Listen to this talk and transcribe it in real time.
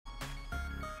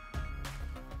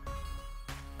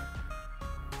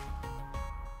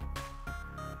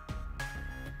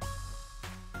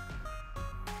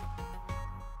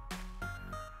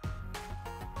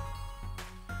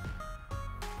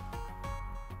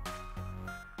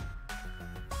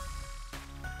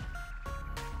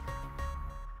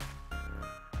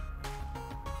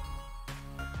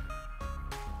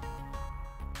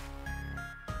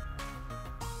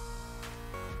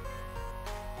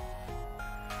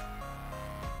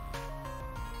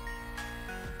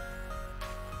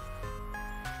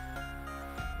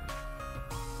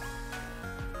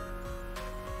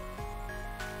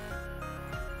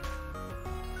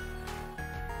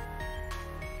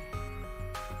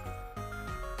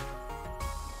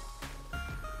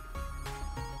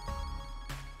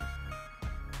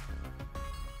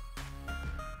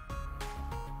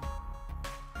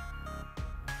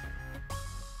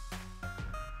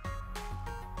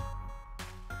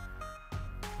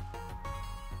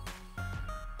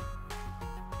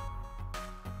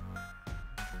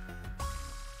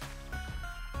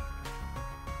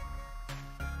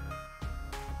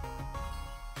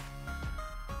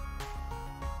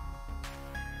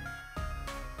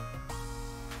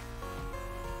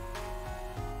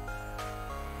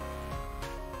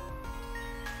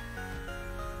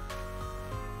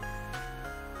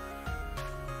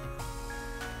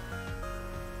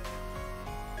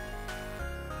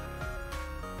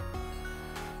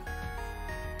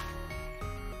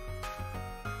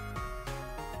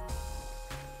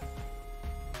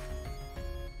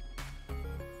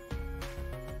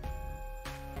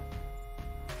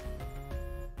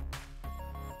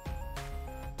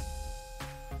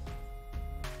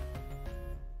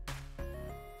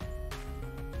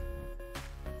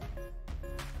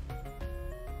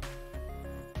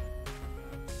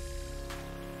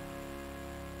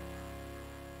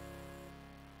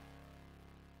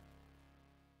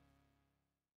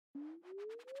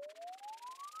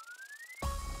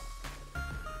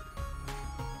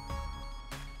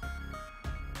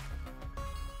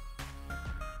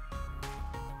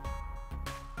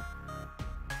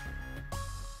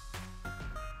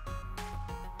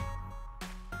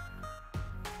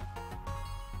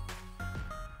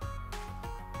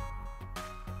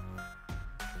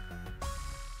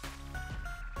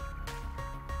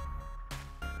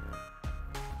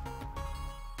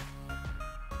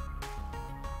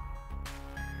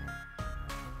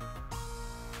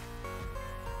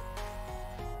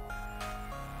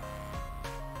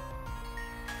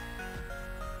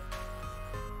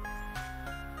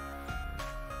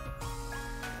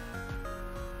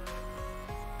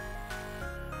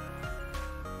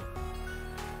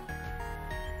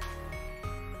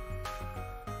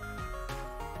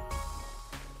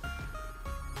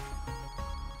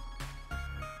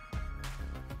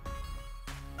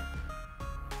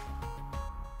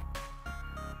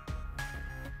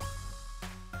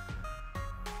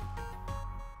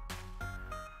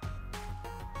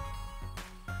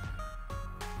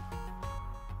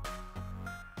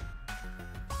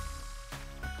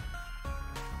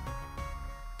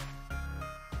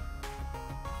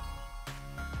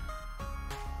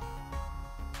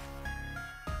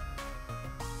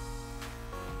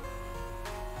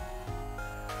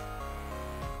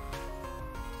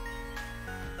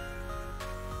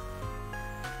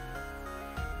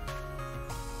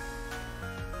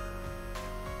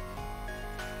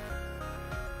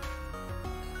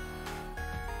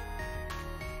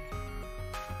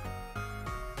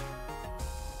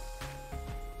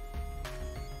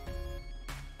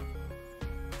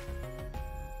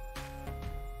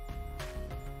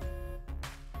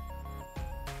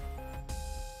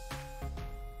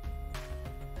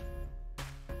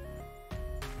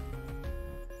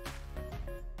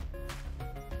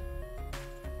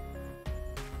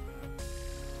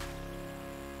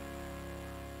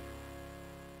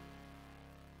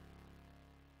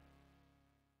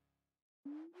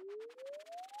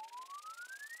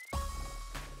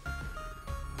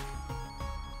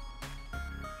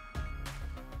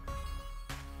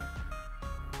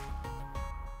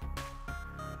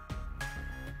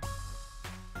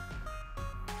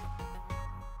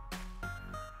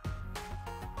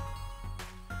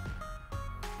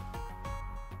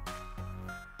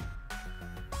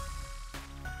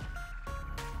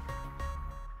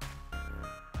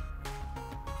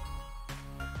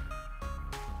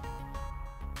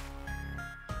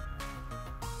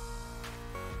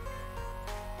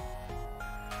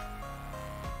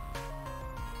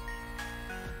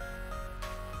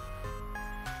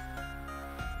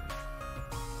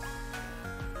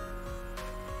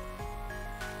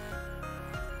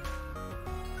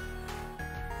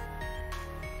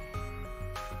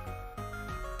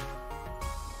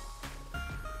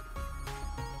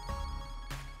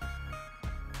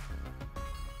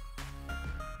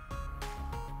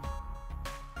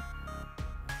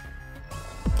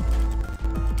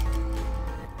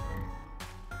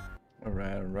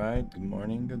Alright. Good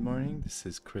morning, good morning. This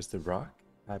is Chris the Rock.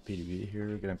 Happy to be here.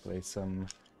 We're gonna play some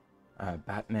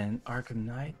Batman Arkham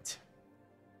Knight.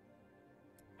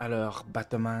 Alors,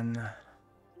 Batman.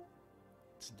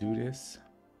 Let's do this.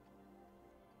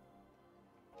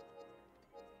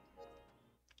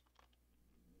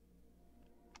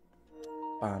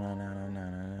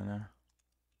 Ba-na-na-na-na-na-na.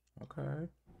 Okay.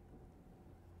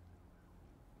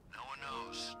 No one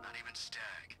knows, not even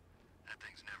Stag. That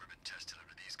thing's never been tested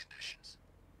under these conditions.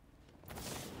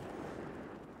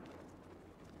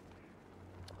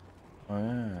 Oh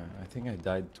yeah, I think I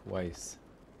died twice.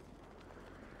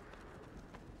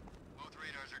 Both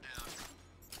radars are down.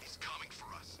 He's coming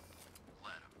for us.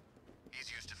 Let him.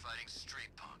 He's used to fighting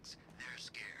street punks. They're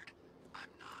scared. I'm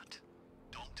not.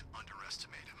 Don't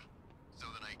underestimate him. So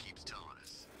the Knight keeps telling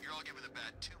us, you're all giving the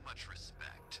Bat too much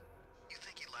respect. You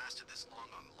think he lasted this long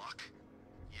on luck?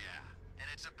 Yeah, and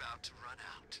it's about to run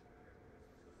out.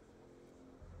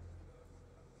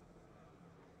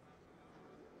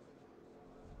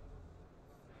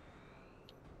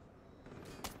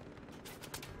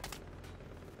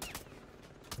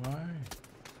 Why?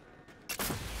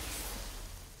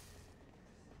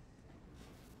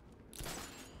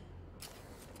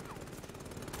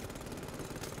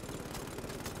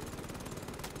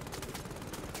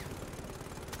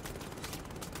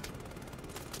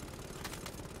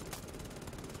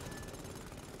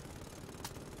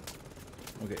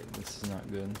 Okay, this is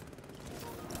not good.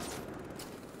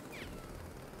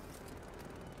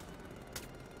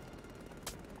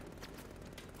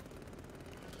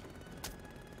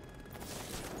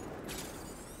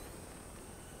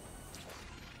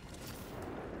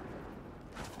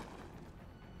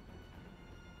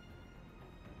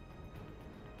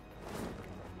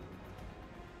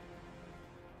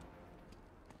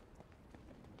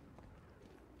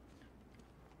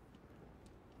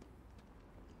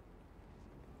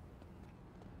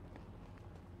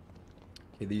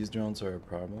 Okay, these drones are a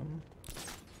problem.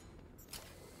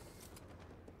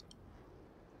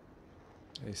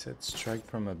 They said strike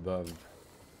from above,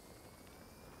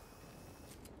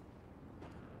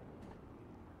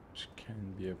 which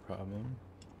can be a problem.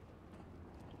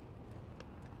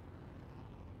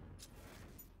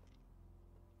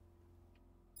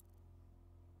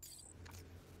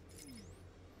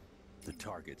 The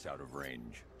target's out of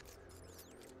range.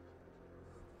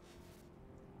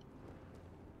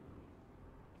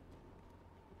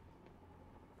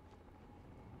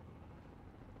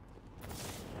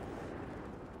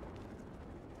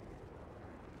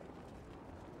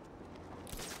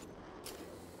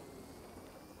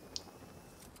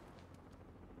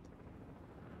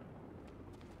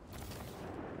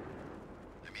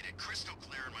 I made it crystal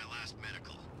clear in my last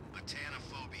medical.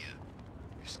 Botanophobia.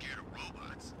 You're scared of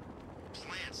robots.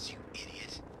 Plants, you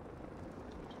idiot.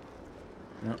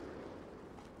 No.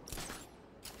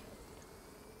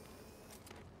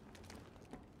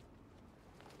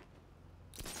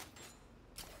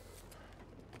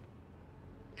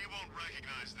 He won't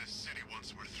recognize this city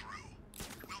once we're through.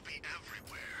 We'll be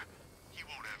everywhere. He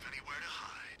won't have anywhere to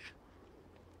hide.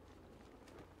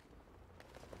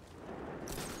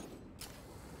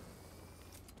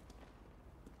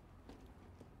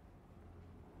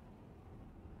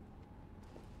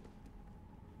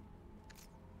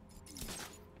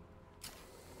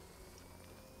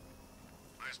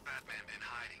 Where's Batman been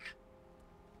hiding?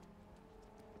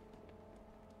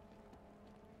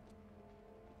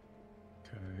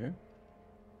 Okay.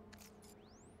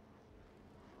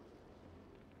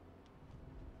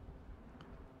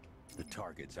 The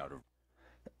target's out of...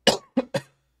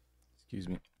 Excuse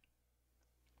me.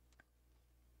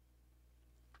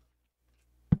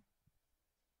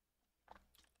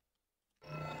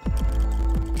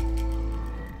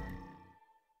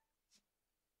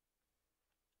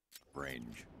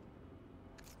 range.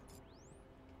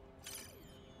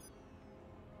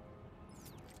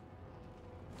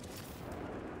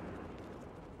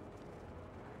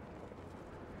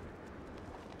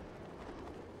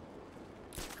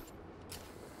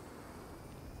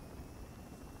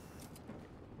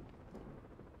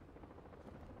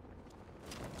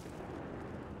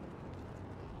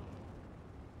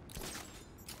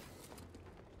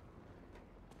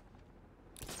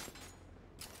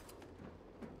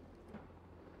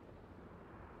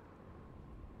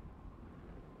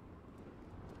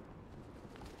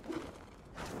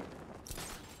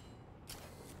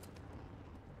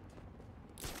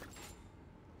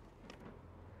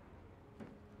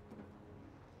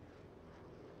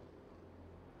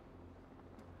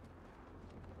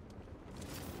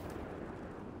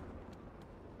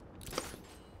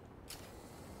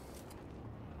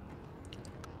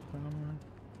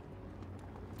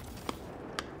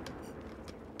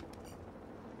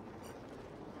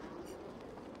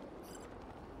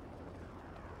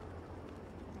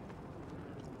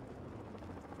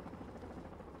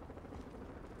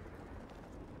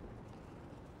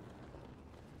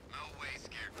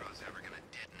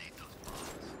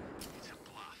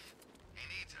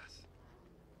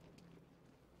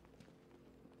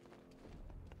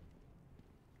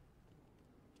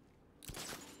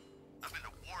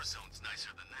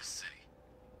 this city.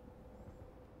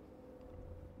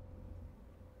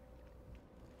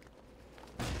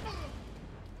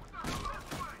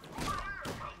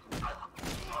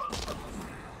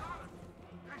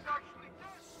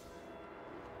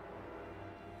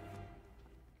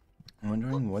 I'm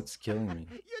wondering what's killing me.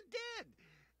 You're dead!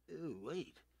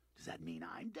 Wait, does that mean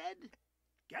I'm dead?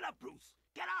 Get up, Bruce!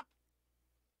 Get up!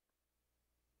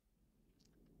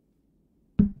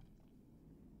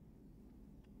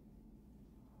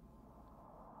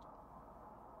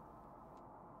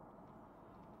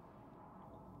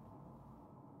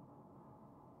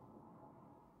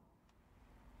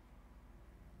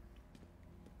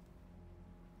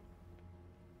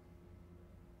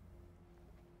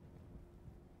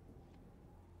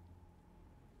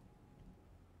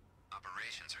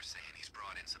 Operations are saying he's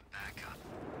brought in some backup.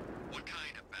 What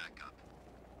kind of backup?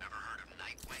 Never heard of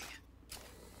Nightwing?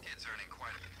 Kid's earning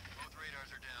quite a bit. Both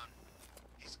radars are down.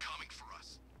 He's coming for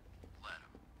us. Let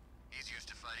him. He's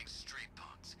used to fighting street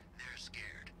punks. They're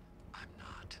scared. I'm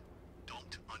not.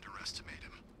 Don't underestimate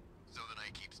him. So the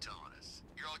Knight keeps telling us,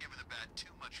 you're all giving the Bat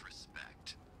too much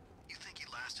respect. You think he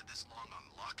lasted this long on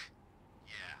luck?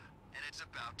 Yeah, and it's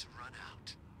about to run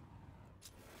out.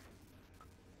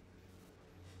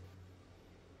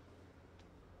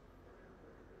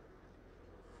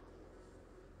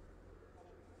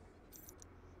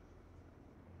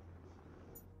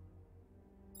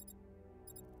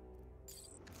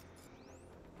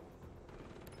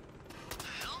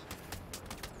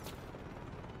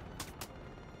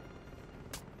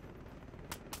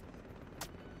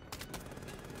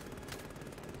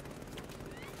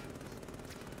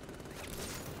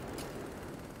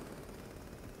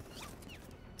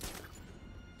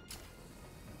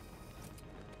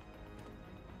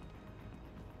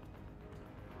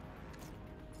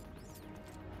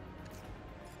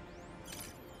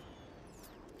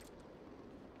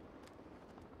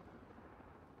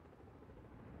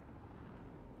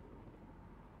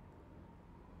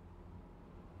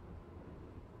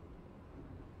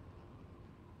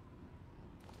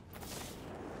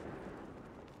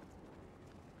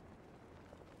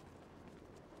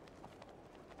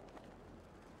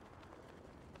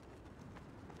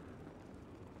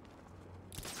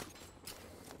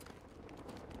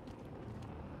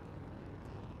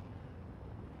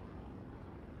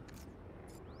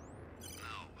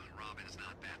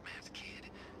 Batman's kid.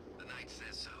 The Knight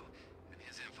says so, and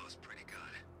his info's pretty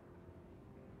good.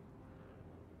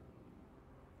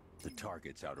 The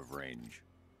target's out of range.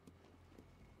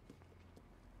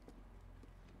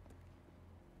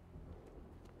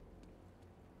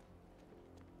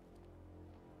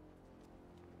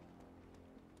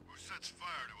 Who sets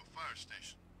fire to a fire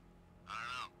station? I don't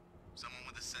know. Someone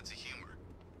with a sense of humor.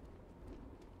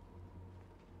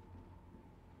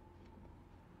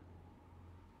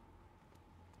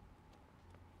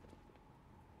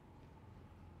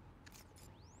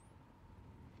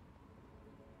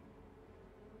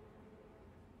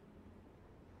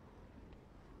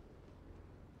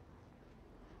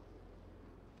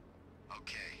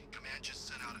 Okay, Command just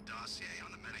sent out a dossier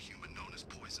on the metahuman known as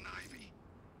Poison Ivy.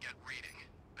 Get reading.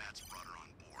 Bat's brought her on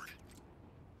board.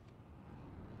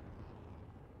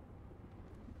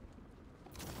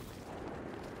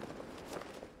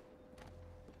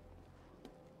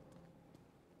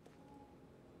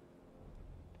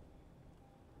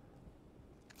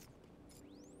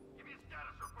 Give me a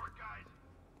status report, guys.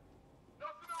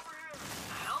 Nothing over here.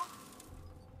 The hell?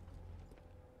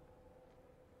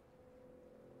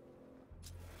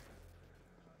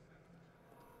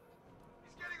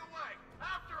 He's getting away!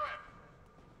 After him!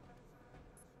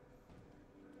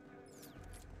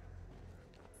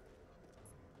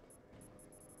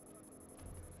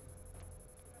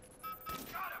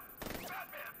 Got him!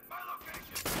 Batman, my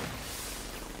location!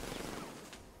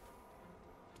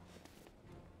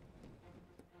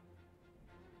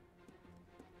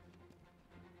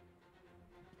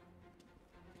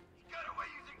 He got away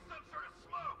using some sort of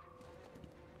smoke!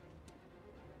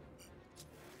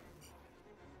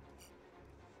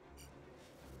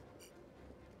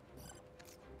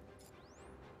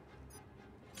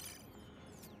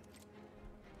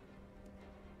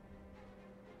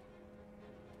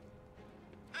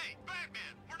 Hey,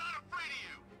 Batman! We're not afraid of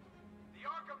you! The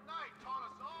Arkham Knight taught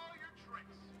us all your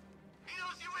tricks. He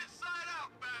knows you inside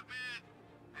out, Batman!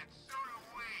 And so do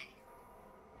we!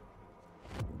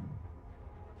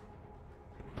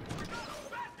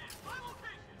 Batman! My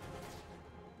location!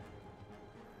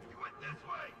 You went this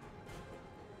way!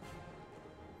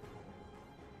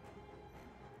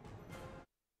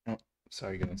 Oh,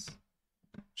 sorry guys.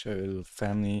 Show a little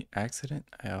family accident.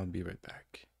 I'll be right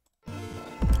back.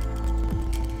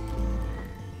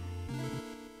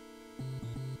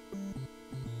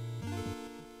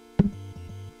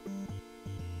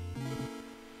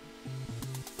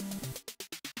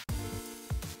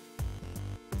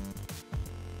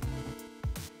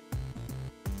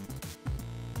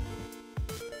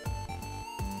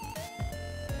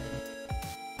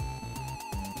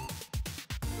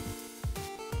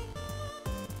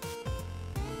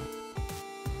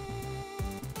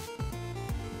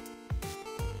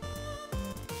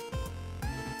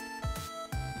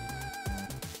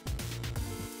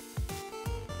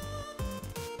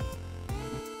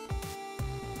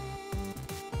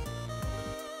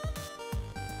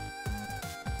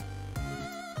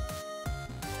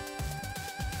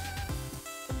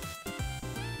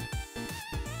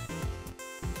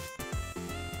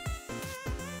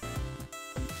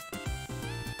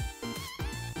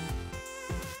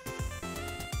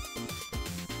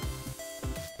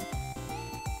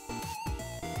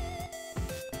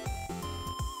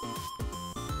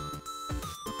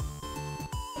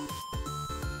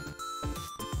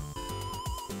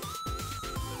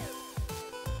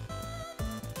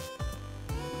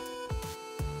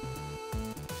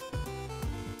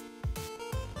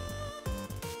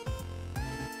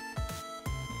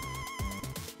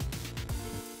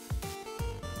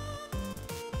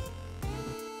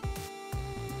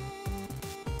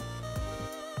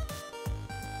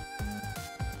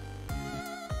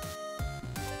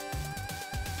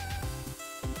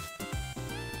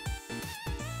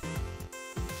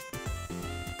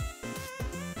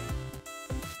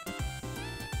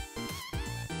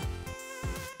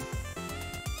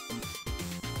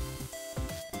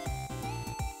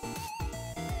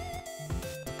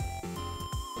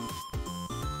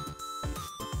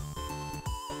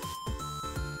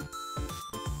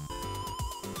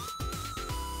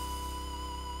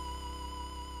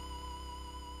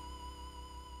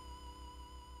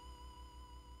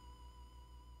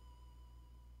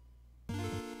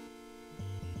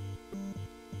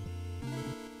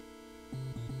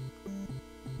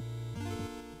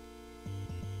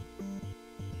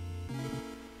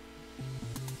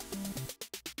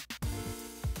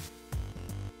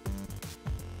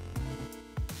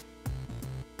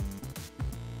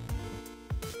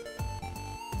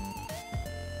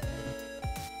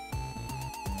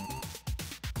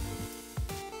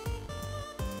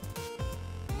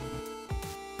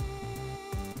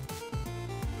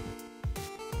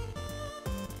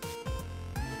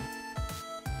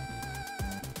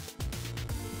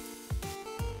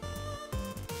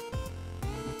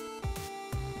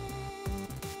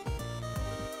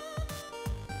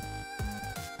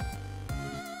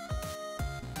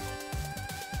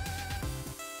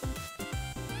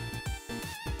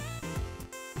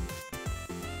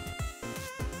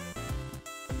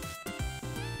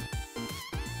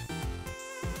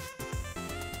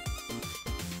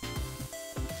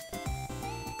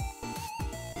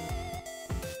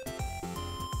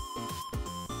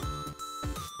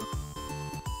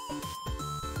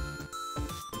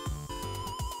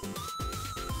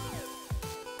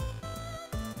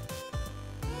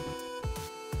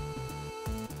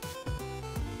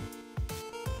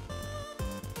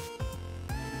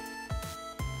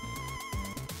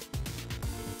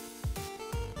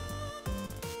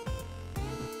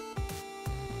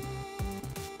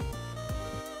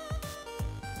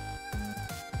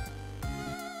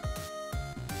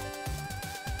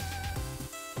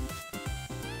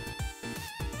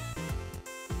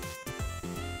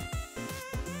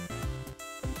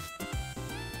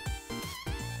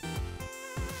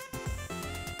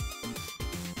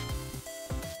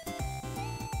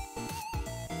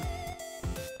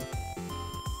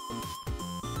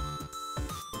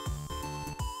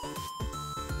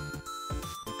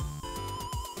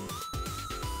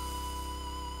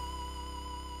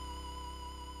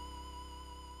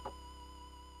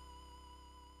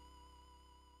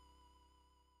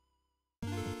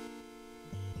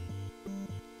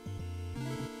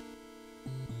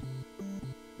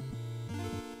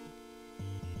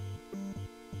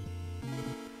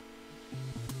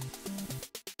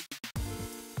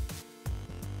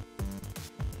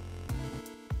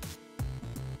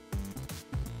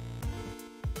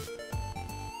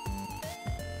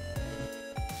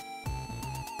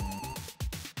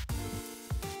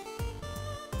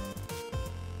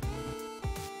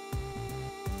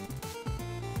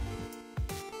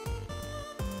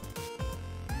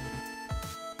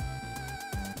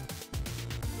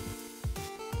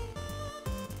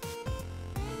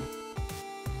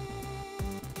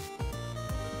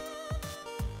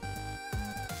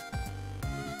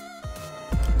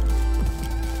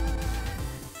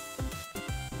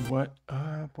 What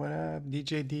up? What up,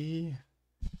 DJD?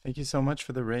 Thank you so much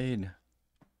for the raid.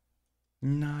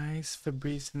 Nice,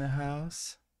 Fabrice in the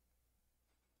house.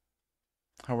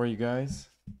 How are you guys?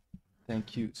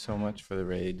 Thank you so much for the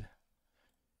raid.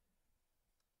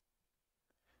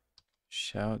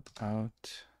 Shout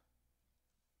out.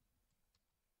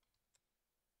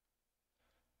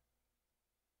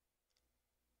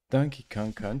 Donkey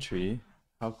Kong Country.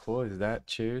 How cool is that?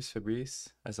 Cheers, Fabrice,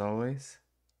 as always.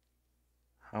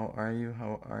 How are you?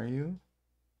 How are you?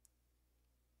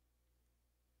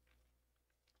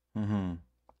 Mm-hmm.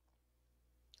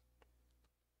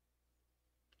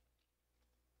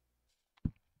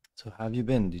 So how have you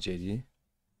been, DJD?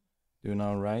 Doing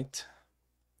all right?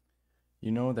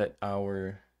 You know that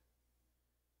our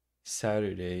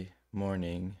Saturday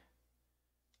morning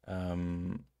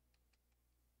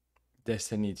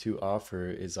Destiny 2 offer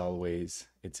is always,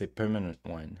 it's a permanent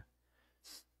one.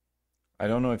 I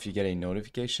don't know if you get a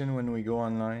notification when we go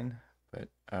online, but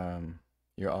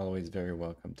you're always very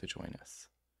welcome to join us.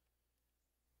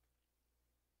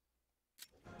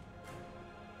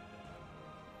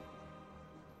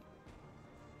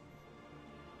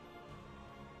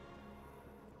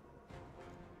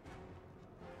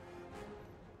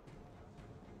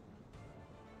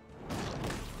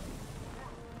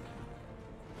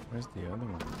 Where's the other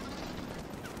one?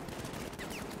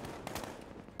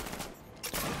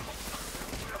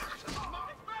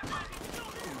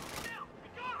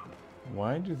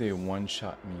 Why do they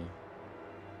one-shot me?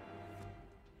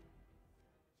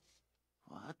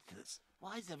 What this?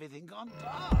 Why's everything gone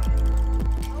dark?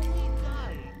 Are we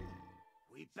dying?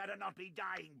 We better not be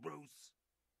dying, Bruce.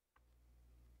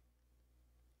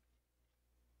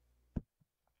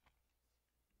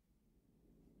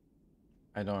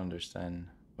 I don't understand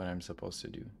what I'm supposed to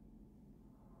do.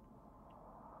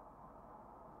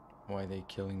 Why are they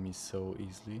killing me so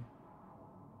easily?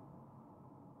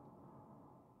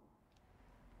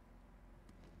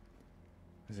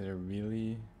 Is it a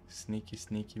really sneaky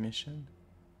mission?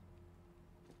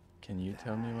 Can you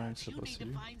tell me what I'm supposed to do?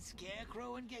 You need to find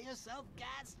Scarecrow and get yourself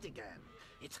gassed again.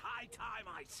 It's high time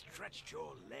I stretched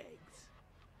your legs.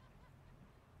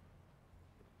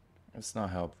 It's not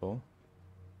helpful.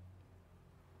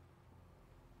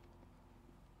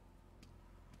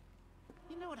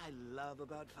 You know what I love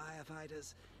about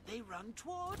firefighters? They run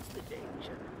towards the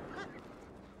danger.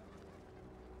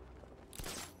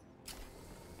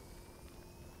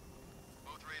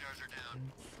 Both radars are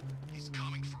down. He's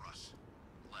coming for us.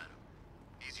 Let him.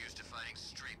 He's used to fighting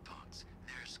street punks.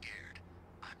 They're scared.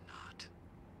 I'm not.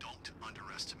 Don't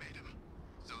underestimate him.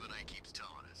 So the Knight keeps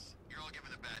telling us. You're all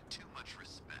giving the Bat too much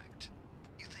respect.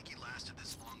 You think he lasted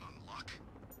this long on luck?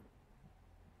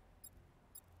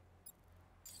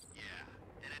 Yeah,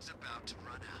 and it's about to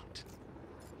run out.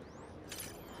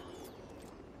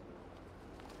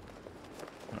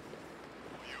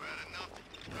 You had enough?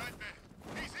 Right, man.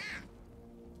 He's here!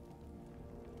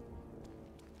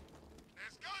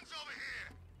 There's guns over here!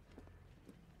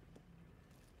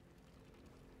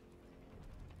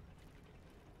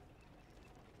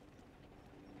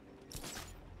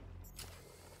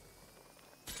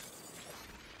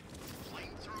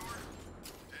 Flamethrower?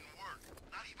 Didn't work.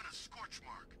 Not even a scorch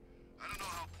mark. I don't know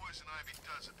how poison ivy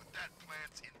does it, but that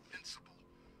plant's invincible.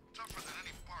 Tougher than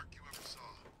any bark you ever saw.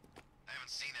 I haven't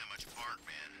seen that much bark,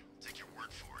 man. Take your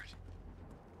word for it.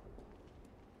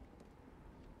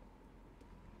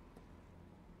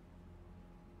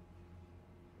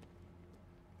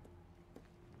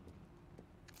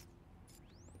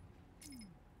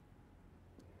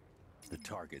 The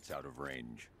target's out of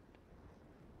range.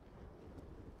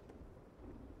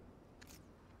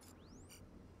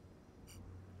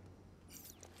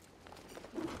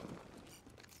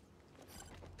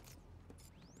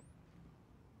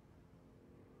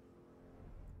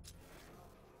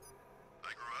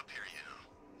 I grew up here, you know.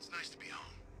 It's nice to be home.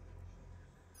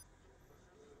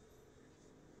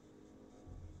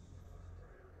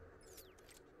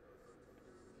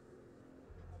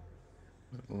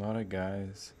 A lot of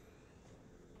guys.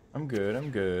 I'm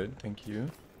good, thank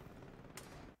you.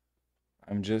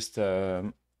 I'm just,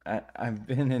 I've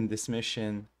been in this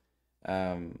mission,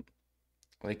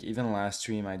 like even last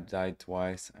stream I died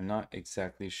twice. I'm not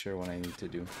exactly sure what I need to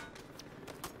do.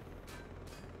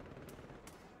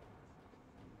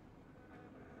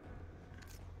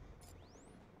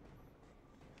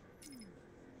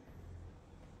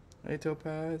 Hey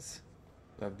Topaz,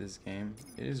 love this game.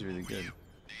 It is really good.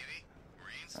 Navy?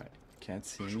 Marines? Alright, can't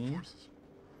see Special me. forces.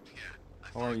 Yeah, I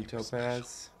How thought are you, were special.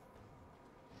 Topaz?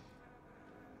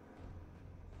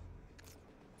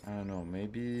 I don't know,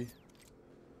 maybe.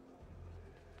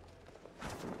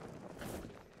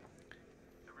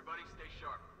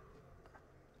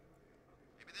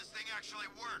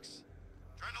 works.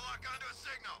 Trying to lock onto a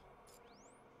signal.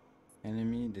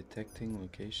 Enemy detecting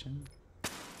location.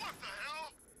 What the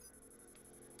hell?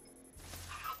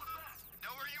 How was that?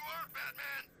 Know where you are,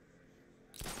 Batman?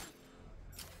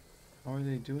 How are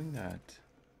they doing that?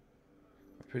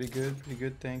 Pretty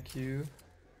good, thank you.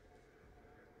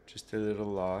 Just a little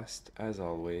lost, as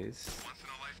always. Once in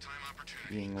a lifetime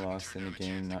opportunity. Being lost in a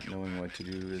game, not knowing what to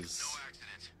do is No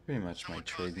accident. pretty much my Someone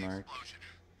caused the trademark. explosion.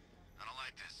 I don't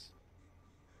like this.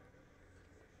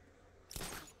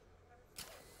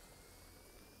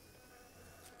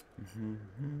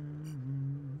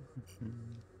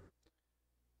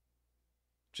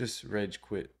 Just rage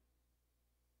quit.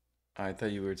 I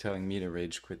thought you were telling me to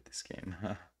rage quit this game,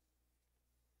 huh?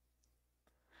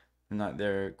 I'm not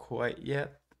there quite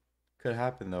yet. Could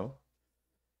happen though.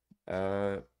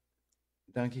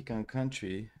 Donkey Kong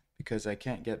Country, because I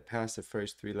can't get past the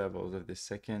first 3 levels of the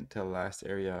second to last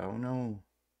area. Oh no.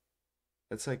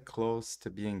 That's like close to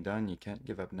being done. You can't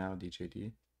give up now,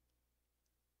 DJD.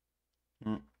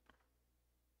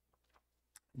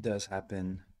 Does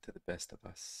happen to the best of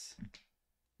us.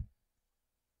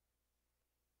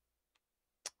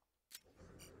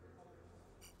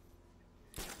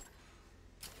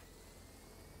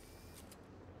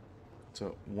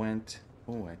 So went.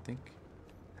 Oh, I think.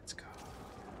 Let's go.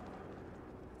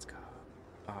 Let's go.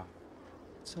 Ah,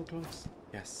 so close.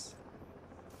 Yes.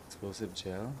 Explosive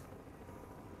gel.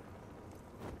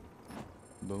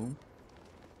 Boom.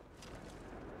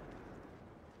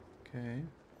 Okay.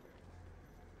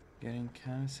 Getting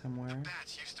kind of somewhere.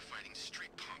 Bat's used to fighting street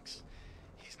punks.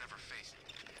 He's never faced.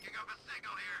 Picking up a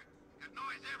signal here. Good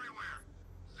noise everywhere.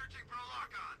 Searching for a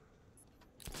lock-on.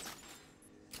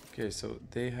 Okay, so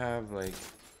they have like.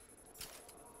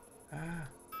 Ah.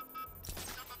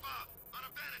 Up above, on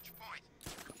a vantage point.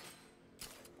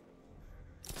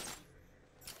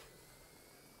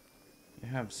 They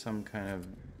have some kind of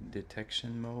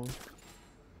detection mode.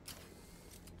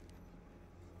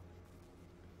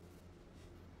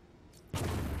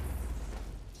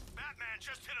 Batman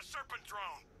just hit a serpent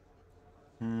drone.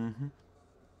 Mm-hmm.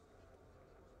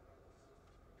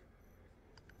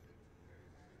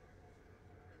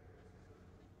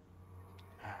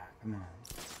 Ah, come on.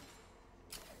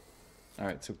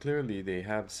 Alright, so clearly they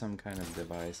have some kind of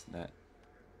device that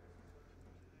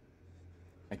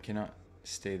I cannot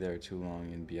stay there too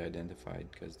long and be identified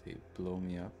because they blow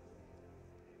me up.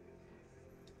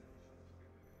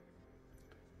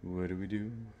 What do we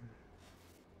do?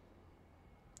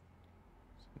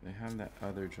 So they have that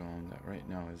other drone that right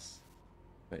now is,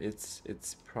 but it's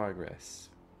progress.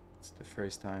 It's the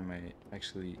first time I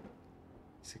actually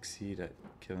succeed at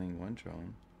killing one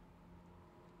drone.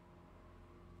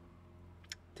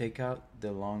 Take out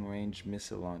the long-range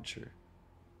missile launcher.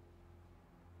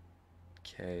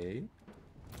 Okay.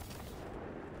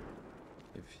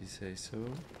 If you say so.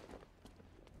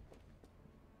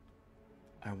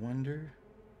 I wonder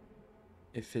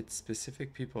if it's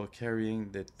specific people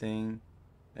carrying the thing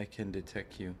that can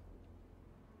detect you.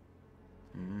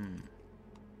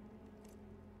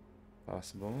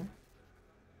 Possible.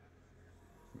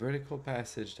 Vertical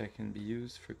passage that can be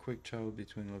used for quick travel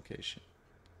between locations.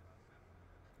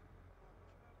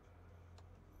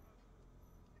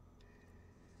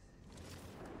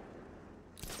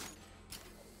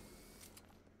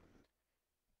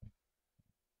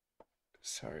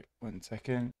 Sorry, 1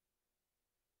 second.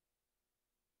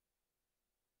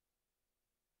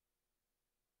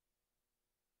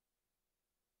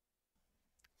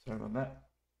 Sorry about that.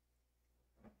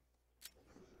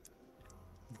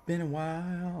 It's been a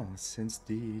while since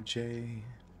DJ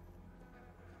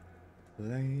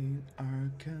played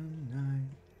Arkham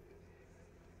Knight.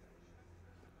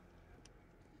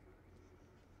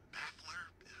 Baffler?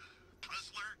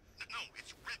 Puzzler? No,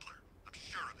 it's Riddler. I'm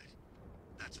sure of it.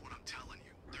 That's what I'm telling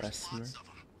you. There's Pressler. lots of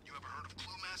them. You ever heard of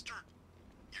Clue Master?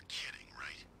 You're kidding,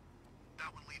 right?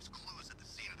 That one leaves clues at the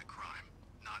scene of the crime,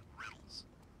 not riddles.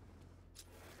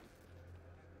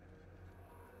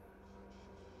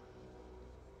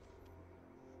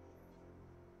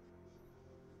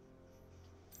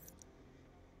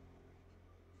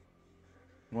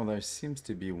 Well, there seems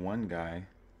to be one guy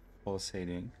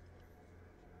pulsating.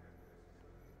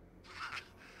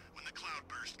 When the cloud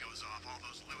burst goes off, all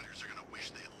those looters are gonna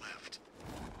wish they had left.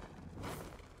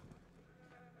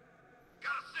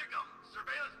 Got a signal!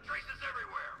 Surveillance traces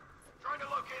everywhere! Trying to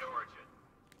locate origin.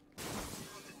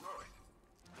 What's the noise?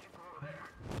 Keep over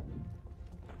there.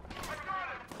 I got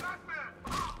it! Batman!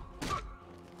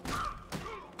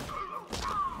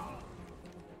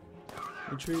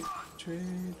 Retreat,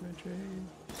 retreat, retreat.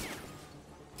 He's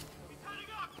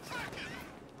heading up! Track him!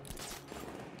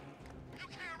 You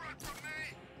can't run from me!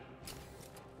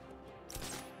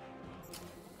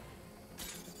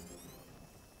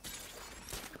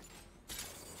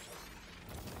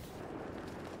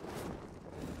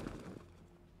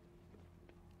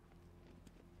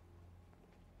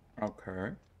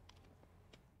 Okay.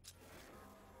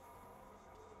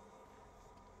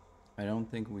 I don't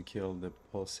think we killed the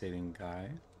pulsating guy.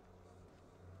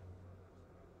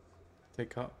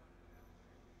 Take out.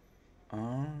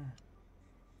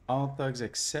 All thugs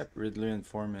except Riddler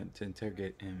informant to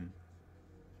interrogate him.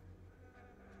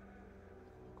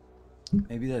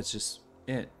 Maybe that's just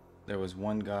it. There was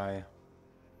one guy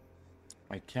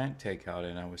I can't take out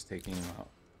and I was taking him out.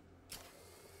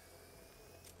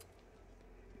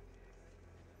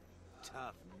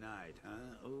 Tough night,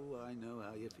 huh? Oh, I know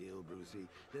how you feel, Brucey.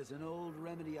 There's an old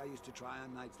remedy I used to try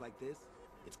on nights like this.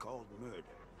 It's called murder.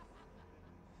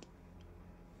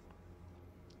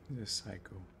 He's a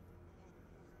psycho.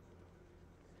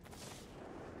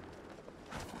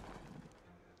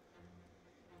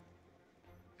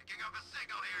 Picking up a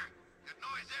signal here. Good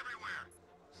noise everywhere.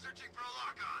 Searching for a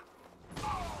lock-on.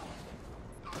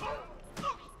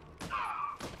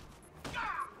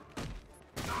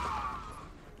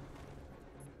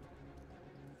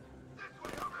 This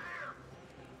way over here.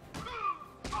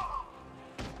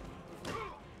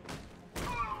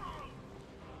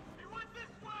 He went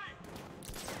this way.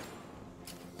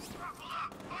 Grapple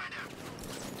up. Find him.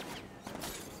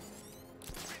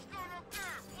 He's gone up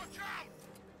there. Watch out.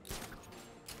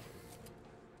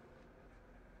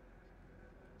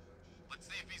 Let's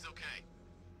see if he's okay.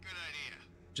 Good idea.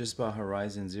 Just bought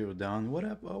Horizon Zero Dawn. What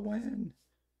up, Owen?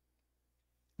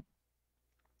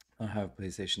 I don't have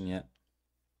PlayStation yet.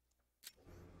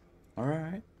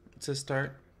 Alright, it's a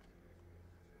start.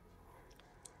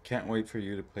 Can't wait for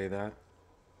you to play that.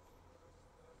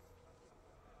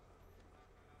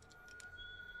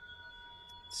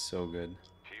 So good.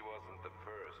 She wasn't the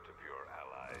first of your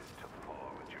allies to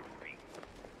fall at your feet.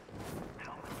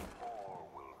 How many more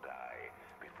will die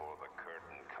before the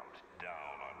curtain comes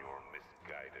down on your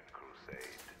misguided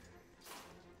crusade?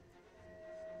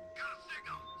 Got a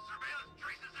signal. Surveillance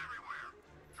traces everywhere.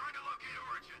 Trying to locate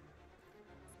origin.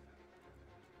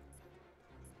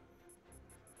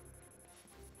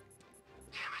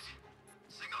 Damn it.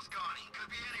 Signal's gone. He could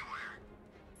be anywhere.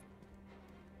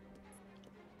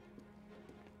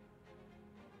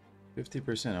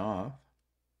 50% off?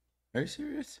 Are you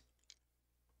serious?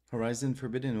 Horizon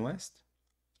Forbidden West?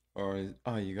 Or,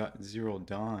 oh, you got Zero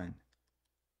Dawn.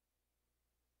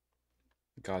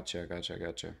 Gotcha.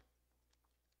 Okay.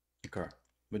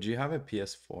 But do you have a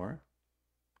PS4?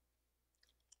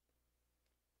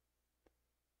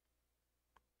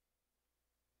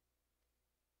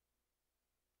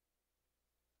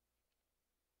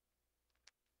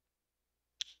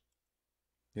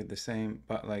 Did the same,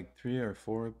 but like 3 or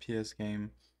 4 PS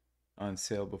game on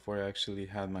sale before I actually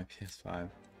had my PS5.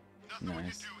 Nothing we can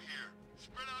Nice. do here.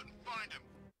 Spread out and find him.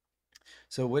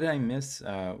 So what did I miss?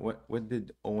 What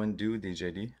did Owen do,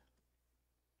 DJD?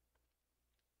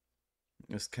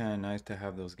 It's kind of nice to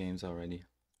have those games already.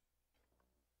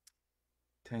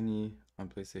 10 on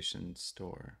PlayStation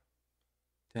Store.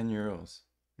 10 euros.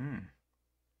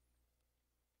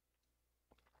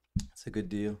 That's a good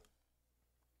deal.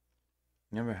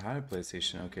 Never had a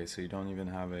PlayStation. Okay, so you don't even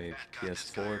have a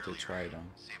PS4 to try it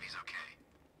on. See if he's okay.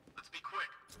 Let's be quick.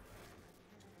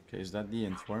 Okay, is that the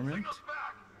informant? Signal's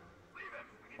back. Leave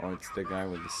him. Or it's the guy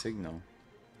with the signal?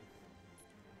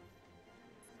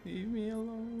 Leave me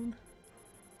alone.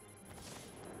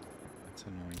 That's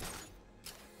annoying.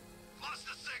 Lost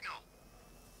the signal.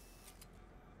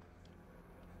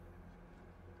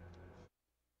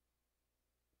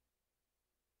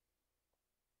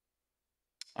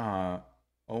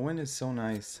 Owen is so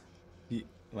nice. He,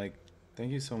 like,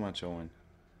 thank you so much, Owen.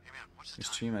 Hey man, what's the This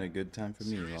time? stream had a good time for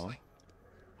me, lol. Seriously?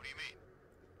 What do you mean?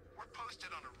 We're posted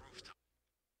on a rooftop.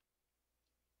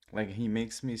 Like, he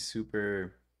makes me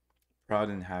super proud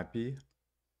and happy.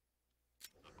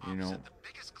 You know, Set the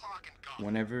biggest clock in Gotham,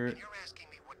 whenever and you're asking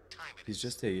me what time it he's is.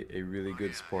 just a really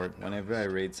good sport. Whenever I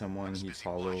raid someone, he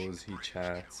follows, he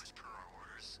chats. As per our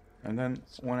orders. And then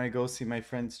when I go see my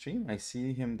friend stream, I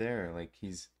see him there. Like,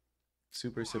 he's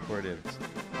super supportive.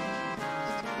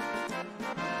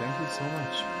 Thank you so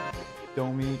much.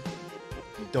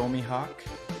 Domi Hawk.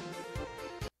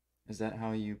 Is that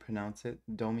how you pronounce it?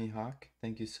 Domi Hawk?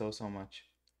 Thank you so much.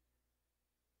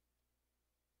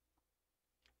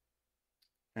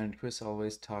 And Chris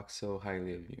always talks so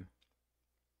highly of you.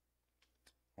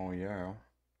 Oh yeah.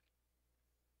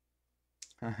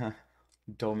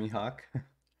 Domi Hawk.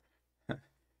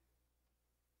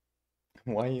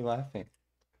 Why are you laughing?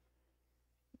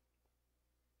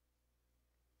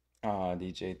 Ah,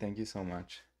 DJ, thank you so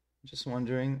much. Just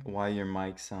wondering why your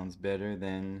mic sounds better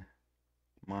than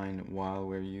mine while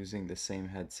we're using the same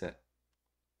headset.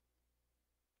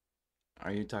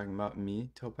 Are you talking about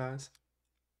me, Topaz?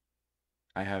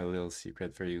 I have a little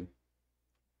secret for you.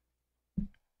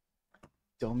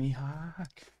 Dummy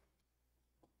Hawk.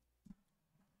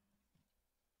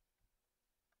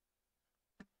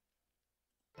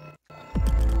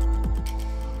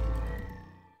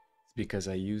 It's because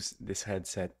I use this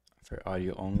headset for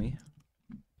audio only.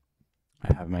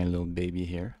 I have my little baby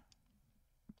here.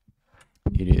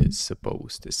 It is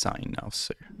supposed to sound now,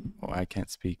 sir. Oh, I can't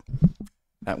speak.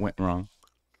 That went wrong.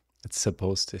 It's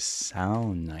supposed to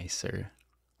sound nicer.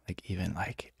 Like even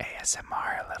like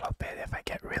ASMR a little bit if I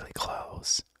get really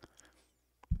close.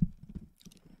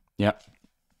 Yep.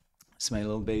 It's my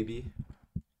little baby.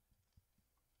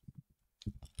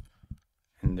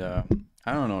 And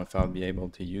I don't know if I'll be able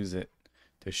to use it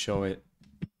to show it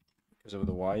because of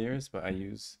the wires, but I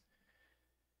use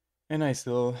a nice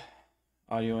little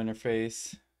audio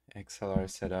interface, XLR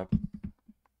setup.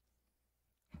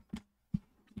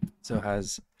 So it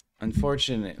has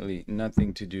unfortunately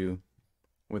nothing to do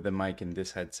with the mic in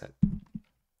this headset.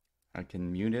 I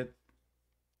can mute it.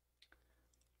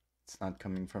 It's not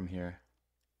coming from here.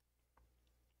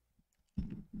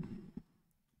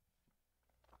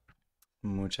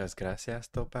 Muchas gracias,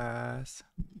 Topaz.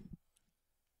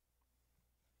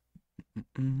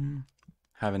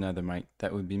 Have another mic.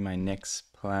 That would be my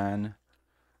next plan.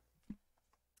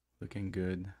 Looking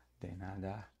good. De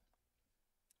nada.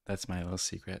 That's my little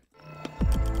secret.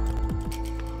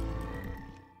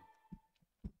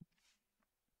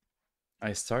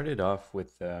 I started off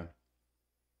with a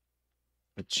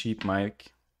cheap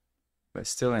mic, but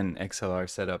still an XLR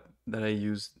setup that I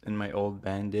used in my old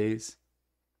band days.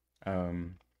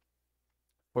 14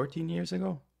 years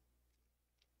ago,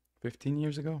 15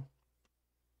 years ago.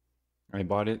 I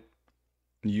bought it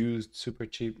used, super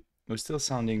cheap. It was still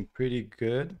sounding pretty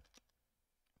good,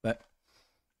 but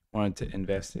wanted to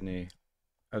invest in a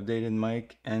updated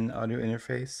mic and audio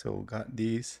interface, so got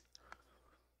these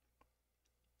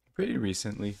pretty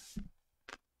recently.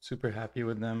 Super happy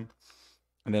with them.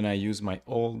 And then I used my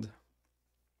old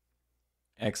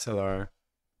XLR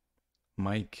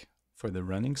mic for the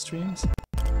running streams.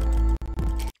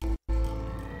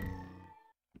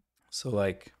 So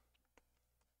like,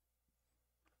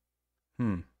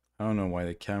 I don't know why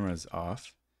the camera's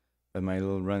off, but my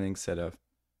little running setup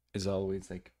is always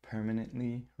like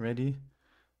permanently ready.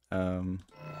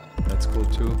 That's cool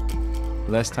too.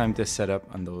 Less time to set up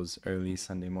on those early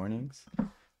Sunday mornings.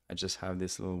 I just have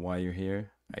this little wire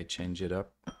here. I change it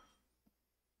up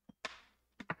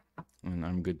and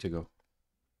I'm good to go.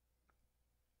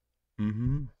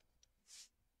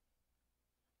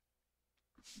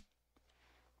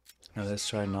 Now let's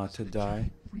try not to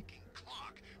die. Freaking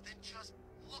clock. Then just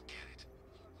look at it.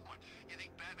 What? You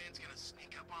think Batman's gonna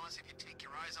sneak up on us if you take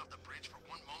your eyes off the bridge for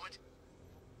one moment?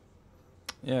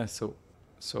 Yeah, so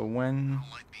when I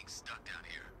don't like being stuck down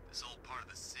here. This old part of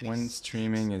the city. when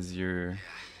streaming is your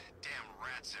Damn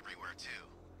rats everywhere too.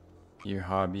 your You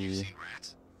hobby, seen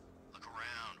rats? Look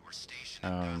around. We're stationed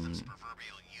at Gotham's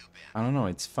proverbial U-bend. I don't know,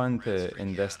 it's fun to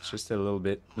invest just a little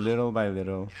bit, little by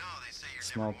little, You know, they say you're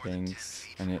small never more than 10 things,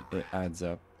 feet and from it a rat. adds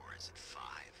up. Or is it 5?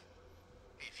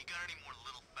 Hey, if you got any more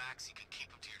little facts, you can keep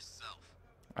them to yourself.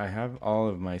 I have all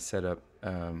of my setup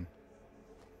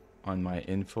on my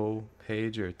info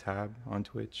page or tab on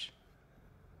Twitch.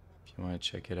 If you want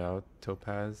to check it out,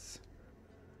 Topaz.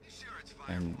 Sure, it's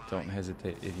And don't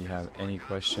hesitate if you have any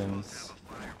questions.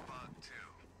 firebug too.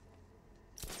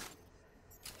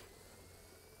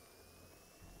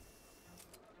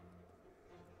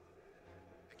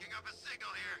 Picking up a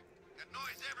signal here. Got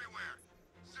noise everywhere.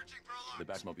 Searching for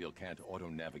The alarms. Batmobile can't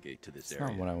auto-navigate to this It's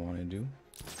area. not what I want to do.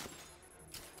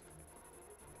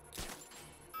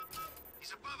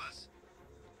 He's above us.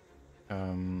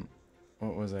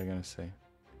 What was I gonna say?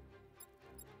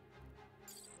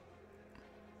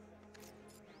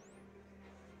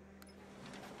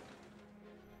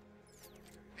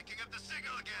 Picking up the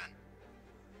signal again.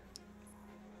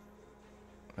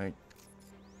 Like,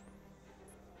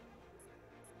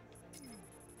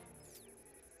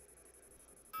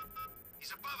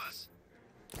 He's above us.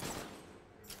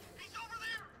 He's over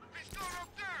there. He's going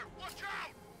up there. Watch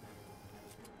out.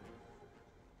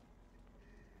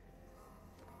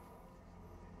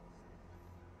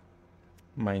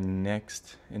 my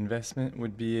next investment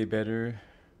would be a better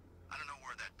I don't know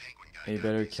where that penguin guy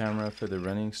got these camera guns. for the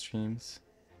running streams.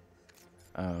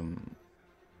 I'm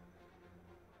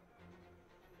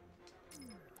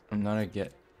not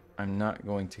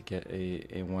going to get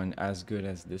a one as good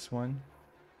as this one.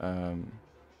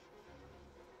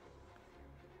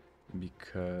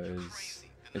 Because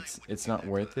it's not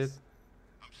worth it.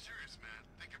 I'm serious, man.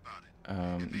 Think about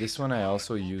it. This one I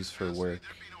also use for work,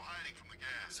 There'd be no hiding from the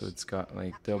gas. So it's got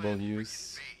like double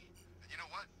use, And you know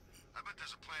what? I bet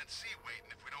there's a plan C waiting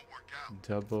if we don't work out.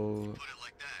 double Put it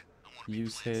like that. I want to be plan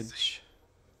C. usage.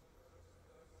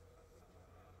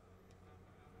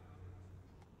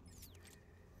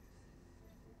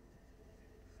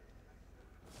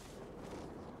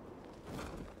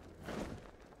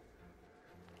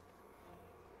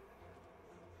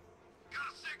 Got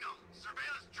a signal.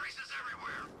 Surveillance traces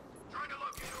everywhere. Trying to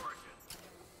locate origin.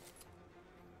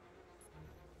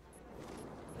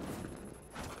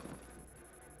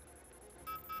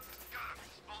 Got him.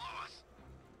 He's below us.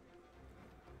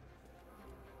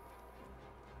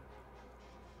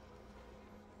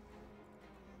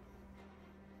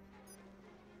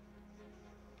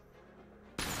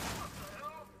 What the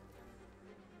hell?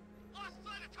 Lost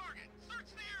sight of target. Search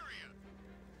the area.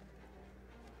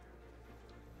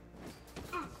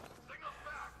 Signal's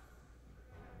back.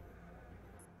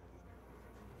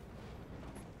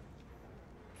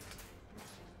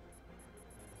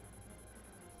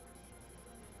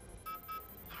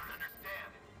 I don't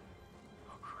understand.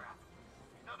 Oh crap.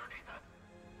 He's underneath us.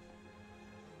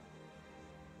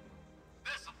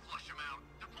 This'll flush him out.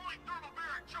 Deploying thermal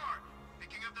barrier charge.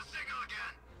 Picking up the signal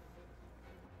again.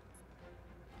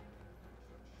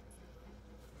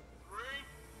 3,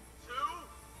 2.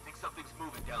 Think something's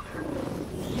moving down there.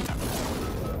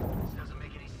 This doesn't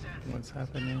make any sense. What's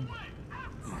happening?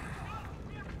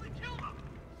 We actually killed him.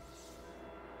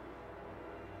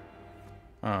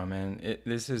 Oh man,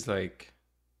 this is like,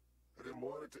 I didn't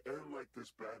want it to end like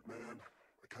this, Batman.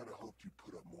 I kind of hoped you'd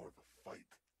put up more of a fight.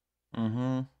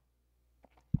 mm-hmm.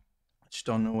 Just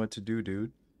don't know what to do,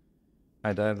 dude.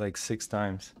 I died like 6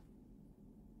 times.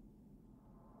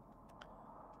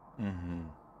 Mm-hmm.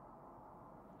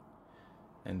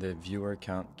 And the viewer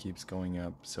count keeps going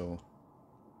up, so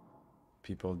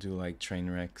people do like train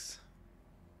wrecks.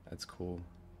 That's cool.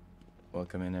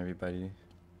 Welcome in, everybody.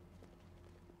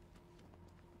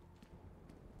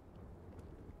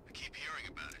 I keep hearing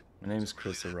about it. My name is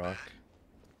Chris Rock.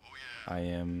 Oh yeah. I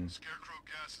am Scarecrow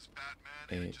gas is Batman,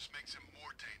 and a it just makes him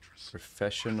more dangerous.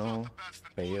 professional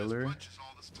failure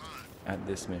All this time. at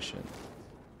this mission.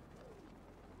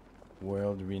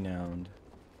 World renowned.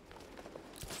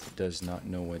 Does not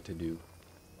know what to do.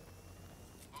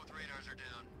 Both radars are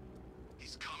down.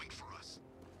 He's coming for us.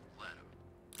 Let him.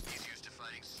 He's used to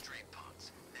fighting street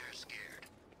punks. They're scared.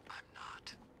 I'm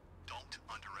not. Don't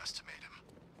underestimate him.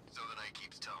 So the Knight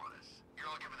keeps telling us. You're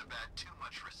all giving the Bat too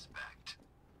much respect.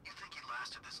 You think he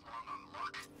lasted this long on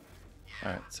luck? Yeah.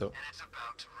 All right, so And it's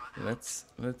about to run out.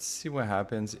 let's see what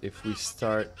happens if we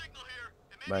start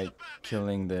by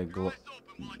killing the Your eyes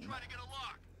open while I try to get a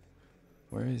lock.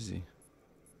 Where is he?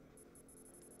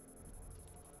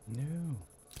 No. I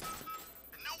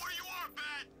know where you are,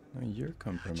 Bat. No, you're I just need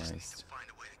compromised. to find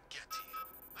a way to get to you.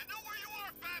 I know where you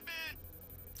are, Batman.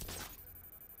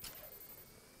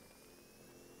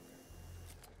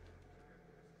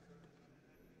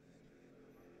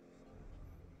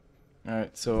 All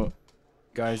right, so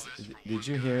guys, did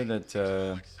you hear that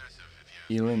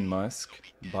Elon Musk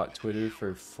bought Twitter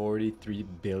for $43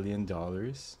 billion?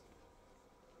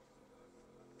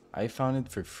 I found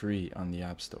it for free on the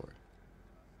App Store.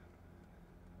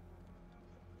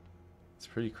 It's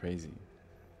pretty crazy.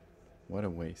 What a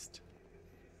waste.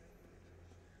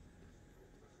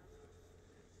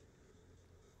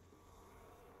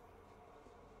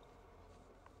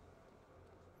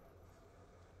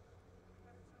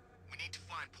 We need to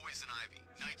find Poison Ivy.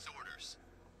 Knight's orders.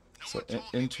 No So one told me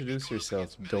we introduce could go up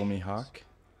yourself, against Domi millions. Hawk.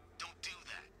 Don't do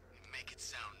that. Make it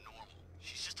sound normal.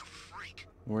 She's just a freak.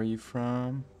 Where are you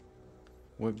from?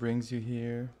 What brings you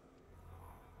here?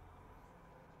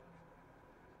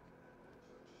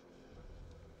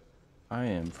 I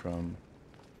am from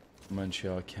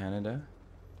Montreal, Canada.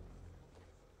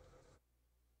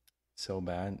 So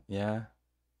bad. Yeah.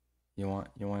 You want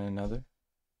another?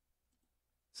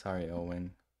 Sorry,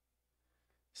 Owen.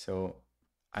 So,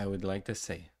 I would like to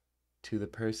say to the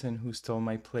person who stole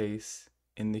my place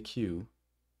in the queue,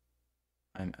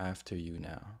 I'm after you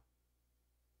now.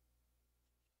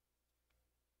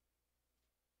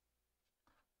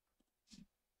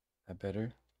 That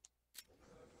better?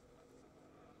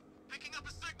 Picking up a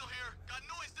signal here. Got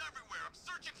noise everywhere. I'm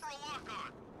searching for a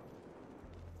lock-on.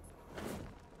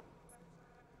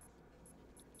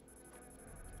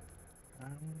 I'll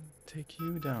take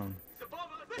you down. He's above us.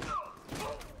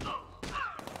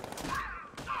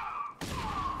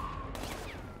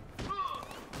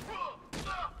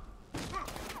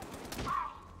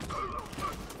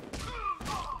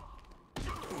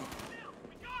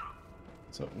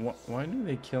 So why do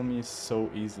they kill me so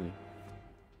easily?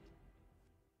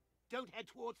 Don't head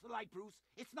towards the light, Bruce.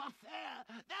 It's not fair.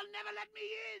 They'll never let me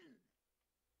in.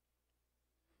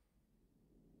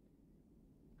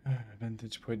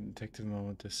 Vantage point detective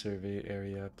moment to survey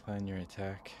area, plan your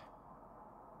attack.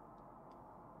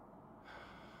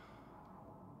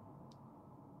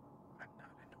 I'm not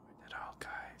annoyed at all,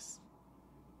 guys.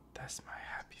 That's my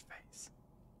happy face.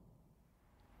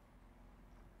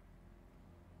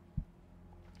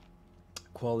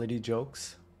 Quality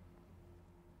jokes.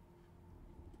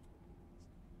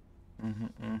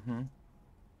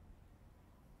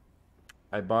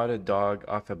 I bought a dog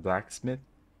off a blacksmith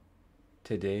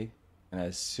today, and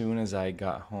as soon as I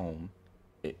got home,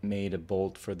 it made a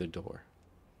bolt for the door.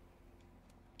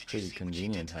 Pretty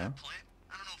convenient, huh? I don't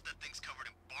know if that thing's covered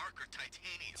in bark or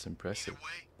titanium. It's impressive. Either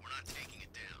way, we're not taking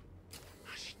it down.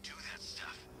 How does she do that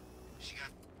stuff? She got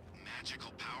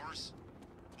magical powers?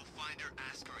 We'll find her,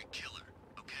 ask her, and kill her,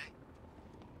 okay?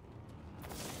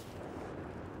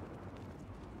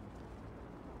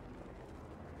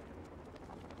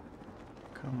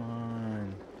 Come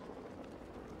on.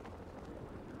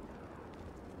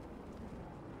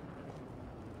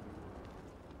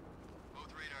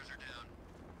 Both radars are down.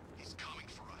 He's coming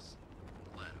for us.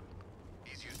 Let him.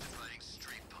 He's used to fighting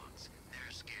street punks.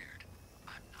 They're scared.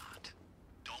 I'm not.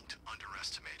 Don't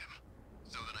underestimate him.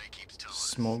 So the night keeps telling us.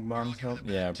 Smoke bombs help?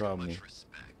 Yeah, probably.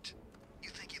 Respect. You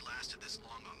think he lasted this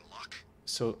long on luck?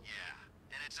 So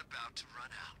Yeah, and it's about to run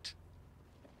out.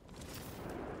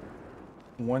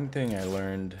 one thing I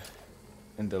learned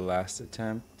in the last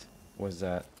attempt was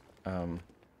that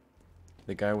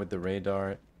the guy with the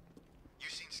radar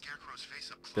You've seen Scarecrow's face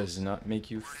up close. does not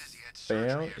make you Word is he had surgery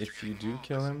fail after if you getting do mauled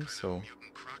kill by some him, kind of so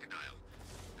mutant crocodile.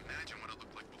 Imagine what it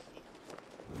looked like before.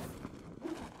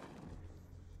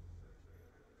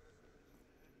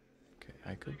 okay,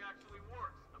 I could Actually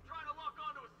works. I'm trying to lock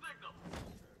onto a signal.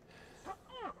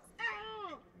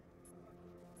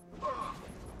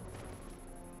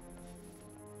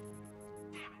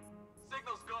 Damn it.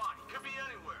 Signal's gone. He could be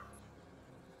anywhere.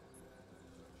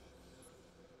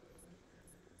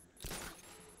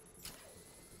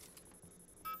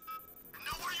 I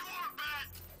know where you are, Bat!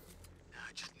 Now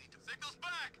I just need to signals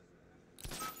back!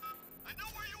 I know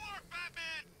where you are,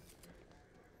 Batman!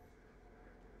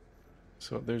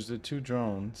 so there's the two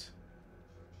drones.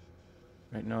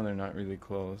 Right now they're not really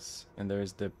close. And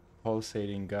there's the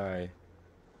pulsating guy.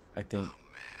 I think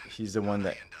he's the one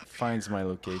that finds my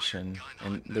location.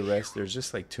 And the rest, there's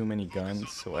just like too many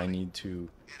guns, so I need to...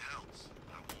 It helps.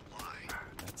 I won't lie.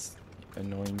 That's the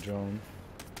annoying drone.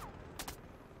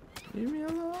 Leave me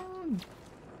alone!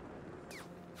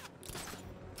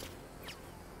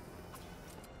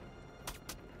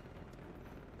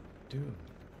 Dude.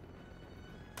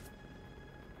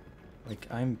 Like,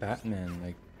 I'm Batman.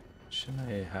 Like, shouldn't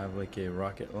I have like a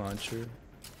rocket launcher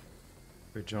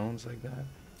for drones like that?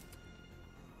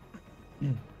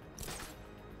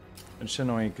 It's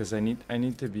annoying because I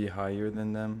need to be higher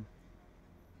than them.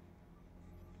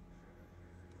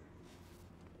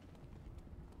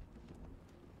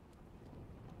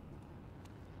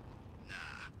 Nah,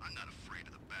 I'm not afraid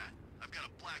of the Bat. I've got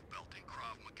a black belt in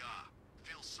Krav Maga.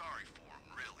 Feel sorry for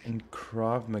him, really. In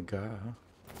Krav Maga.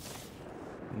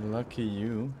 Lucky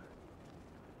you.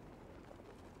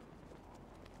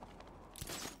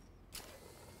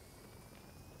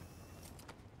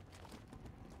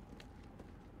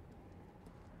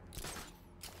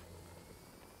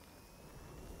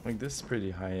 Like, this is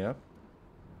pretty high up.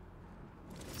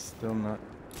 Still not.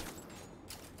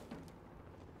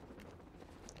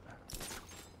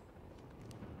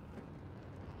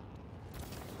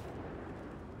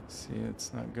 See,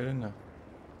 it's not good enough.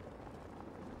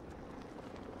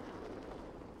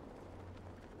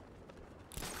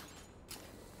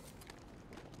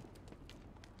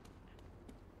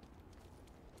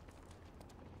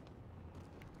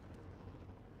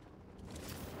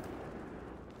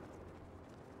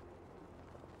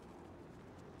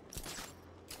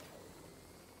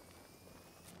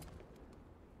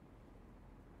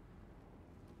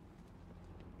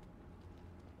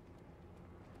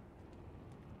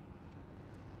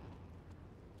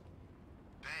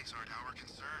 Banks aren't our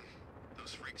concern.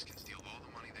 Those freaks can steal all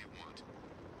the money they want.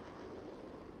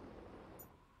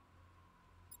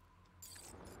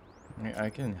 I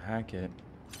can hack it.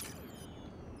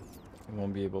 You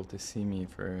won't be able to see me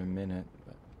for a minute,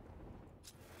 but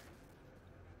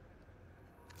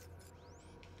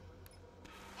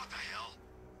What the hell?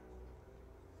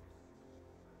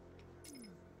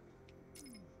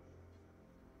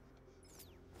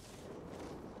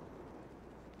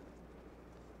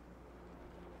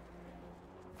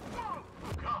 Oh,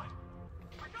 God.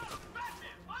 I got him.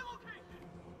 Batman, my location.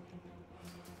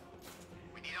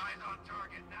 We need eyes on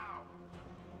target now.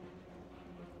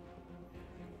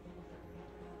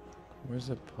 Where's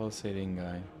the pulsating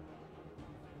guy?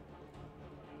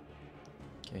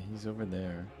 Okay, he's over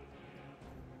there.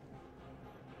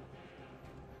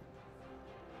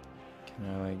 Can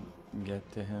I like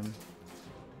get to him?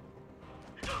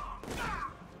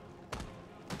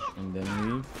 And then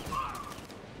leave?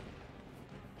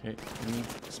 Okay,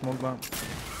 leave. Smoke bomb.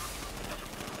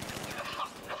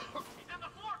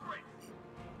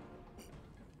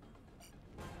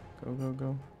 Go, go,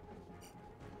 go.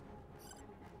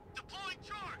 Deploying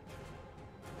charge!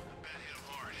 That hit him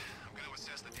hard. I'm gonna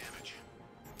assess the damage.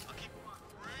 I'll keep him on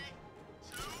 3,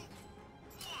 2,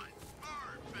 1.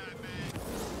 Hard, Batman!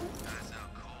 That's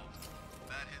out cold.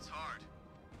 That hits hard.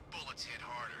 Bullets hit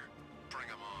harder. Bring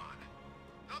him on.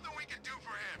 Nothing we can do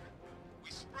for him. We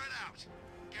spread out.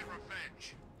 Get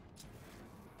revenge.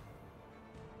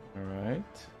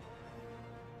 Alright.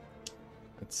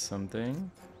 That's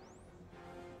something.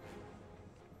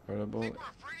 Portable Think we're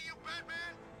afraid of you,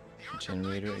 Batman? The Arkham Knight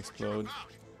generator knows what you're explode.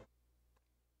 about.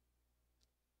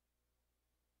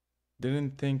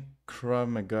 Didn't think Krav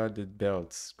Maga did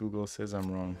belts. Google says I'm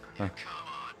wrong. Huh. Come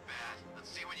on, Bat. Let's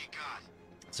see what you got.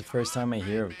 It's the first time I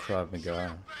hear of Krav Batman, show Maga.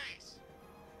 your face.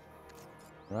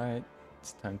 Right,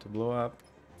 it's time to blow up.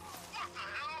 What the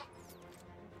hell?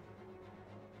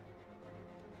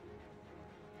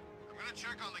 I'm gonna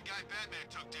check on the guy Batman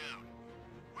took down.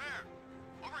 Where?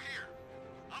 Over here.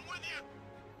 I'm with you.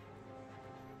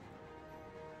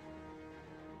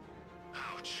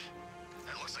 Ouch.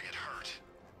 That looks like it hurt.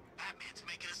 Batman's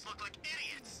making us look like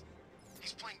idiots.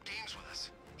 He's playing games with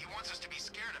us. He wants us to be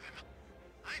scared of him.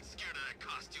 I ain't scared of that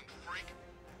costume freak.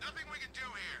 Nothing we can do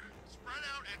here. Spread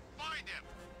out and find him.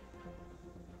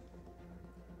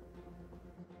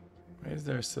 Why is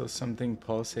there still something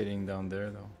pulsating down there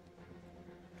though?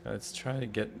 Let's try to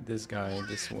get this guy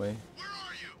this way. Where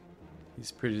are you?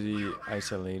 He's pretty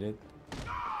isolated.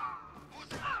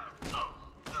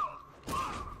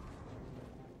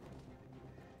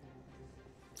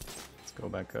 Let's go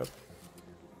back up.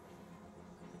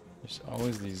 There's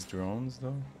always these drones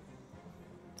though.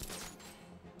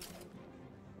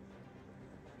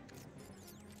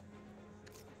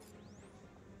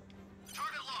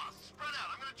 Target lost. Spread out.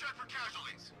 I'm gonna check for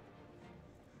casualties.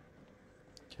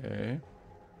 Okay.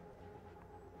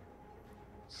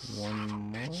 One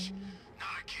more. Bitch.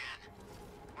 Not again.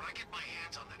 When I get my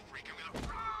hands on that freak, I'm gonna...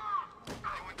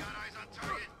 Anyone got eyes on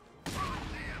target?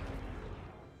 Damn.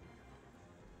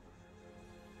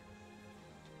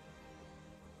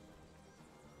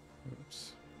 Oops.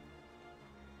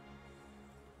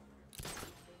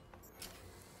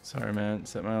 Sorry, man.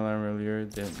 Set my alarm earlier.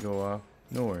 Didn't go off.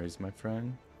 No worries, my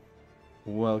friend.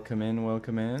 Welcome in.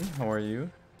 Welcome in. How are you?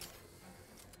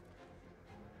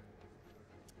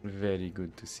 Very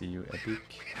good to see you, Epic. We need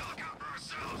to look out for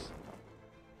ourselves.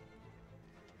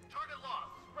 Target lost.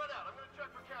 Spread out. I'm gonna check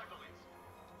for casualties.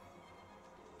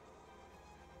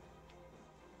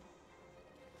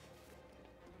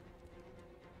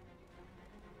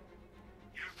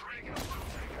 You three can still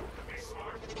take him. Be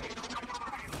smart.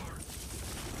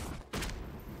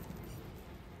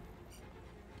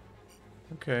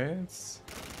 Okay, it's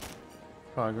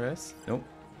progress. Nope.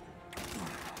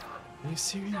 Are you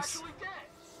serious?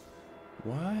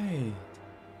 Why?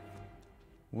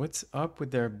 What's up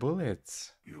with their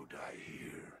bullets? You die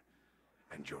here,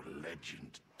 and your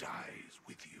legend dies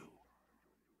with you.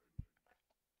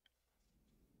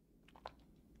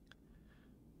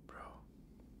 Bro.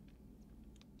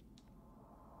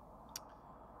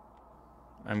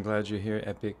 I'm glad you're here,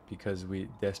 Epic, because we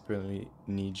desperately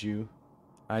need you.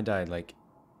 I died like...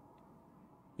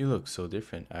 You look so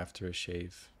different after a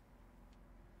shave.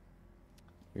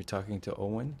 You're talking to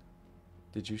Owen?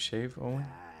 Did you shave, Owen?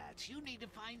 You need to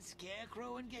find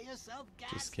Scarecrow and get yourself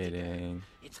gassed. Just kidding.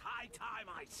 It's high time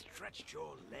I stretched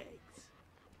your legs.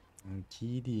 I'm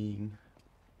kidding.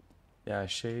 Yeah, I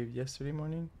shaved yesterday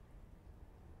morning.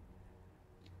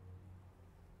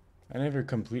 I never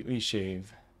completely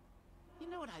shave. You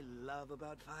know what I love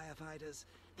about firefighters?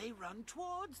 They run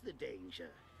towards the danger.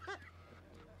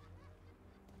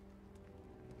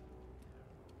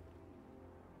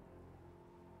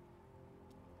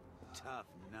 Tough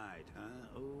night,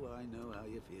 huh? Oh, I know how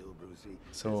you feel, Brucey.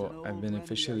 So, There's an I've old been friend who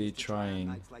officially used to try on trying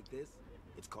nights like this.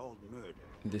 It's called murder.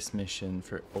 this mission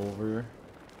for over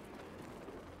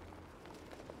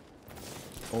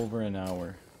an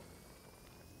hour.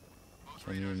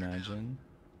 Can you imagine?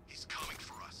 He's coming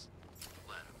for us.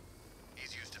 Let him.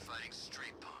 He's used to fighting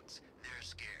street punks. They're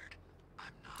scared.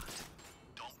 I'm not.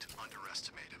 Don't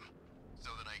underestimate him. So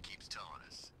the Knight keeps telling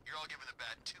us. You're all giving the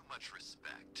Bat too much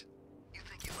respect. You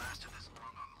think you lasted this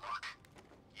long on luck?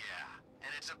 Yeah,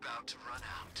 and it's about to run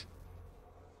out.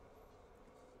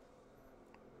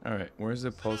 All right, where's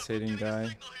the pulsating guy?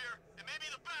 Signal here. It may be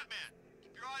the Batman.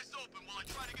 Keep your eyes open while I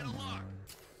try to get a Come lock. on.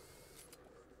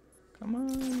 Come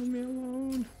on, leave me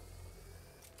alone.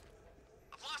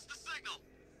 I've lost the signal.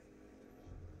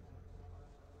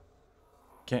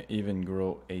 Can't even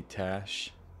grow a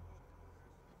tash.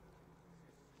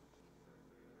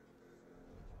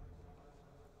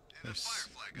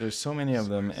 There's so many of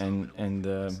them, and What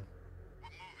movie?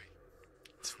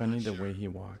 it's funny the way he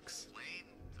walks. Lane,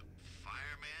 the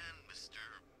fireman, Mr.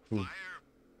 Who? Fire.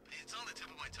 It's on the tip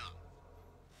of my tongue.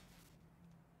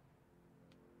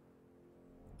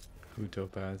 Who,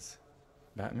 Topaz?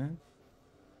 Batman?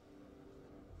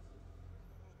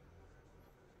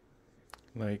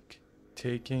 Like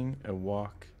taking a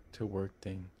walk to work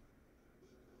thing.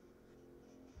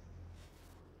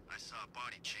 I saw a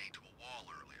body chained to a wall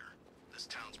earlier. This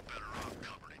town's better off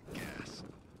covered in gas.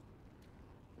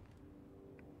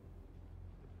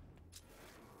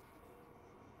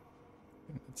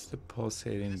 It's the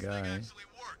pulsating This thing guy. actually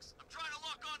works. I'm trying to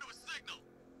lock onto a signal.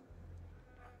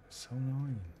 So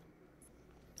annoying.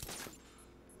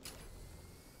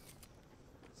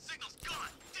 Signal's gone.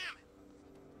 Damn it.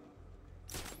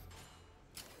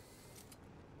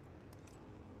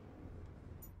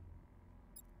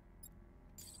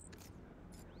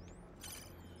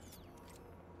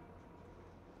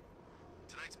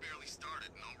 Tonight's barely started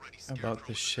and already How about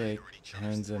the scarecrows shake are at each other's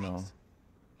hands and all? throats.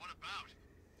 What about?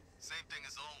 Same thing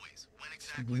as always. When You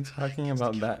exactly the night talking gets to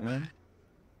about kill Batman? Bat.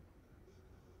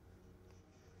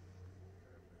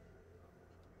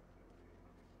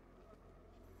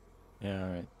 Yeah,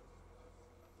 alright.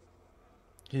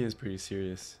 He is pretty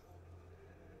serious.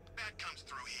 Bat comes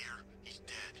through here. He's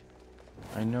dead.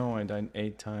 I know, I died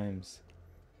 8 times.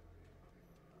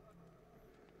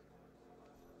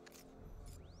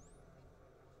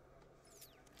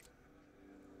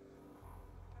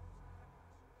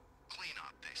 Clean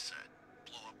up, they said.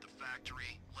 Blow up the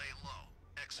factory, lay low.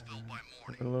 Exfil by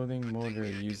morning. Overloading Good thing motor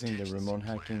we had using the contingency remote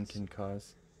hacking plans. can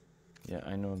cause... Yeah,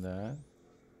 I know that.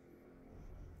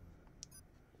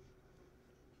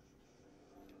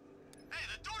 Hey,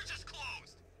 the door just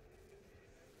closed!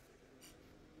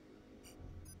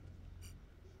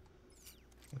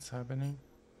 What's happening?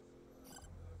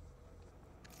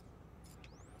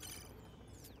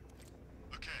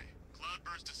 Okay,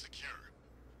 cloudburst is secure.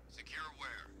 Secure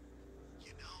where?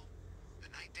 You know, the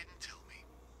Knight didn't tell me.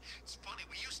 It's funny,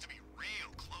 we used to be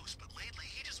real close, but lately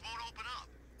he just won't open up.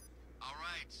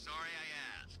 Alright, sorry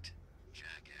I asked.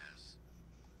 Jackass.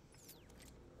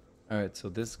 Alright, so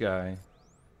this guy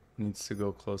needs to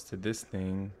go close to this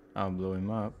thing. I'll blow him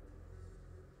up.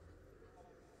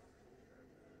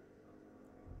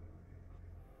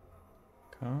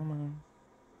 Come on.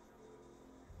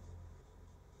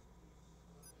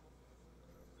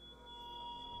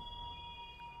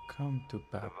 Come to The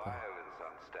Papa. violence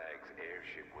on Stag's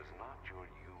airship was not your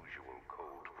usual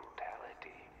cold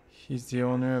brutality. He's the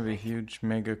owner of a huge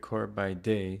megacorp by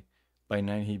day. By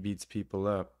night he beats people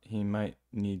up. He might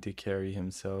need to carry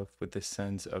himself with a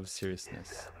sense of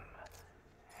seriousness.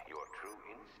 Your true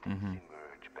instincts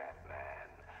emerge, Batman.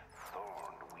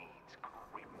 Thorned weeds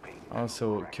creeping.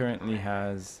 Also currently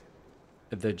has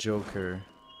the Joker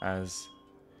as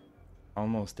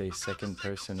almost a second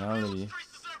personality.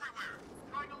 Traces everywhere.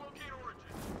 Trying to locate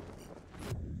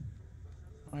origin.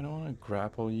 I don't want to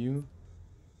grapple you.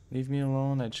 Leave me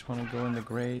alone. I just want to go in the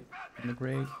grate. In the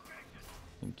grate.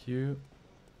 Thank you.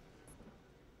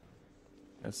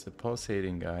 That's the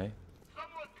pulsating guy.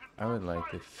 I would like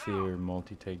to fear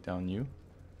multi-takedown you.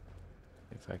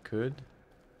 If I could.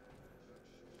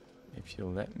 If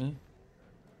you'll let me.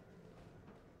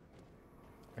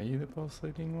 Are you the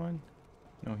pulsating one?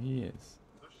 No, he is.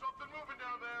 There's something moving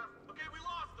down there. Okay, we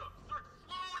lost them. Search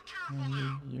slow and careful No,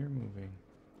 now. you're moving.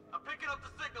 I'm picking up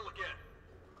the signal again.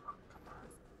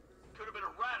 Could have been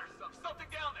a rat or something. Something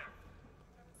down there.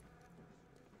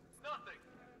 Nothing.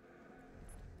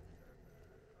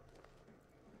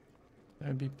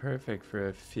 That'd be perfect for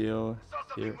a feel Saw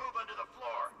something here. move under the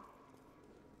floor.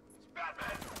 It's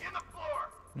Batman in the floor.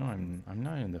 No, I'm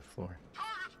not in the floor.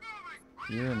 Target's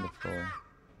moving. You're in the floor.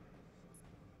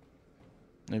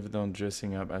 Even though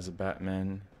dressing up as a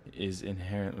Batman is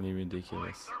inherently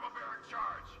ridiculous. Thermobaric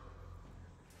charge.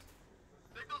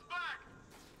 Signal's back.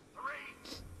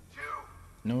 3, 2.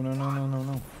 No, no, no, no, no,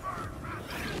 no.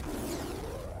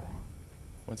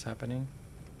 What's happening?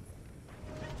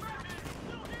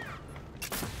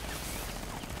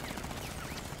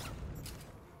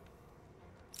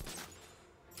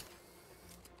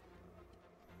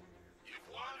 You've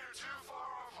wandered too far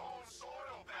off home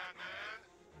soil, Batman.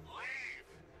 Leave,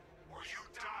 or you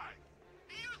die.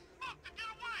 He used smoke to get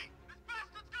away. This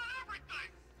bastard's got everything.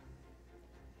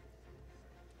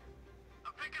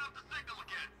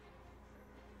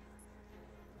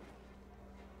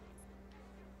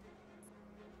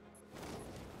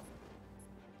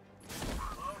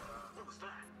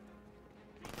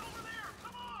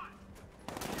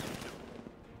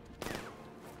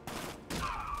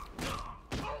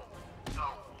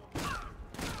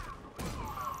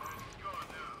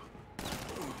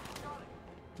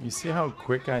 You see how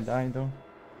quick I died though?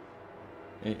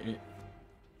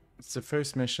 It's the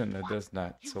first mission that does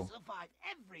that, You so survived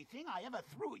everything I ever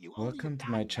threw at you. only welcome to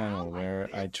to my die channel now where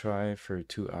like I this? try for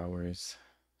 2 hours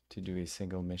to do a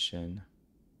single mission,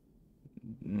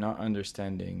 not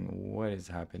understanding what is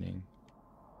happening.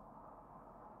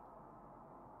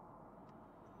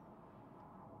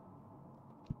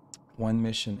 One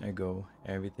mission ago,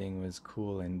 everything was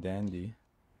cool and dandy.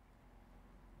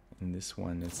 In this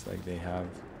one, it's like they have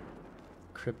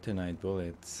kryptonite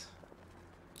bullets.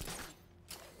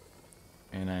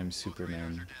 And I'm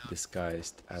Superman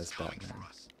disguised as Batman.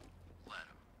 Let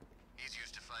him. He's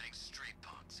used to fighting street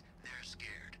punks. They're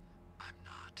scared. I'm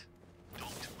not.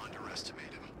 Don't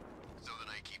underestimate him. So the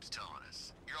Knight keeps telling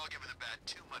us, you're all giving the Bat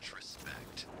too much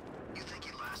respect. You think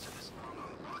he lasted this long on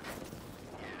the rock?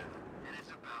 Yeah, and it's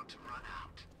about to run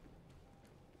out.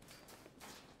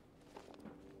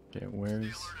 Okay,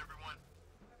 where's Stay alert, everyone.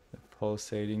 the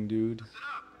pulsating dude? Listen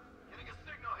up. Getting a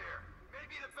signal here.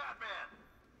 Maybe the Batman.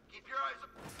 Keep your eyes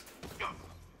up. Go.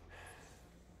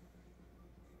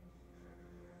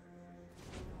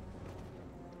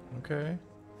 Okay.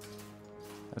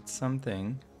 That's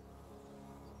something.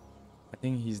 I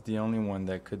think he's the only one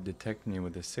that could detect me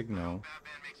with a signal.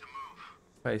 Batman makes a move.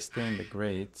 If I stay in the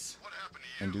grates What happened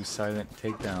to you? and do silent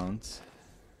takedowns.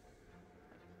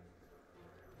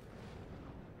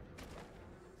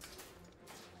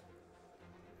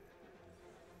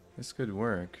 This could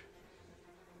work.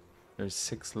 There's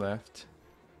 6 left.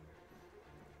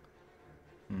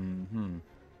 2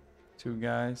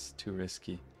 guys, too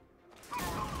risky.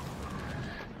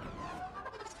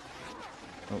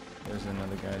 Oh, there's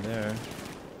another guy there.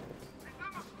 He's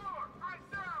on the floor. Eyes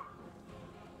down.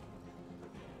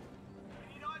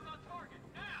 We need eyes on target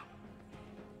now.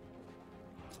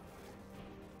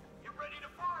 Get ready to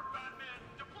burn, Batman.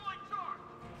 Deploying charge.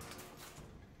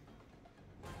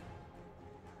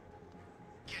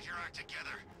 Get your act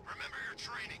together. Remember your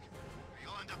training, or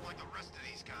you'll end up like the rest of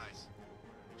these guys.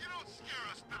 You don't scare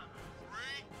us, Batman.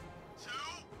 3, 2,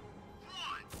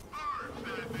 1. Burn,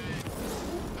 Batman.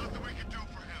 Nothing we can do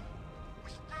for him. We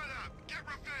spread out. Get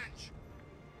revenge.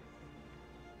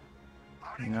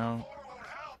 No.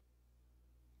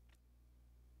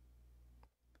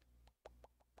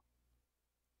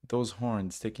 Those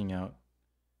horns sticking out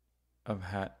of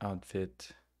hat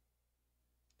outfit.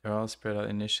 They're all spread out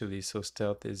initially, so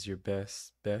stealth is your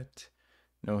best bet.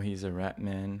 No, he's a rat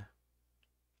man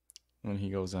when he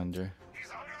goes under.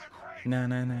 Na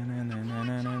na na na na na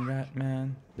na na rat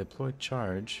man. Deploy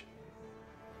charge.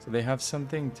 So they have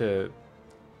something to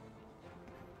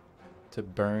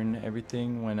burn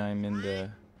everything when I'm in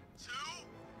the. 2,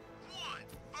 1.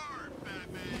 Burn,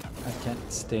 Batman. I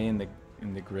can't stay in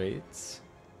the grates.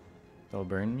 They'll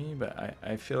burn me, but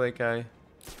I feel like I'm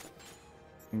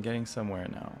getting somewhere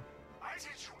now. I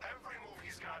teach you every move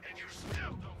he's got, and you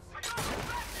still don't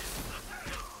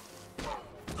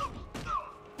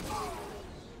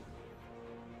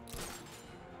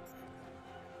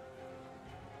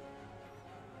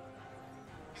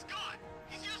He's gone.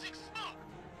 He's using smoke.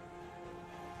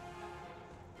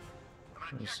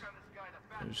 I'm gonna check on this guy that's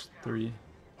back. There's 3.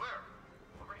 Where?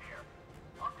 Over here.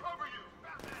 I'll cover you,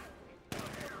 Batman.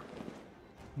 Over here.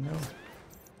 No.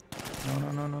 No,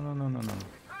 no, no, no, no, no, no, no.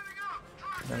 Heading up.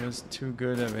 Drive. That was too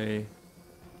good of a.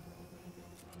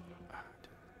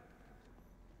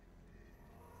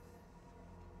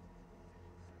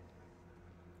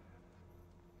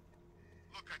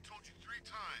 Look, I told you 3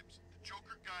 times. The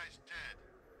Joker guy's dead.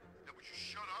 Now would you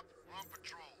shut up? We're on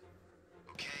patrol.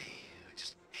 Okay, I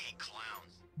just hate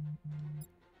clowns.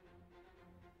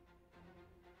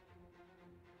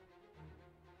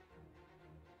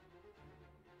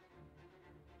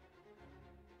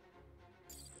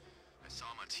 I saw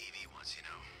him on TV once, you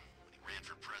know, when he ran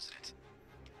for president.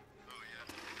 Oh yeah.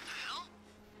 What the hell?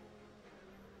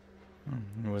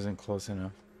 It wasn't close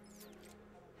enough.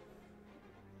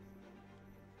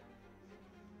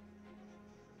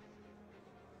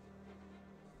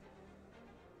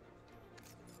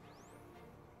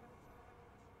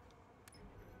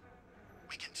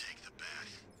 We can take the Bat.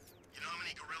 You know how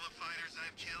many guerrilla fighters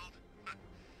I've killed?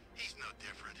 He's no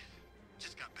different.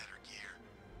 Just got better gear.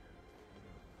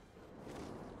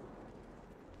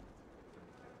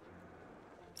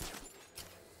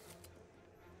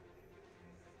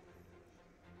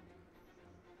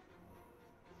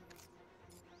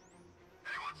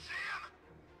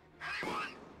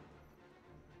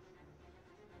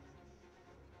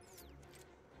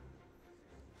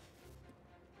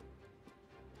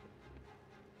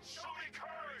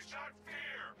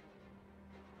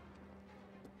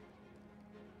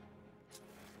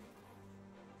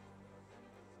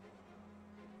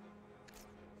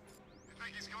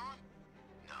 think he's gone?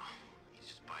 No, he's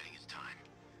just biding his time.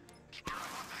 Keep your eye.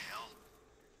 What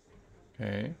the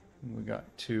hell? Okay, we got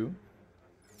two.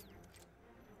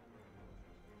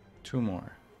 Two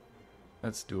more.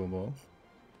 That's doable.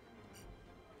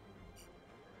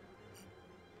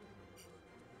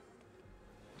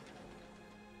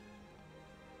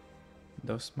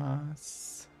 Dos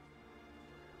más.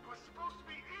 It was supposed to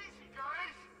be easy,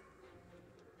 guys.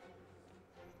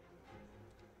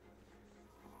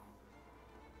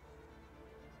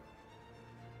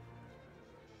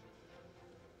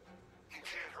 He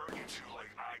can't hurt you two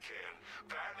like I can.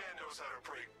 Batman knows how to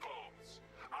break bones.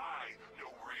 I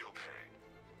know real pain.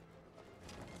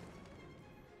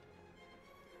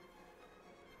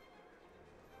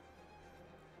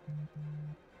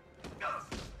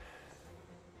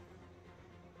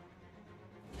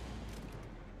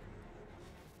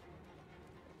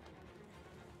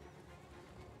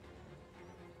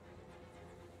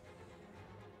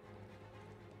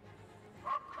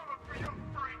 I'm coming for you,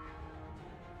 freak!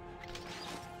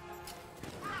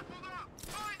 Grappled up!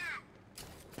 Find him!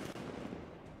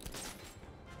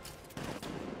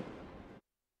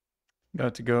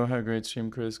 Got to go. Have a great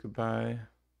stream, Chris. Goodbye.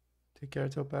 Take care,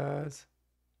 Topaz.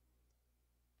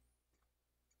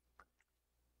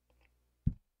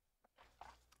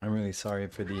 I'm really sorry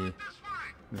for the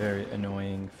very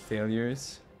annoying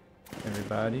failures,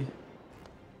 everybody.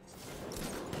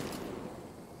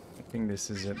 I think this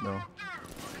is it though.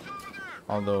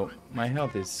 Although my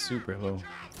health is super low.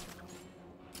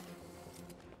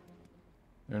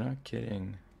 They're not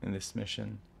kidding in this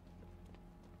mission.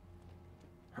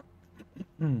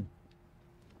 I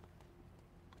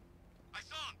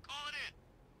saw him. Call it in.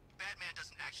 Batman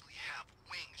doesn't actually have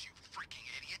wings, you freaking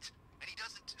idiot. And he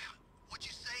doesn't, what'd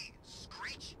you say,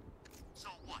 screech? So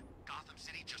what? Gotham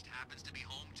City just happens to be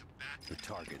home to The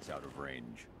target's out of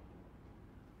range.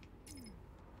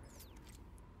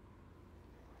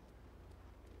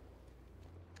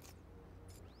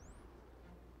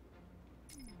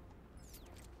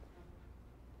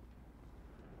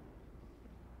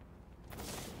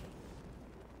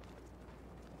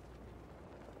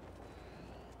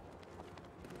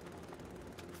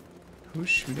 Who's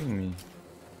shooting me?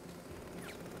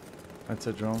 That's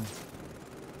a drone.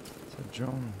 It's a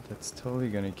drone. That's totally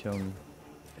gonna kill me.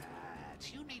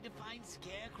 You need to find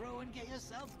Scarecrow and get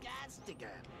yourself gassed again.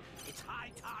 It's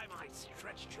high time I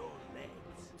stretched your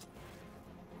legs.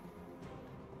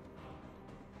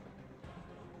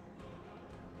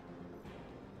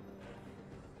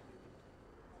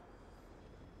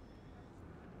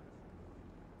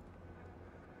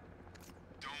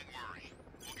 Don't worry.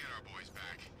 We'll get our boys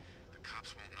back. The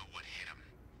cops won't know what hit them.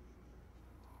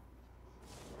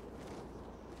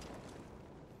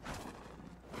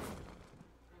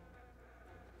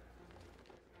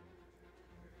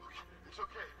 It's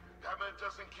okay. Batman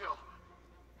doesn't kill.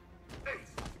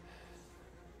 Ace!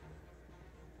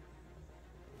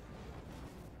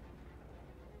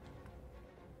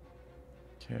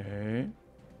 Okay.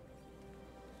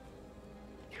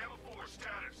 Gamma 4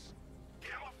 status.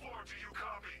 Gamma 4, do you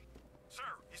copy? Sir,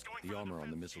 he's going The armor on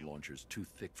the missile launcher's too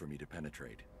thick for me to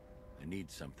penetrate. I need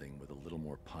something with a little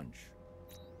more punch.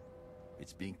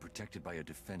 It's being protected by a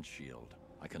defense shield.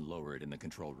 I can lower it in the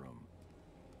control room.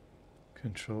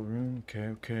 Control room. Okay,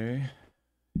 okay.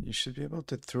 You should be able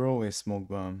to throw a smoke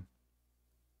bomb.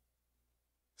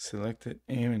 Select it,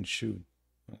 aim, and shoot.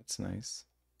 That's nice.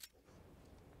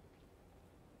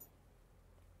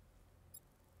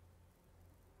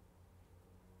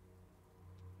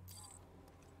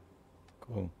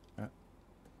 Cool.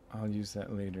 I'll use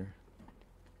that later.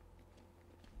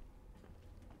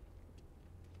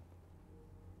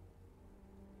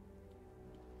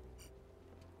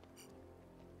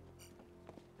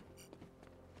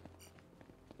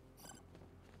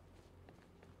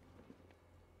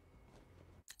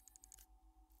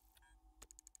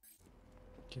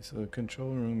 Okay, so the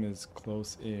control room is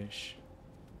close-ish.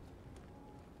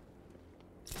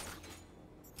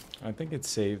 I think it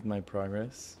saved my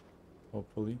progress,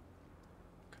 hopefully.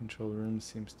 Control room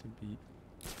seems to be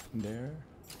there.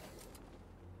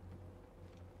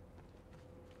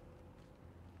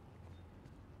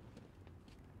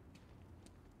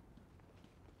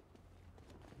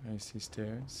 I see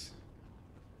stairs.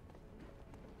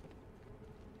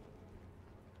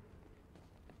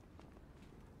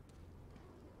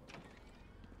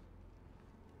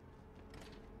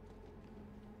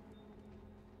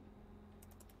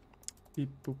 Beep,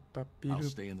 boop, bop, beep, I'll boop.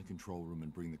 stay in the control room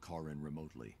and bring the car in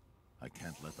remotely. I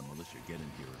can't let the militia get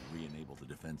in here and re-enable the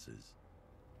defenses.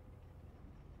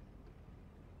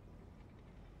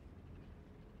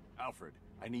 Alfred,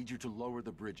 I need you to lower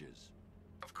the bridges.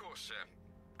 Of course, sir.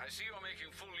 I see you're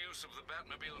making full use of the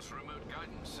Batmobile's remote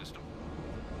guidance system.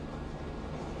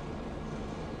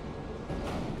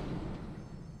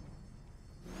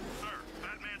 Sir,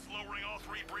 Batman's lowering all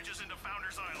 3 bridges into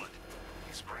Founders Island.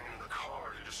 He's bringing the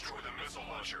car to destroy the missile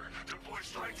launcher. Deploy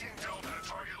strike team Delta at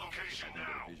target location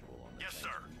now. Yes,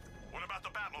 sir. What about the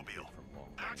Batmobile?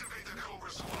 Activate the Cobra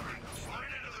Squadron.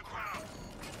 Right into the ground.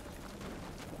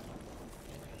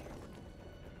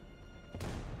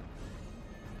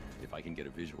 If I can get a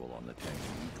visual on the tank's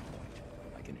weak point,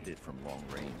 I can hit it from long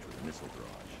range with missile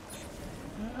barrage.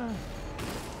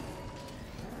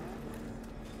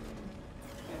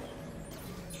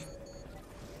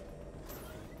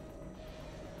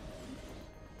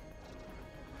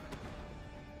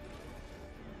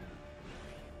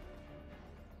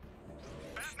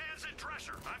 Batman's in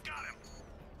Drescher. I've got him.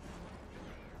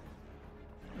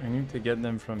 I need to get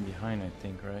them from behind, I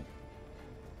think, right?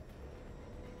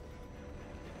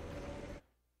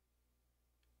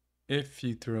 If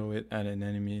you throw it at an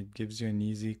enemy, it gives you an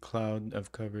easy cloud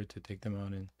of cover to take them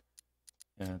out in.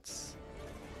 Yeah, it's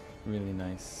really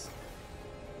nice.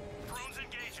 Drones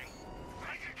engaging.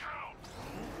 Make it count.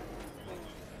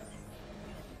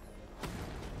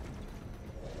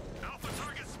 Alpha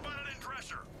target spotted in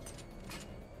Drescher.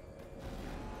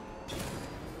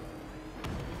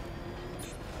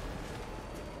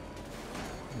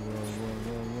 Whoa, whoa,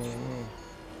 whoa, whoa, whoa.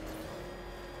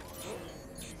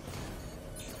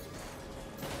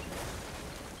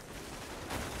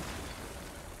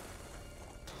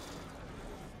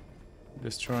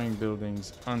 Destroying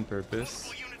buildings on purpose.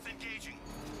 Multiple units engaging.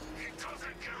 He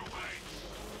doesn't get away.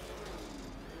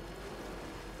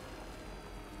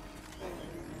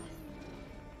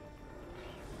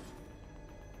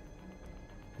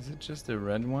 Is it just the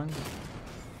red one?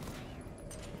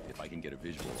 If I can get a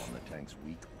visual on the tank's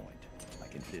weak point, I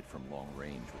can hit it from long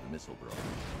range with missile barrage.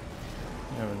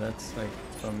 Yeah, but that's like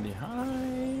from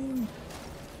behind.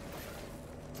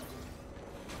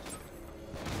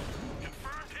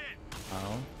 Confirmed hit.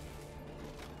 Ow.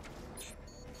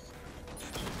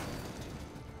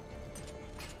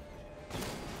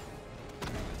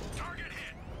 Target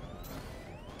hit.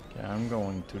 Okay, I'm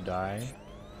going to die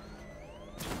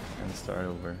and start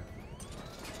over.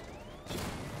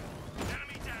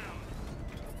 Enemy down.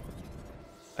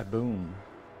 A boom.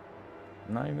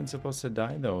 I'm not even supposed to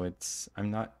die though.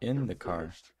 I'm not in the car.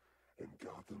 Finished, and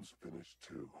Gotham's finished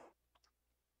too.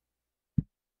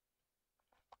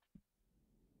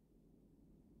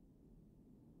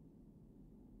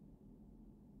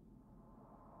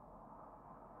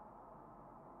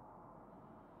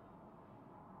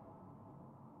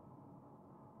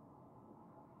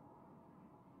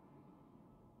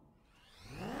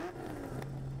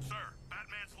 Sir,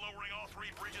 Batman's lowering all 3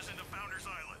 bridges into Founders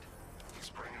Island. He's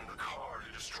bringing the car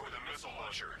to destroy the missile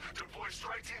launcher. Deploy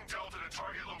strike team Delta to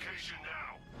target location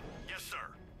now. Yes, sir.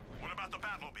 What about the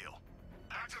Batmobile?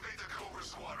 Activate the Cobra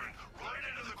Squadron. Right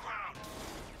into the ground.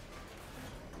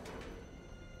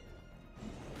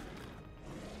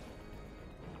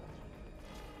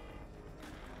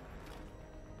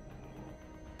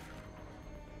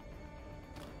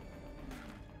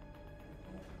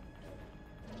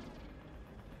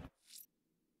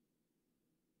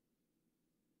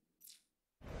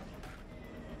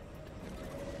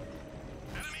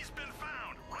 Enemy's been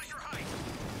found. Riker Heights.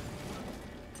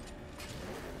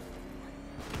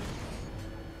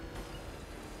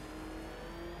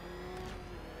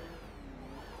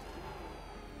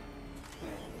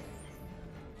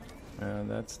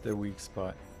 That's the weak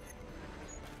spot.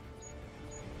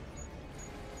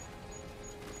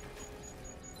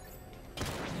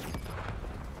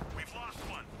 We've lost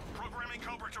one. Programming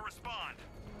Cobra to respond.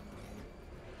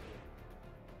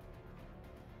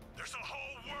 There's a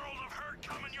whole world of hurt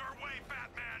coming your way,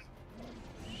 Batman.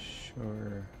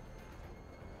 Sure.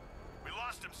 We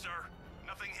lost him, sir.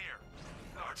 Nothing here.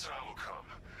 Our time will come.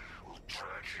 We'll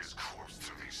drag his corpse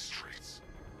through these streets.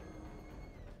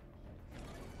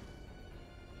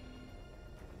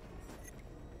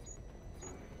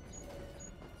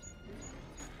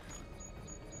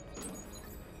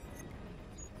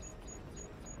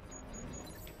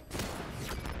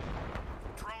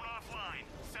 Drone offline.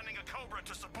 Sending a Cobra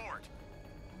to support.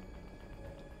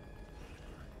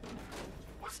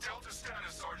 What's Delta's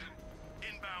status, Sergeant?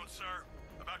 Inbound, sir.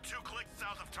 About 2 clicks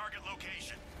south of target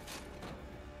location.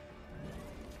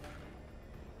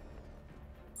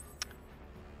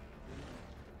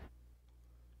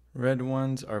 Red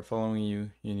ones are following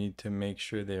you. You need to make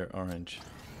sure they're orange.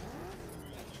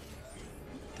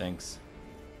 Thanks.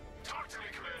 Talk to me,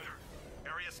 Commander.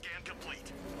 Area scan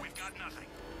complete. We've got nothing.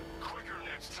 Quicker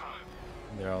next time.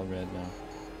 They're all red now.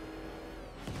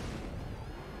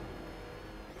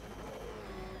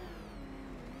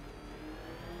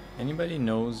 Anybody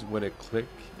knows what a click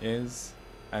is?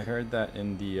 I heard that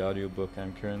in the audiobook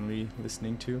I'm currently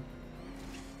listening to.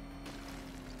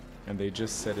 And they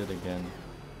just said it again.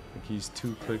 Like he's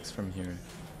 2 clicks from here.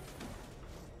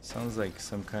 Sounds like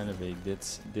some kind of a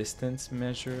distance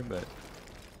measure, but...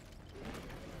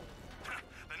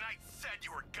 The Knight said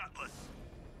you were gutless.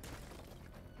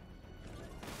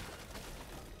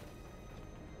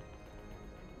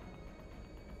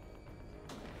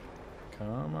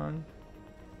 Come on.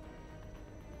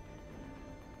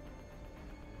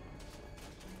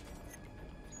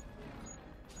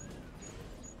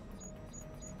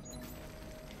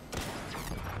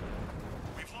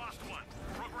 We've lost one.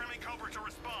 Programming Cobra to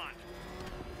respond.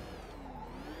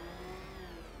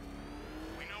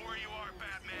 We know where you are,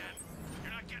 Batman.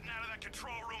 You're not getting out of that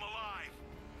control room alive.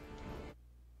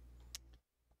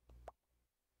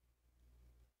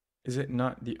 Is it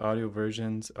not the audio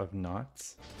versions of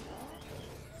knots?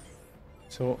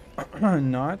 So,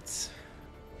 knots.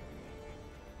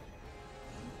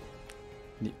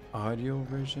 The audio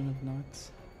version of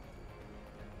knots?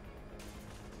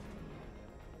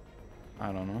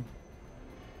 I don't know.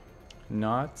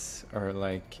 Knots are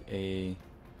like a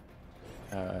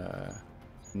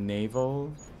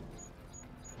naval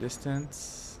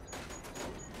distance.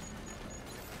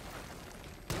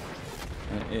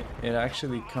 And it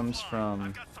actually comes from...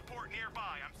 I've got support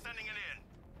nearby. I'm sending it in.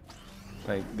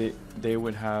 Like they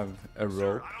would have a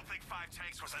rope. Sir, I don't think 5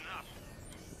 tanks was enough.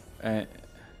 And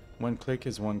 1 click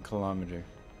is 1 kilometer.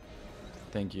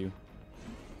 Thank you.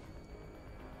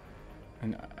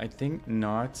 And I think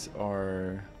knots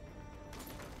are...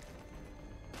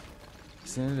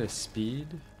 Isn't it a speed?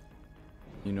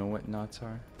 You know what knots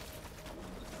are?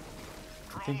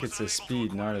 I think it's a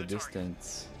speed, not a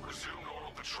distance. Resume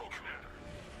normal patrol, Commander.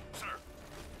 Sir.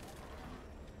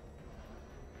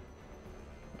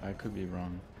 I could be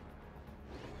wrong.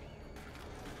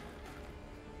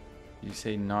 You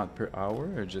say knot per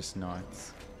hour or just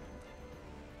knots?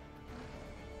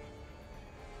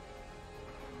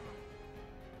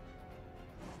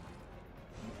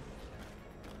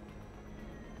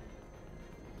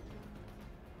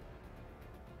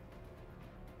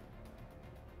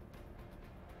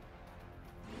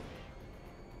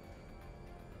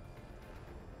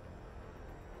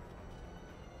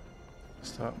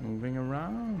 Stop moving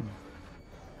around.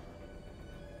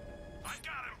 I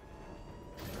got him.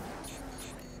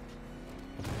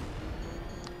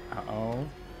 Uh-oh.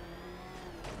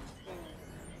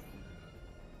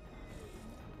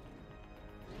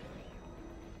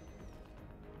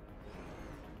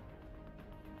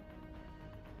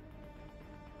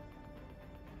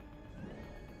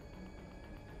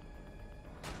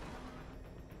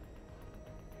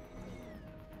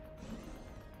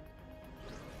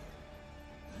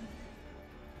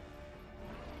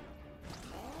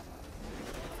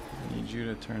 Need you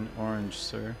to turn orange,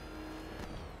 sir.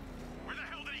 Where the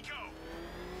hell did he go?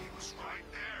 He was right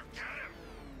there. Get him.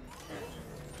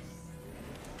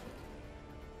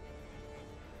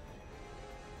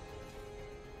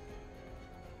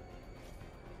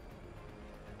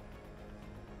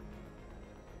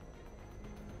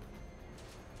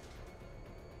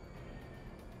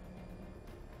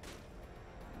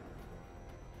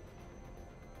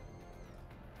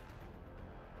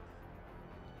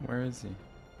 Where is he?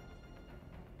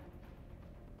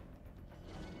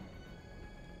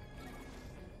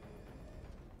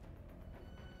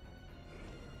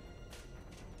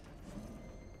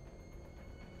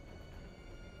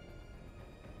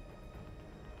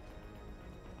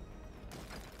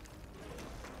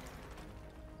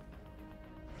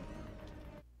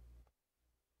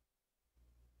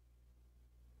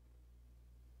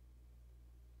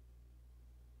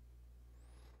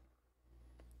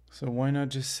 So why not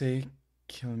just say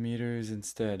kilometers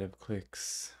instead of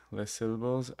clicks? Less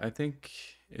syllables? I think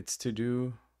it's to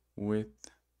do with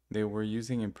they were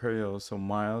using imperial, so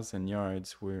miles and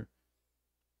yards were,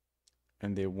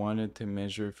 and they wanted to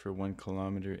measure for 1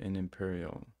 kilometer in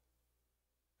imperial.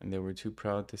 And they were too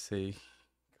proud to say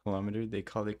kilometer. They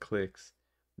called it clicks,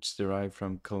 which derived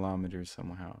from kilometer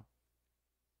somehow.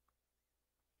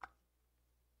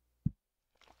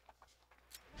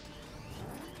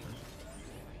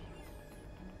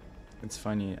 It's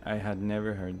funny, I had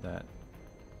never heard that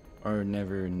or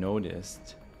never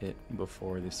noticed it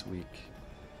before this week.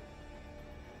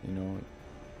 You know, it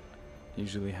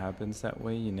usually happens that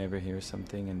way. You never hear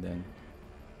something and then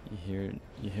you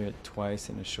hear it twice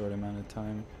in a short amount of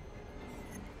time.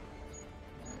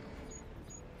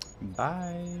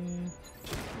 Bye.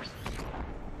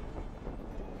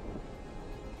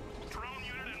 Drone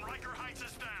unit in Riker Heights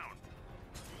is down.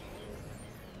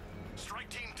 Strike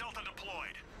Team Delta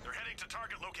deployed. They're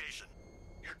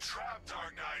trap,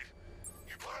 Dark Knight.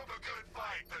 You put up a good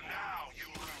fight, but now you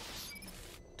lose.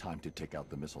 Time to take out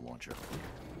the missile launcher.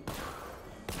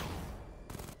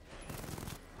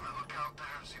 I look out there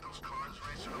and see those cars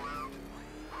racing around.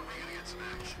 Are we gonna get some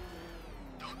action?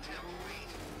 Don't tempt fate.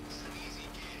 It's an easy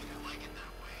gig. I like it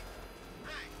that way.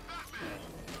 Hey, Batman!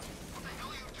 What the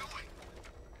hell are you doing?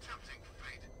 Tempting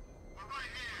fate. We're right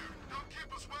here. Don't keep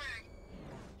us waiting.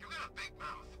 You got a big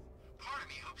mouth. Part of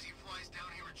me hopes he flies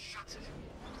down here and shuts it.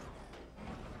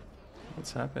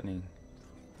 What's happening?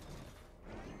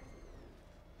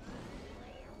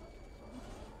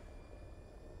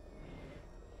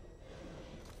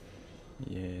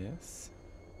 Yes.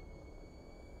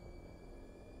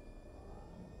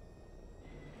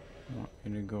 I want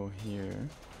you to go here.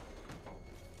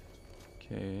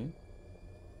 Okay.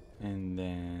 And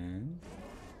then...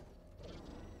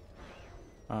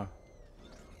 Ah.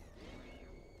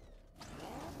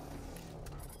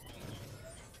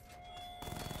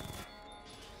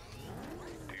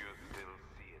 Do you still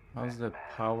see it? How's the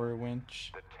power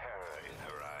winch? The terror in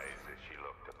her eyes as she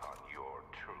looked upon your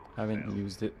true Haven't self.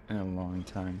 used it in a long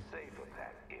time. Save of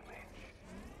that image.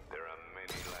 There are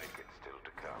many like it still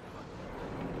to come.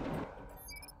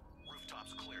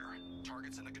 Rooftops clear.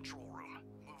 Target's in the control room.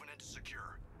 Moving into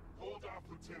secure. Hold off,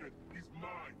 Lieutenant. He's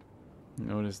mine.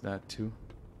 Noticed that too.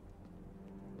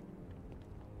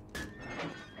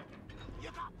 You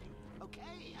got me.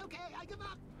 Okay, I give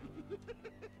up.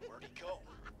 Where'd he go?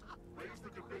 Raise the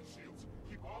defense shields.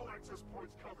 Keep all access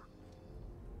points covered.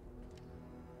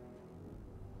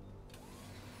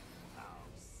 Oh,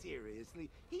 seriously?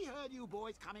 He heard you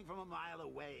boys coming from a mile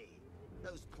away.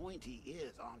 Those pointy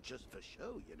ears aren't just for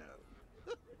show, you know.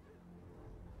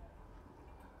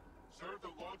 Sir, the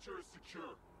launcher is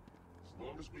secure. As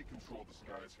long as we control the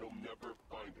skies, he'll never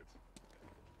find it.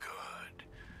 Good.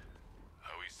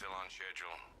 Are we still on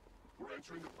schedule? We're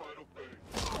entering the final phase.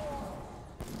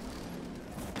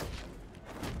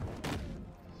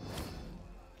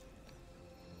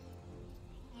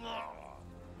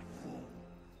 Who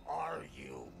are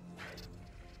you?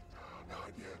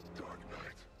 Not yet, Dark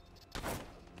Knight.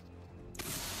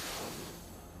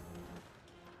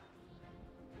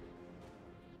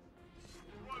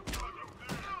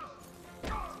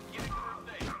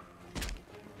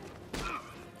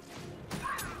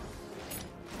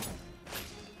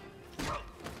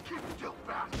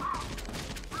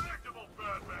 Predictable,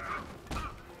 Batman!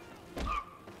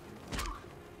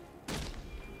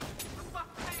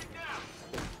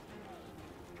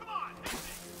 Come on, hit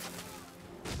me!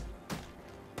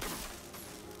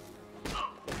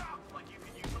 Like you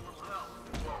can use a little help.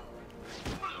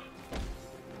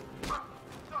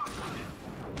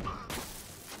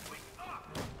 Wake up!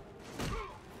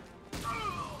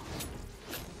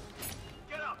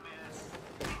 Get up, man!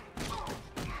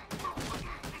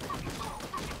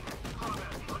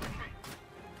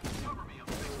 Cover me, I'm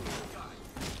fixing this guy.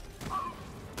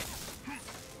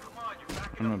 Come on, you're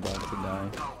back I'm about to die.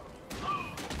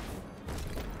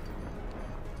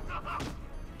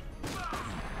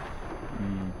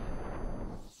 Hmm.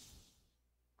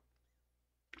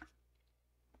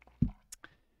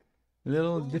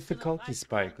 Little Who's difficulty gonna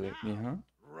spike fight lately, now? huh?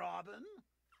 Robin?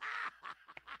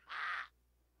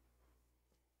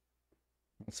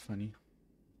 That's funny.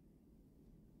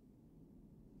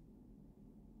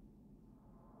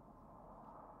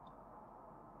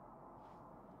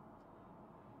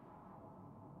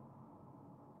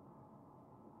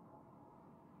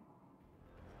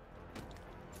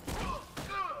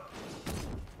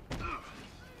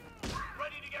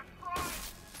 Ready to get fried!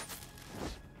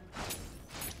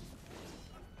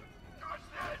 Touch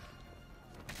this!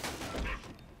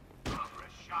 For a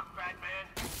shock, Batman!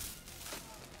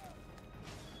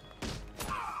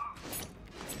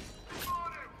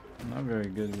 On him! I'm not very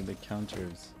good with the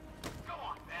counters. Go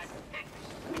on, man! Hit me!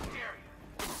 I dare you!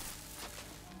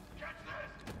 Catch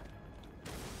this!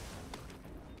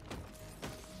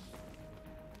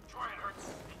 Try and hurt me.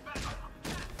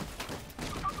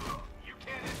 You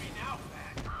can't hit me now,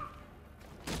 Bat!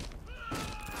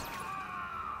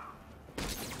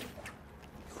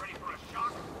 Ready for a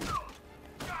shock?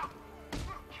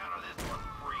 Counter this one,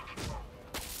 freak!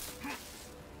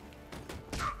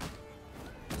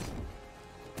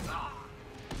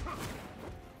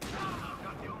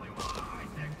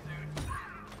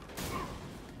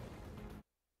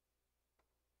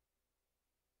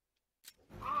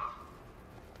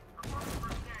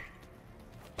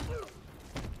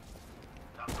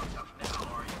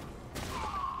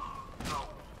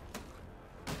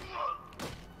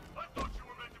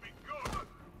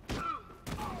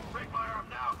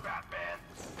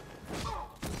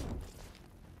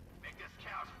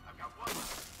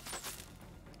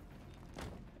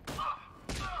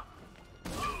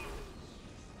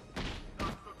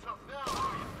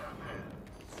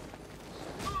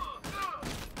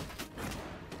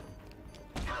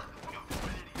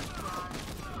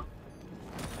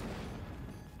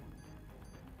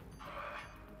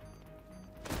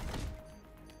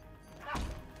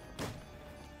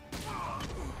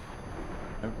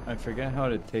 I forget how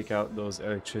to take out those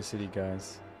electricity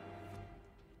guys.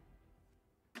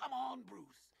 Come on, Bruce.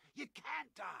 You can't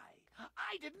die.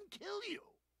 I didn't kill you.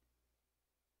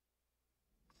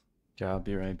 Yeah, I'll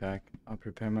be right back. I'll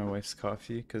prepare my wife's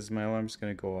coffee because my alarm's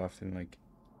gonna go off in like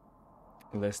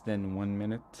less than 1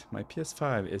 minute. My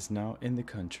PS5 is now in the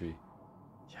country.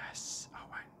 Yes,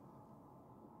 Owen.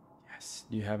 Yes,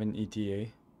 you have an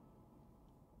ETA.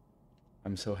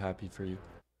 I'm so happy for you.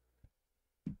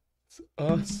 It's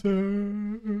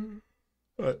awesome.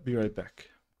 Alright, be right back.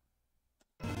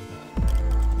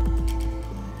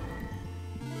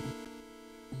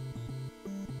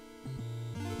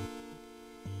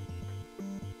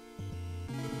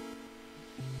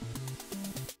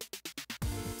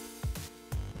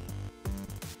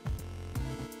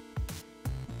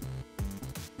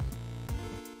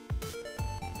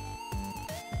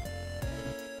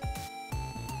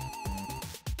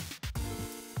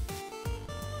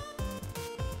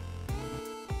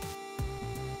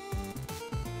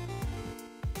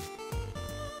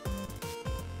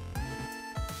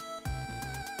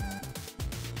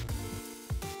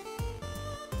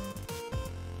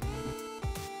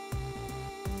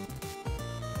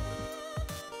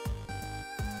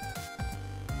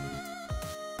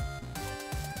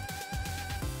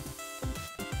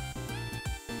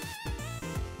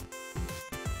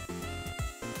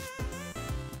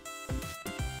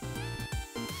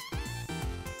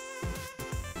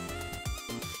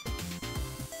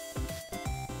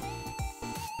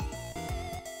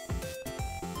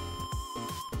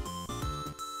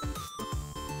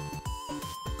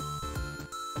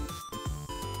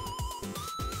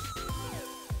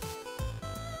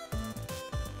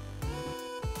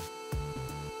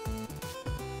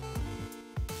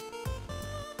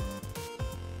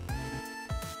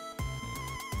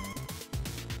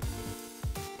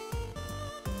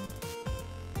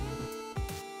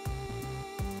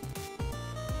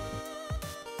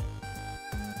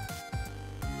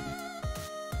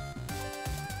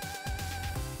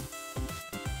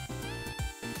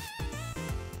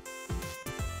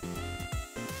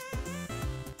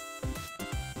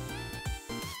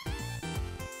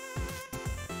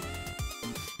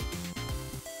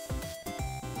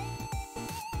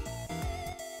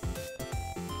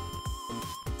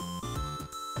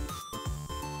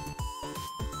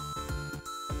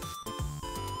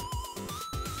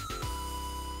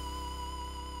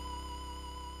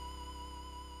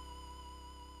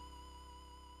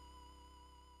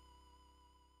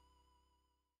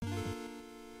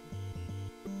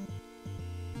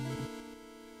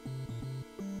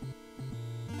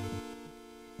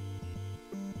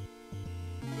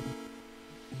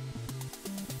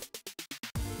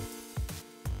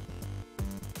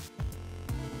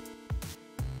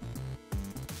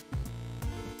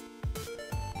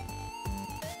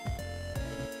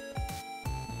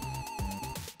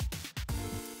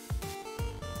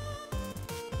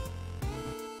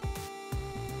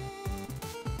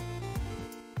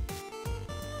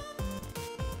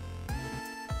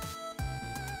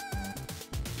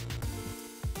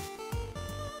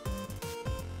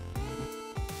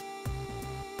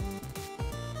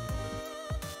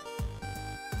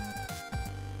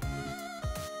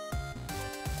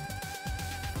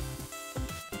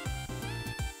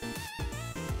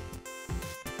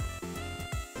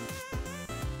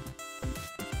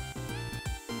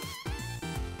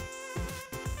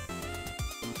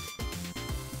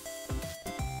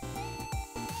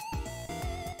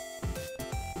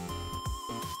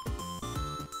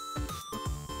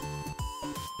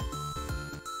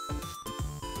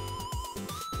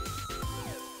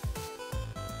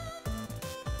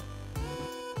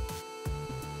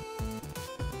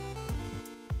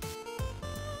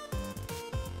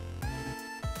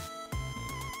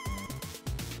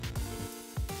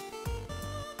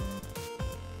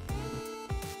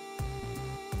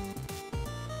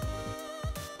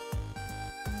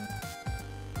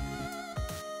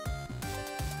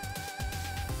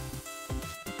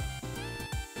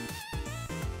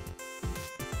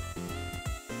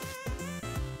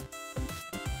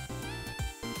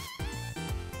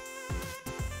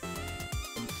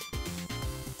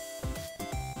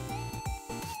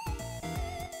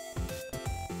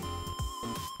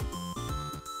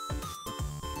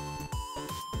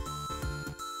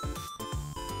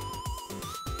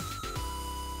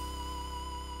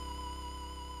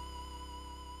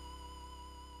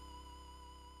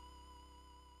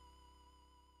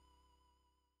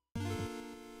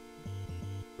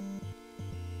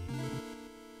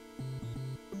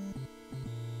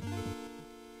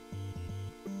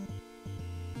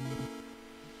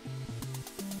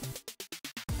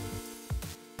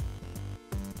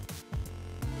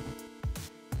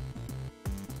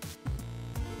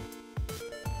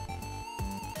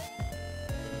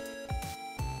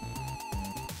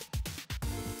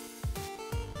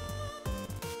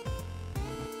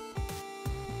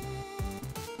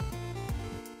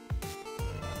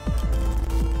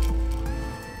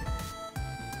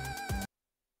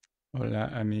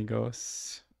 Hola,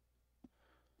 amigos.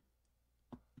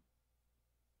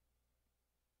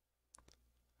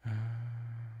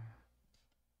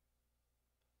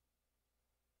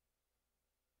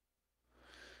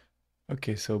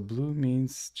 Okay, so blue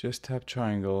means just tap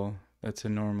triangle. That's a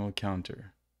normal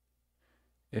counter.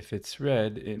 If it's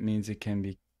red, it means it can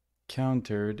be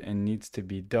countered and needs to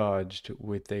be dodged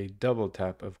with a double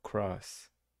tap of cross.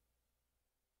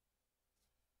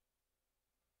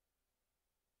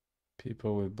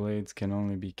 People with blades can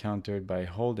only be countered by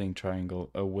holding triangle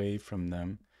away from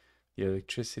them. The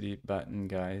electricity button,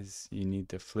 guys, you need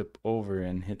to flip over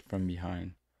and hit from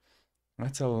behind.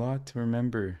 That's a lot to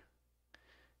remember.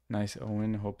 Nice,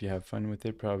 Owen. Hope you have fun with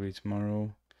it. Probably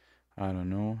tomorrow. I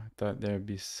don't know. I thought there'd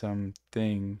be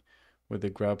something with a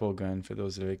grapple gun for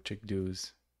those electric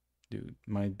dudes. Dude,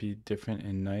 might be different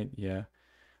in night. Yeah.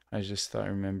 I just thought,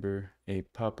 remember a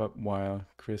pop-up while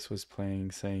Chris was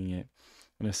playing, saying it.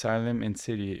 In Asylum and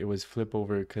City, it was flip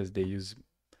over because they use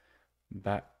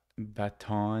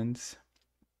batons.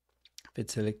 If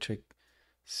it's electric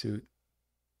suit,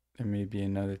 there may be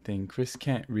another thing. Chris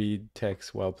can't read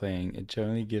text while playing. It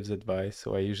generally gives advice,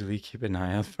 so I usually keep an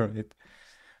eye out for it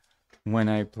when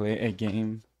I play a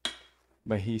game,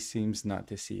 but he seems not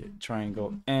to see it.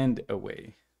 Triangle and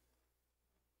away.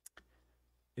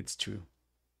 It's true.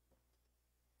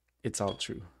 It's all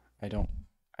true. I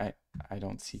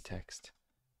don't see text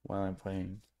while I'm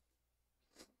playing.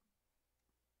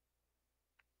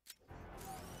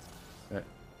 But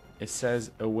it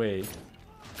says away.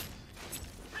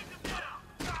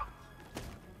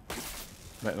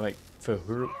 But like for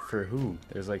who?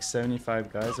 There's like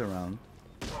 75 guys around.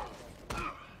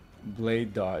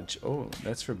 Blade dodge. Oh,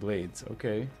 that's for blades.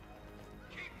 Okay.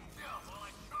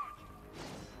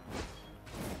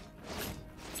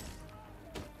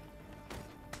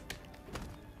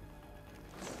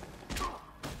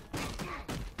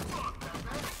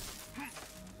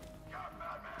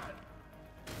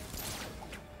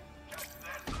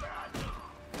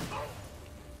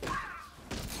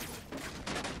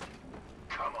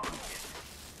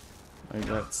 Like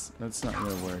that's not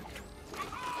gonna work.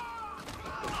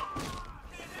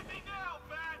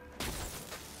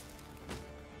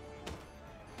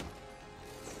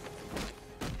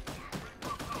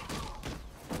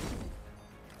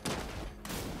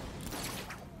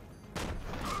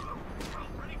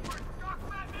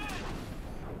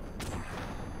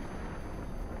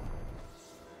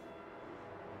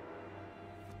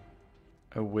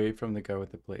 Away from the guy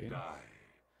with the blade. Die,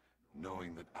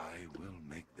 knowing that I will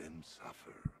make them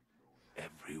suffer.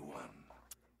 Everyone.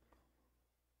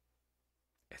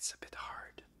 It's a bit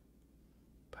hard,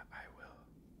 but I will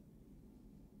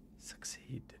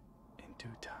succeed in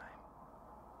due time.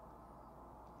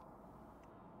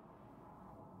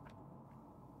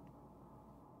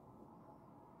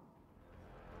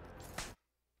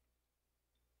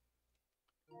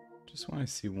 Just want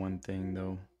to see one thing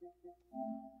though.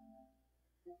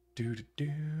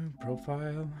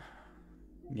 Profile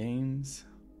games.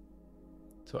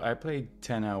 So I played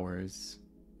 10 hours.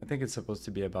 I think it's supposed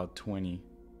to be about 20.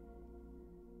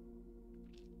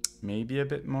 Maybe a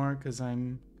bit more because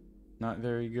I'm not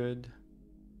very good.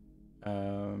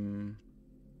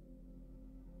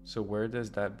 So where does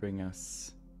that bring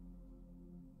us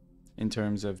in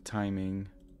terms of timing?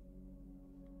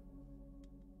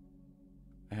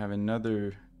 I have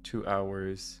another 2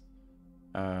 hours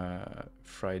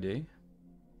Friday.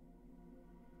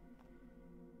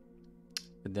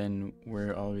 But then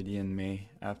we're already in May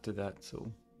after that,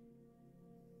 so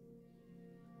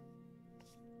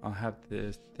I'll have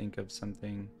to think of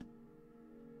something.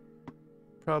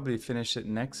 Probably finish it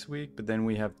next week, but then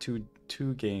we have two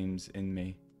games in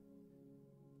May.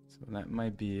 So that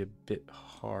might be a bit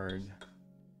hard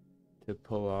to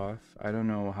pull off. I don't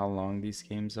know how long these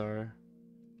games are.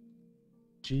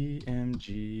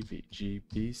 GMG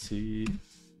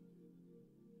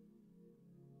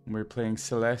We're playing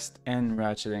Celeste and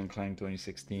Ratchet and Clank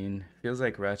 2016. Feels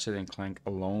like Ratchet and Clank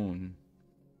alone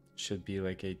should be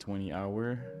like a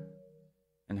 20-hour,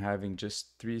 and having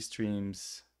just 3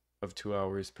 streams of 2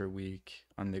 hours per week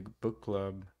on the book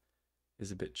club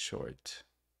is a bit short.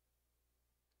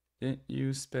 Didn't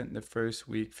you spend the first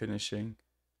week finishing?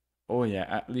 Oh yeah,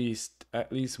 at least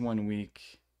 1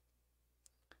 week.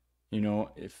 You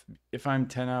know, if I'm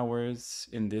 10 hours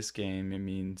in this game, it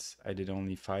means I did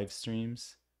only 5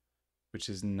 streams, which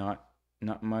is not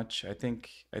much. I think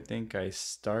I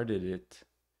started it.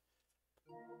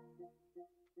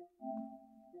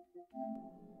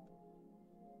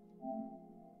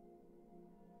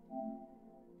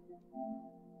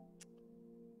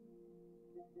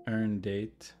 Earn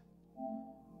date,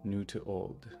 new to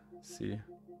old. See.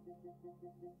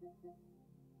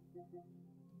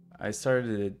 I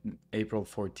started it April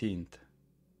 14th.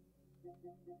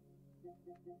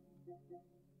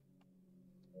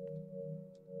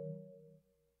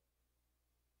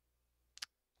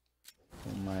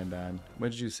 Oh, my bad.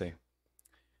 What did you say?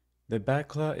 The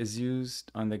backlaw is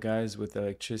used on the guys with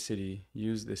electricity.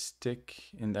 Use the stick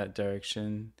in that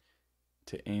direction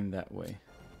to aim that way.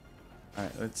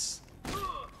 Alright, let's...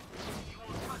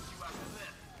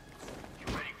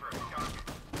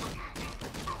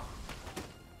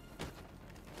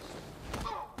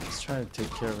 Let's try to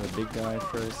take care of the big guy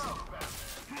first.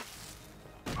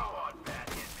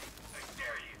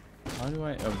 How do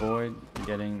I avoid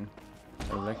getting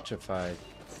electrified?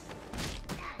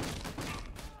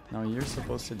 Now you're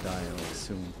supposed to die, I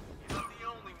assume.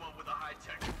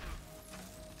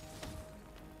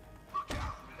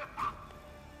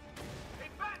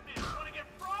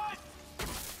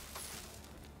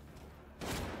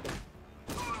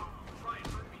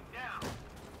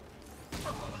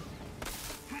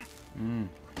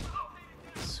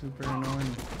 Super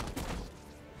annoying.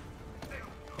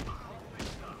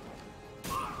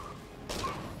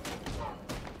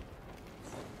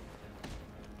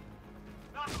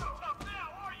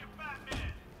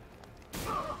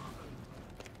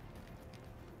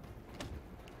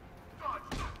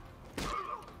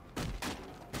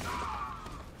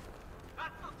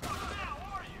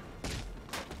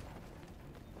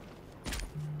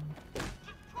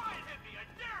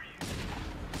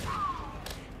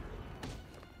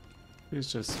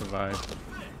 Please just survive.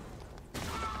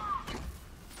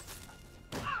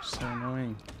 So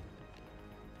annoying.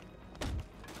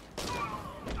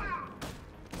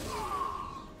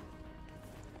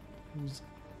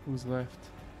 Who's left?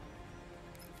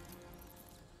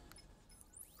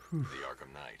 Whew. The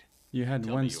Arkham Knight. You had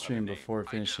Tell one me you have stream a name. before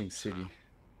finishing City.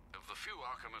 Of the few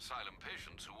Arkham Asylum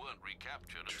patients who weren't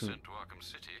recaptured and True. sent to Arkham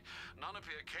City, none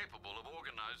appear capable of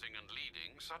organizing and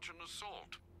leading such an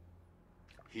assault.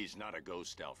 He's not a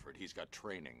ghost, Alfred. He's got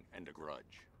training and a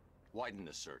grudge. Widen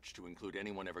the search to include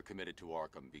anyone ever committed to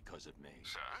Arkham because of me.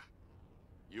 Sir?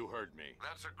 You heard me.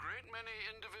 That's a great many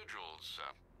individuals,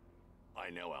 sir. I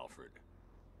know, Alfred.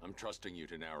 I'm trusting you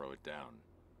to narrow it down.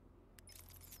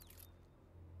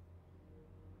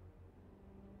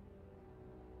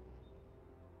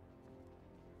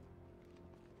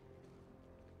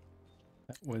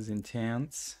 That was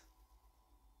intense.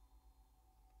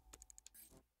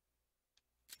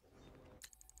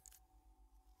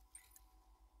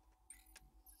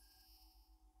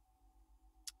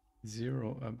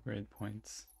 Zero upgrade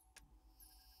points.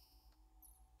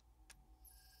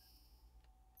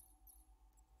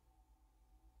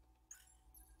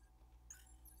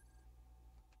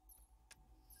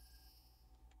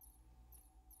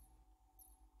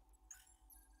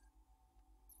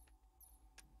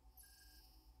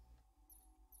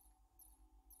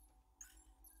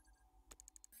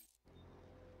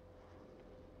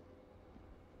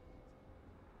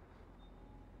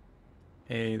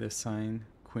 A, the sign,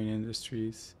 Queen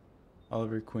Industries,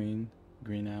 Oliver Queen,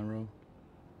 Green Arrow.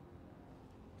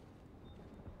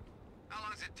 How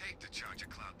long does it take to charge a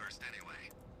cloudburst anyway?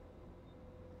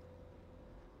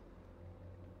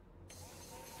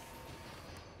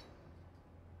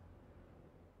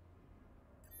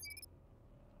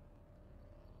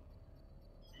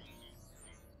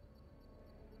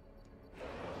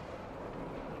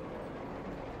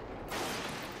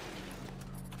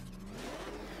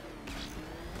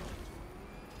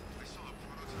 I saw a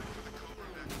prototype for the Cobra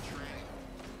back in training.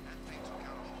 That thing took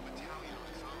out a whole battalion on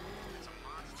its own. It's a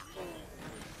monster.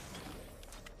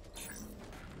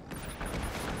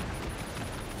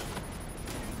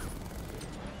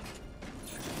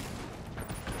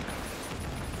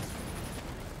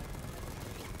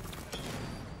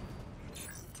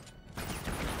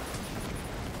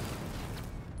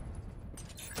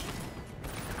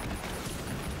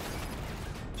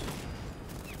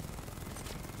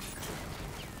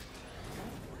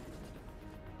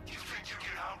 You think you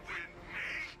can outwit me?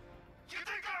 You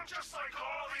think I'm just like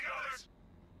all the others?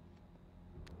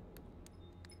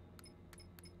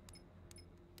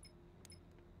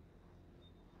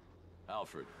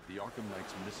 Alfred, the Arkham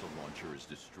Knight's missile launcher is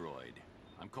destroyed.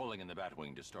 I'm calling in the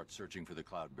Batwing to start searching for the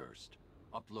cloudburst.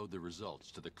 Upload the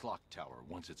results to the clock tower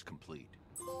once it's complete.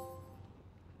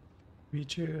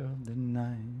 Creature of the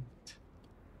night.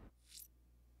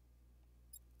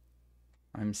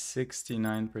 I'm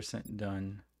 69%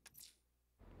 done.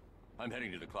 I'm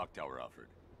heading to the clock tower, Alfred.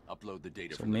 Upload the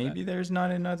data So from the maybe there's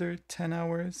not another 10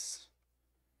 hours.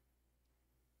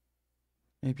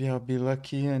 Maybe I'll be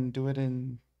lucky and do it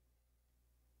in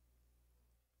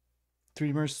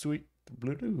Three more sweet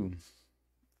blue.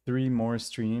 3 more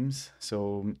streams.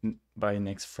 So by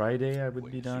next Friday I would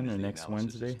Wait, be as soon done, as or the next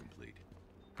analysis is Wednesday. complete.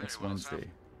 Next Very well, sir.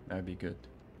 Wednesday. That'd be good.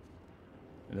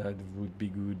 That would be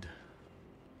good.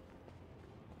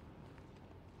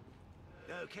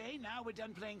 Okay, now we're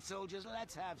done playing soldiers.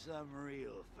 Let's have some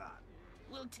real fun.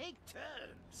 We'll take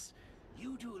turns.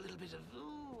 You do a little bit of,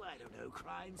 ooh, I don't know,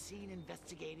 crime scene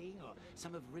investigating, or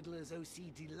some of Riddler's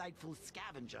OC delightful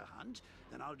scavenger hunt.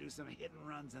 Then I'll do some hit and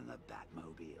runs in the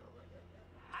Batmobile.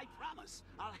 I promise,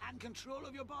 I'll hand control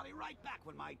of your body right back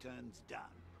when my turn's done.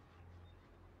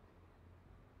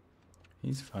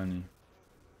 He's funny.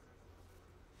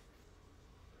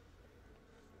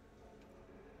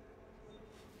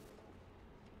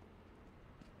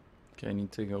 Okay, I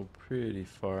need to go pretty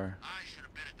far. I should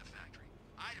have been at the factory.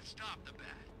 I'd have stopped the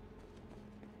bat.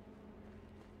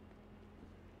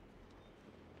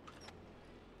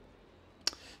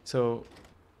 So,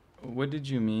 what did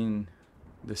you mean,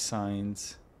 the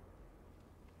signs?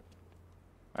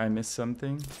 I missed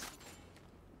something?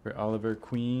 For Oliver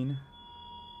Queen?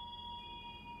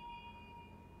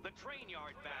 The train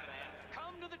yard, Batman.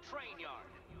 Come to the train yard.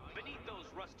 Beneath those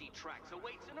rusty tracks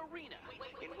awaits an arena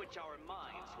in which our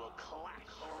minds will clash.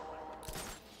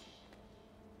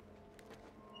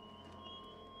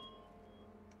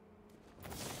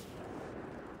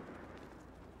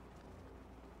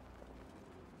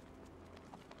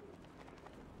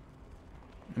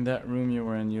 In that room you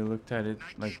were in, you looked at it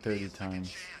Knight like gave me 30 a second times.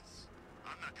 chance.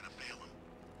 I'm not gonna fail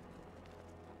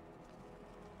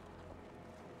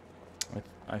him.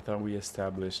 I thought we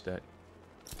established that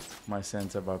my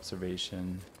sense of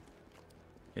observation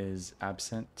is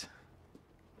absent.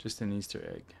 Just an Easter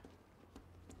egg.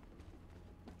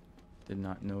 Did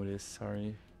not notice,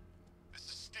 sorry. This is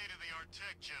state-of-the-art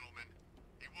tech, gentlemen.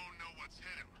 He won't know what's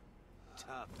hit him.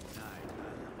 Tough night,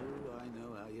 huh? Oh, I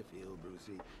know how you feel,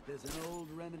 Brucey. There's an old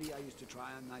remedy I used to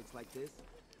try on nights like this.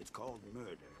 It's called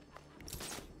murder.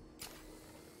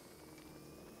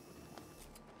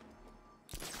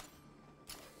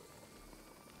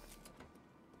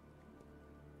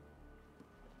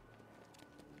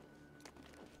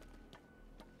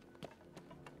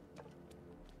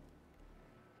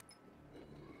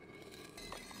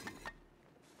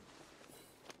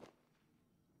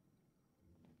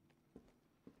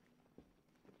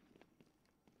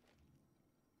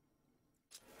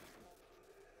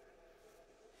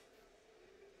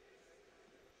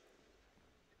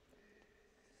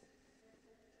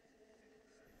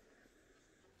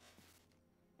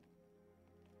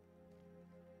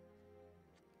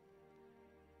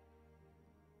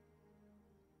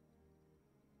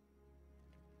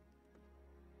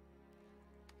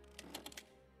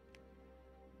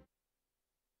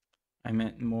 I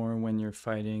meant more when you're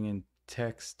fighting and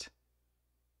text.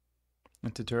 A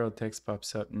tutorial text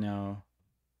pops up now.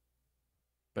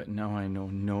 But now I know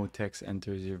no text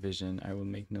enters your vision. I will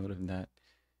make note of that.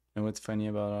 And what's funny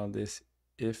about all this,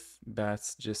 if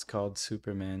Bats just called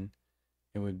Superman,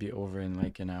 it would be over in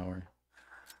like an hour.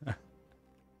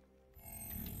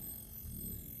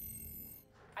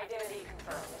 Identity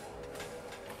confirmed.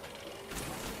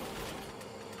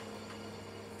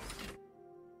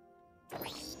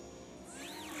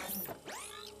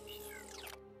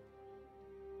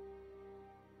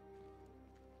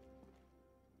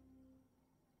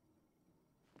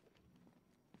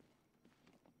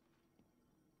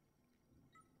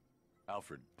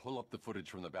 Alfred, pull up the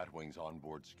footage from the Batwing's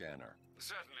onboard scanner.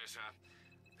 Certainly, sir.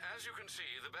 As you can see,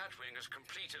 the Batwing has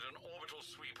completed an orbital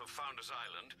sweep of Founders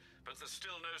Island, but there's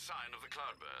still no sign of the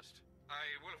cloudburst. I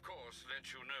will, of course, let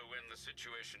you know when the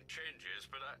situation changes,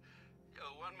 but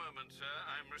one moment, sir.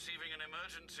 I'm receiving an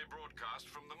emergency broadcast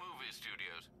from the movie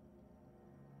studios.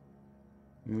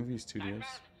 Movie studios.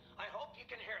 Batman, I hope you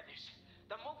can hear this.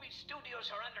 The movie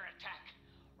studios are under attack.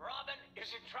 Robin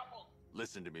is in trouble.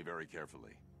 Listen to me very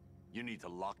carefully. You need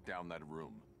to lock down that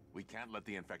room. We can't let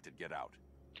the infected get out.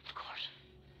 Of course.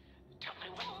 Tell me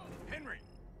when. Henry!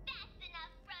 That's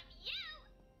enough from you!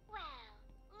 Well,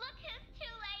 look who's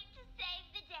too late to save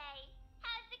the day.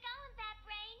 How's it going,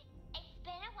 Batbrain? It's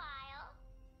been a while.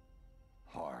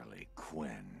 Harley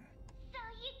Quinn. So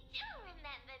you do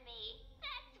remember me.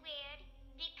 That's weird,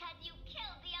 because you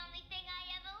killed the only thing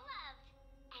I ever loved.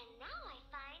 And now I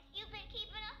find you've been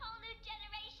keeping a whole new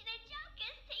generation of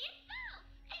jokers to yourself.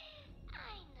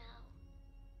 I know.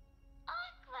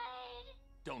 Awkward.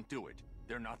 Don't do it.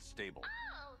 They're not stable.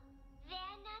 Oh,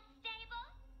 they're not stable?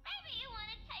 Maybe you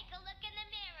want to take a look in the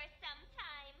mirror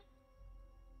sometime.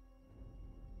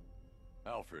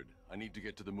 Alfred, I need to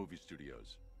get to the movie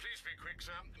studios. Please be quick,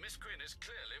 sir. Miss Quinn is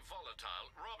clearly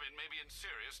volatile. Robin may be in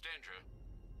serious danger.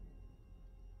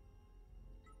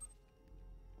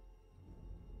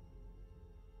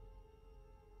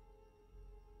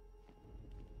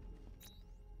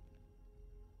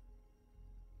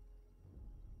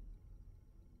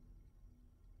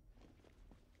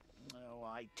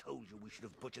 told you we should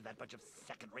have butchered that bunch of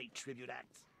second-rate tribute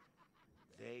acts.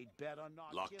 They'd better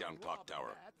not Lockdown kill clock Robin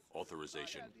tower. Bats.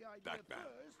 Authorization. I had the idea Batman.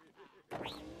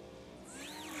 first.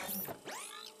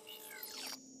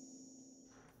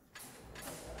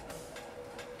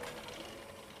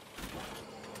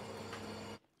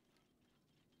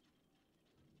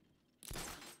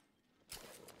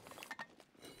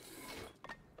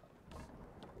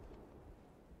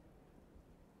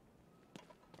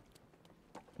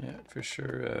 Yeah, for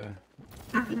sure.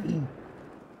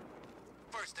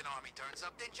 First an army turns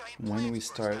up, then giant When plants we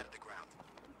burst start out of the ground.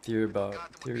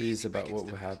 theories about what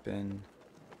would happen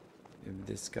if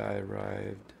this guy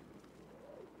arrived,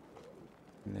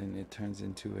 and then it turns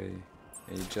into a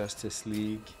Justice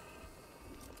League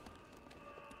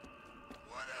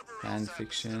Whatever fan else happens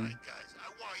fiction. tonight, guys, I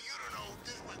want you to know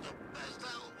this was the best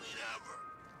Halloween ever.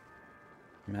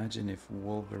 Imagine if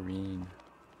Wolverine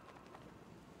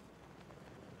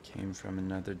came from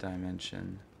another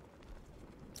dimension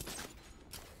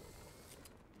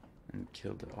and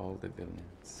killed all the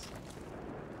villains.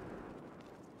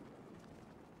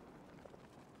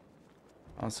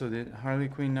 Also, did Harley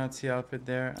Quinn not see Alfred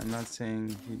there? I'm not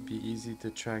saying he'd be easy to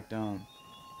track down,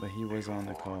 but he was on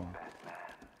the call.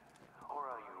 Or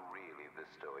are you really the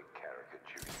stoic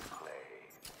caricature you play?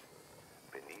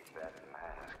 Beneath that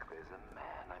mask, there's a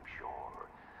man, I'm sure.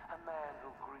 A man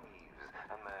who grieves,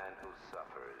 a man who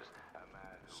suffers, a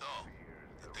man who So,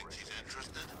 fears you the think she's rain.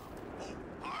 interested? Oh,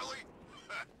 Harley?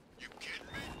 You kidding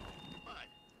me?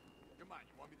 Come on,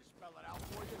 you want me to spell it out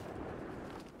for you?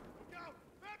 Look out!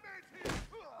 Batman's here!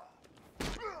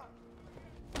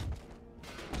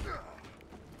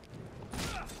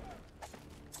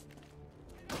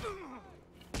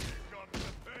 Comes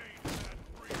the pain,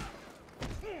 man.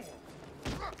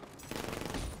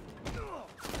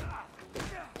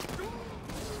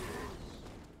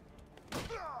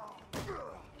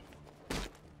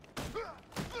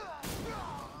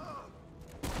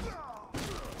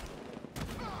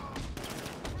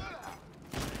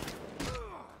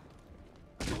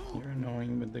 You're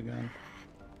annoying with the gun.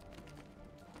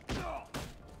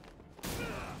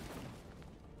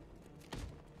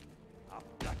 I'll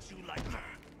gut you like that.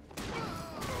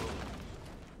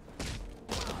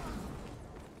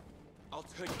 I'll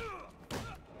take it.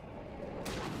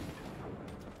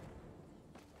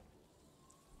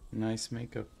 Nice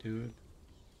makeup, dude.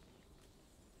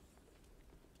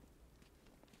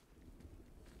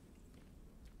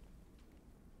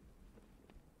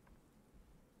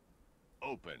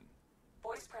 Open.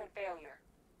 Voice print failure.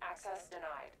 Access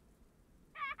denied.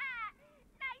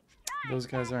 Those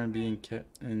guys aren't being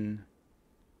kept in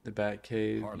the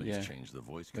Batcave. Harley's Yeah, changed the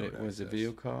voice but code it was a access.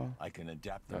 video call. I can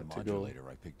adapt the Got to go. modulator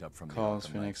I picked up from Calls the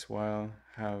Arkham for Knight. next while.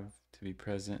 Have to be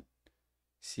present.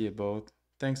 See you both.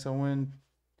 Thanks, Owen.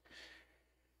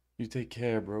 You take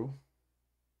care, bro.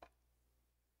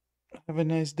 Have a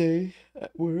nice day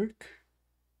at work.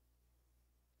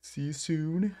 See you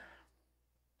soon.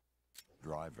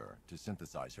 Driver to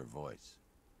synthesize her voice.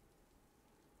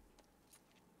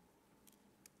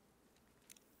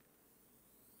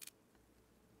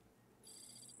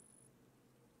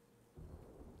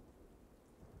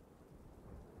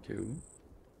 Cool.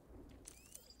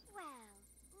 Well,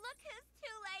 look who's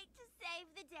too late to save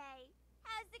the day.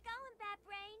 How's it going, Bat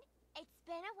Brain? It's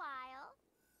been a while.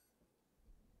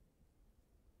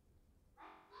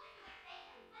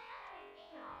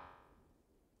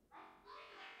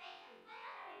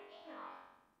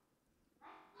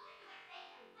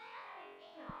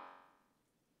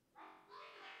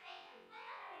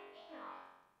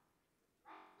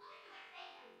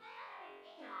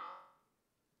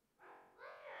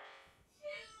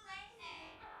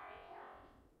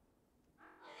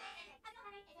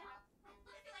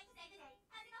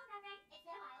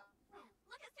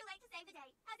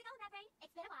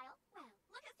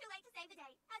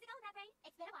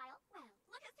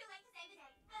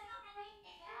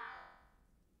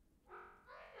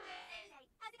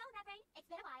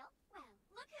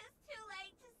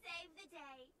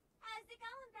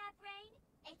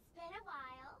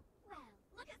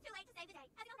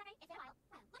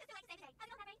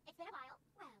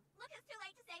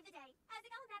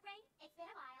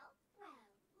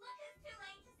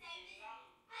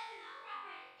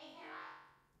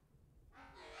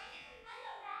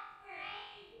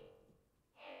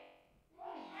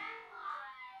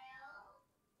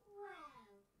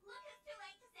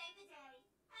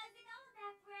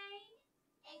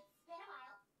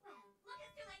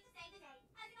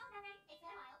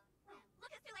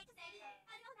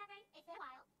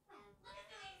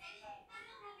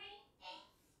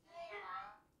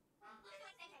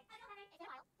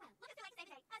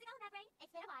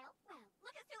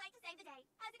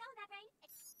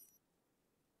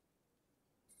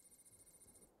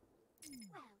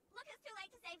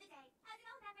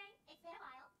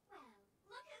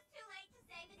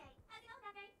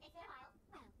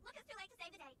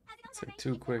 It's like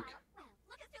too quick. Well,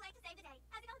 look who's too late to save the day.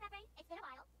 How's it going, Bad Brain? It's been a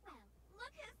while. Well,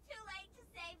 look who's too late to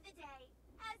save the day.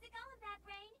 How's it going, Bad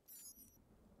Brain?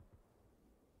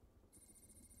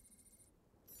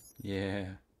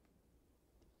 Yeah.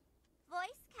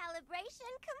 Voice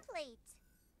calibration complete.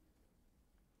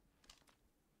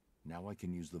 Now I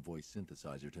can use the voice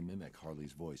synthesizer to mimic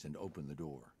Harley's voice and open the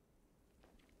door.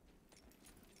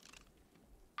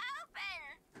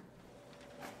 Open!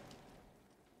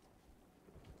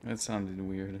 That sounded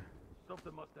weird.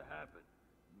 Something must have happened.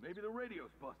 Maybe the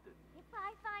radio's busted. If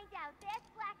I find out that's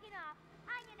blacking off,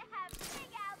 I'm gonna have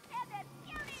Big Al tear their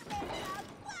beauty rings off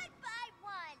one by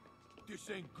one. This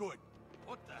ain't good.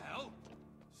 What the hell?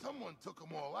 Someone took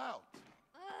them all out.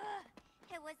 Ugh,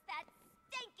 it was that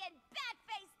stinking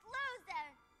bat-faced loser.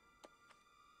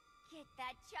 Get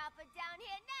that chopper down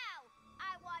here now.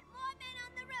 I want more men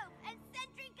on the roof and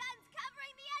sentry guns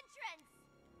covering the entrance.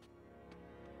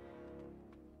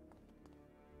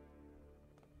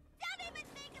 Don't even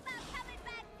think about coming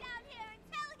back down here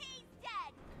until he's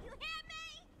dead. You hear me?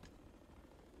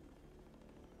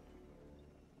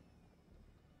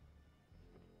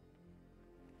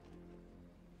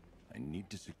 I need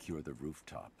to secure the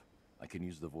rooftop. I can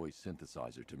use the voice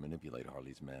synthesizer to manipulate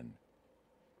Harley's men.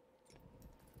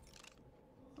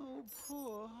 Oh,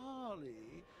 poor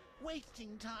Harley.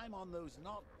 Wasting time on those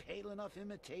not pale enough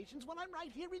imitations when I'm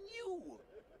right here in you.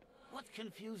 What's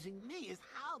confusing me is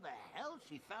how the hell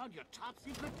she found your top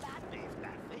secret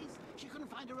Batface. She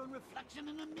couldn't find her own reflection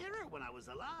in a mirror when I was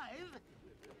alive.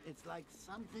 It's like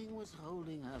something was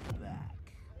holding her back.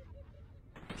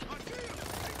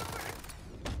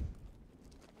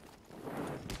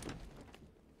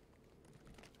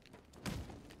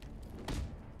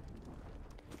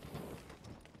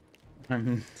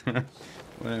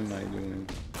 What am I doing?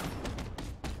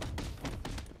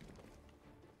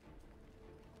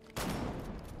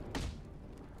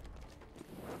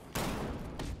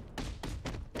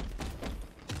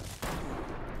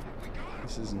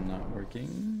 This is not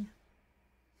working.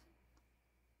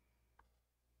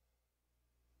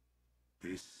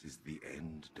 This is the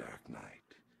end, Dark Knight.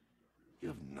 You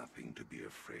have nothing to be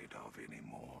afraid of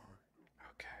anymore.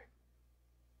 Okay.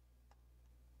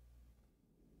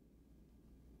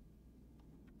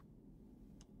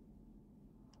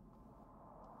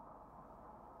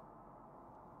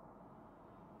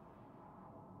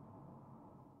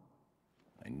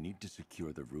 I need to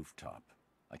secure the rooftop.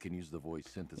 I can use the voice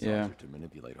synthesizer to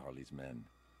manipulate Harley's men.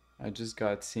 I just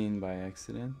got seen by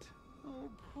accident. Oh,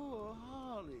 poor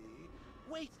Harley.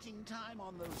 Wasting time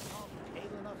on those not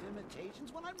pale enough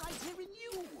imitations when I'm right here in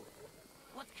you.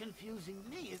 What's confusing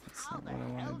me is how the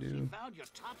hell she found your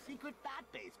top secret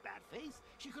Batface.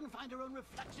 She couldn't find her own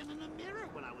reflection in a mirror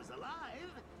when I was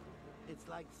alive. It's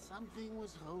like something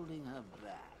was holding her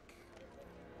back.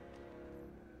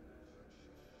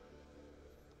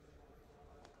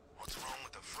 What's wrong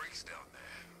with the freaks down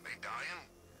there? They dying?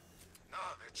 Nah,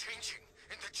 they're changing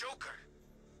into Joker.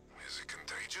 Is it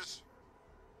contagious?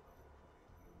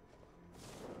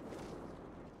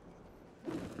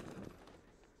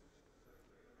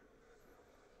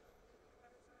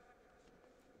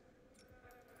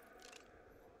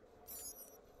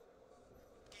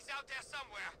 He's out there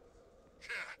somewhere.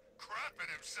 Yeah,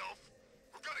 crapping himself.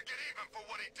 We're gonna get even for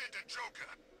what he did to Joker.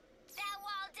 That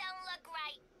wall don't look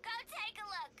right. Go take a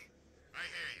look. I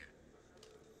hear you.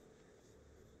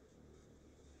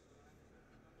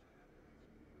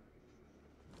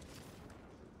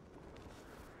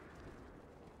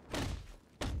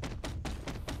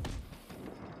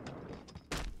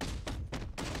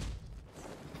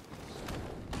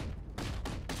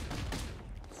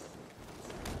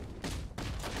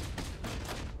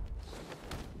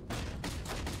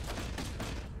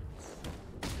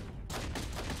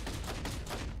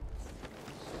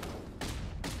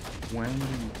 When did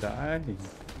he die?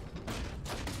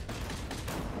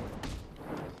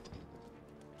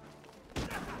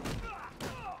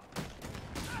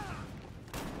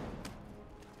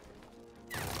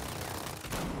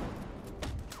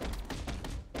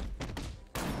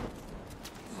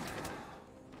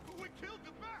 We killed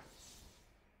the bat!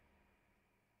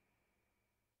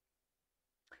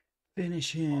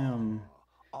 Finish him.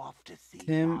 Off to see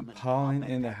Tim Mom and Pollen Pop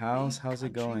in at the that house. big How's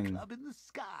it country going? club in the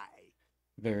sky.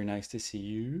 Very nice to see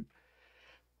you.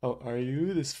 How are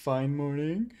you this fine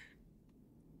morning?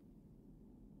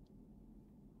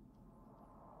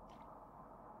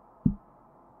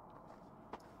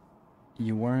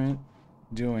 You weren't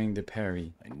doing the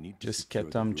parry. I need to Just secure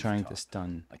kept the on trying to rooftop.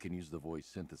 stun. I can use the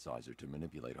voice synthesizer to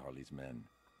manipulate Harley's men.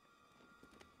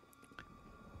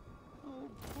 Oh,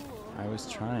 poor I was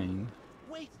Harley. trying.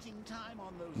 wasting time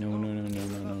on those. No, no, no, no,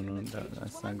 no, no, no.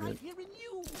 That's not good. Here in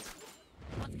you.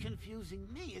 What's confusing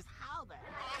me is how the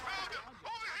hell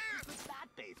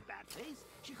Batface.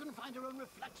 She couldn't find her own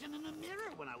reflection in a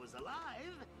mirror when I was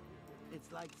alive.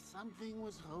 It's like something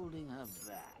was holding her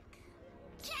back.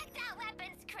 Check that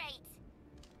weapons crate!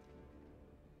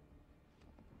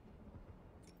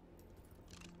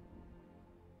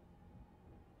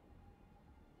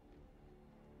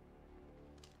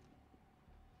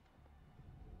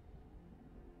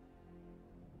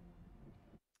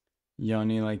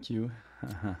 Yanni like you.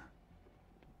 Haha.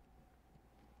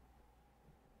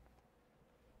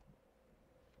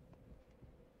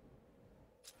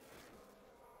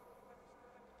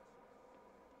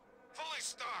 Fully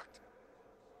stocked.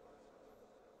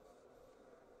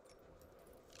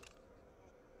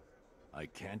 I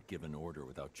can't give an order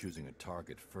without choosing a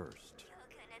target first. You're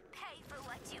gonna pay for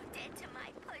what you did to my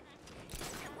puddin'.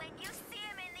 And when you see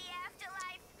him in the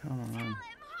afterlife, Come on. tell him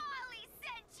Harley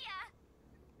sent ya!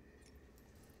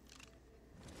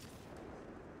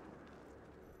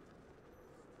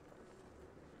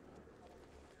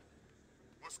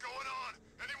 What's going on?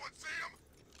 Anyone see him?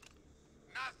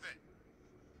 Nothing.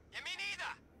 Yeah, me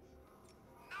neither.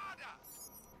 Nada.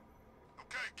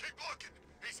 Okay, keep looking.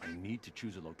 He's I need to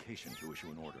choose a location to issue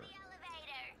an order.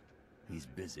 He's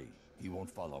busy. He won't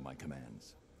follow my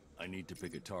commands. I need to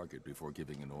pick a target before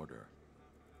giving an order.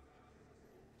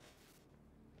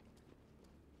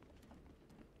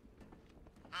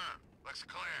 Looks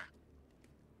clear.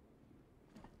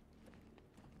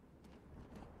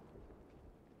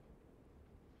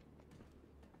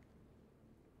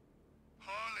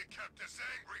 Harley kept us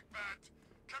angry, Bat.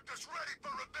 Kept us ready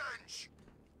for revenge.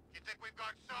 You think we've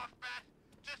got soft, Bat?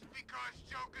 Just because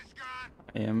Joker's gone?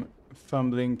 I am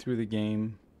fumbling through the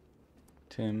game,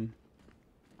 Tim.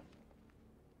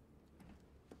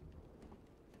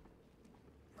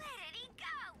 Where did he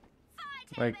go? Find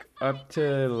him Like before up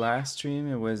to last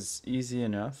stream, it was easy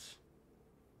enough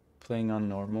playing on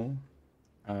normal,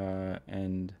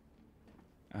 and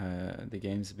the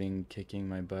game's been kicking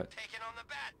my butt Taking on the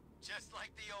Bat, just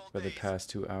like the old for the days. past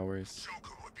 2 hours.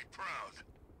 Joker would be proud.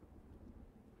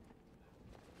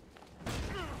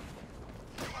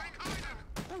 You ain't hiding.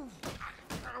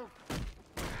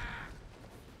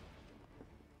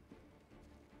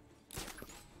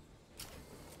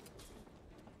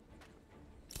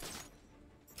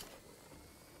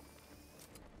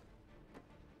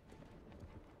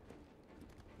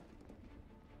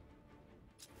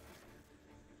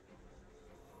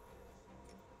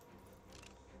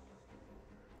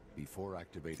 Before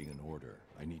activating an order,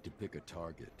 I need to pick a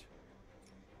target.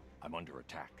 I'm under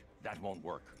attack. That won't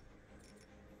work.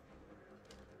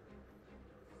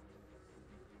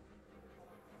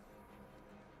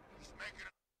 He's making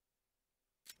us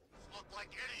look like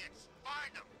idiots.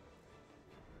 Find him.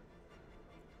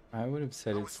 I would have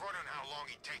said I it's was wondering how long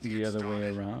he'd take to the get other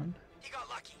way started. around. He got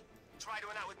lucky. Try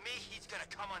doing that with me, he's gonna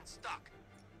come unstuck.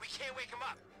 We can't wake him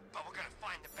up, but we're gonna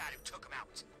find the bat who took him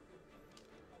out.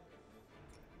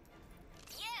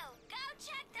 You, go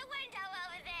check the window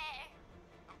over there!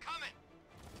 I'm coming!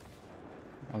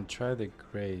 I'll try the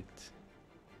grate.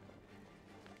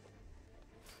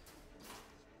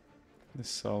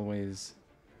 This is always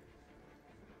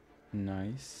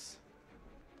nice.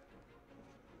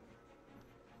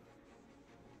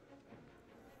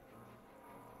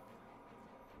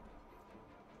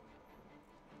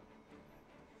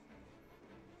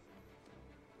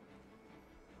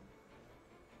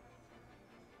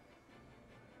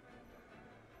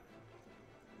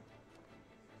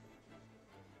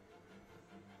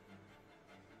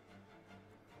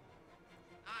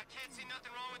 I can't see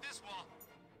nothing wrong with this wall.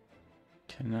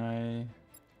 Can I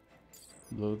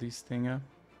blow this thing up?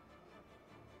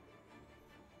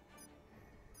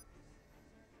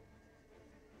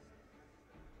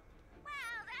 Well,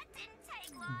 that didn't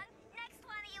take long. Next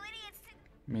one of you idiots to...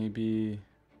 Maybe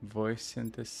voice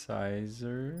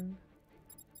synthesizer?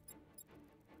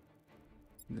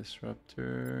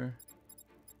 Disruptor?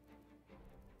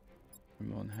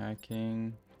 Remote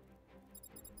hacking?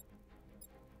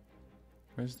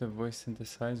 Where's the voice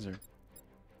synthesizer?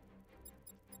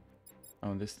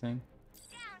 Oh, this thing?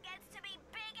 Down gets to be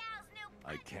Big Al's new...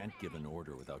 I can't give an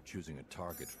order without choosing a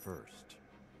target first.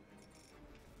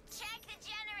 Check the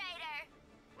generator!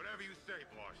 Whatever you say,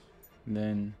 boss.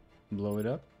 Then blow it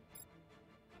up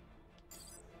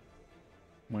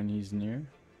when he's near.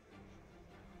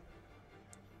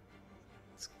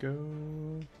 Let's go.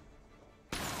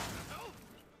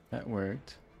 That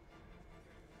worked.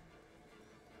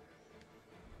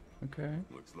 Okay.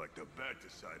 Looks like the bat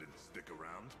decided to stick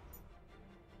around.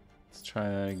 Let's try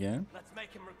that again. Let's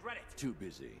make him regret it. Too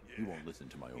busy. He won't listen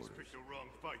to my He's orders. picked the wrong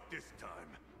fight this time.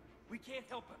 We can't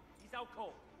help him. He's out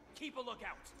cold. Keep a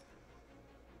lookout.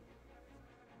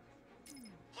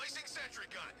 Placing sentry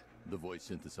gun. The voice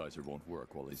synthesizer won't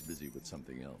work while he's busy with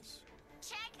something else.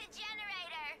 Check the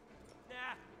generator.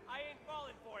 Nah, I ain't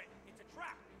falling for it. It's a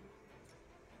trap.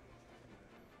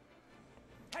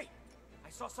 Hey, I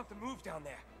saw something move down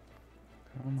there.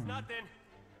 Come It's on. nothing.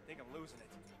 Think I'm losing it.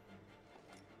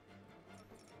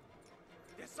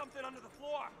 There's something under the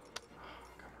floor.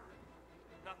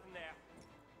 Nothing there.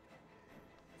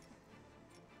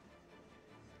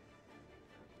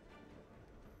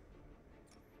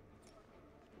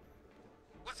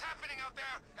 What's happening out there?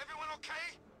 Everyone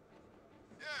okay?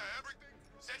 Yeah, everything.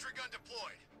 Sentry gun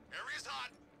deployed. Area's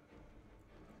hot.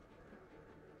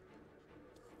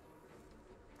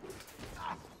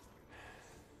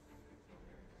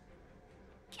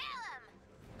 Kill him.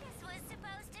 This was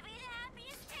supposed to be the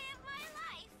happiest day of my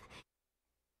life.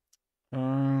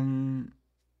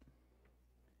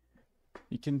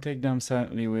 You can take them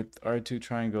silently with R2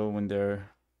 triangle when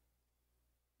they're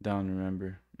down,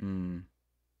 remember?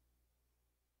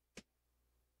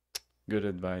 Good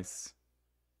advice.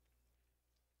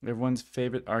 Everyone's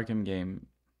favorite Arkham game.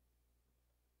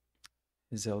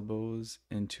 His elbows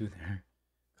into their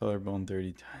collarbone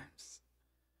 30 times.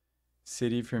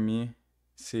 City for me.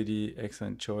 City,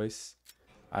 excellent choice.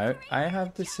 I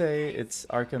have to say it's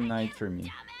Arkham Knight for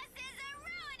me. Dumbasses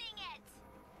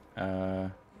are ruining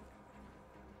it.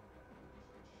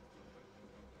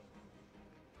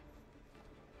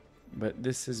 But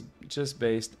this is just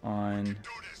based on Do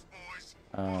this, boys.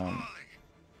 Harley.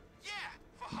 Yeah,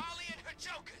 for Harley and her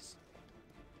jokers.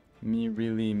 me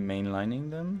really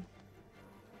mainlining them.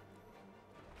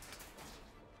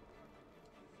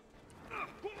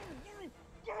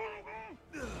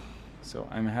 So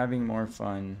I'm having more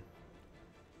fun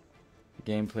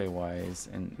gameplay wise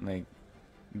and like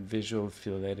visual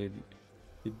fidelity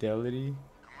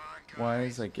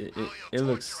wise, like it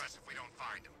looks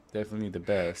definitely the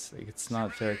best. Like it's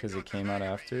not fair because it came out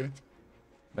after,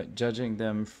 but judging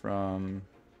them from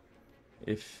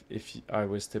if I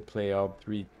was to play all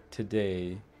three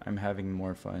today, I'm having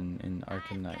more fun in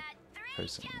Arkham Knight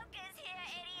personally. Jokers here,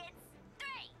 idiots. 3.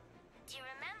 Do you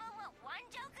remember what one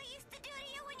Joker used to do to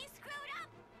you when you screwed up?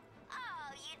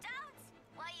 Oh, you don't?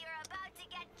 Well, you're about to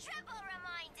get triple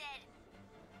reminded.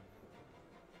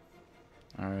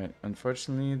 Alright,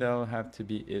 unfortunately that'll have to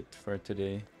be it for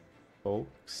today,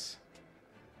 folks.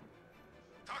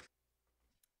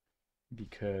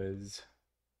 Because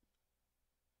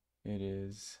it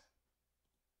is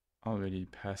already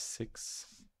past 6.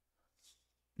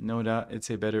 No doubt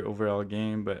it's a better overall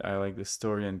game, but I like the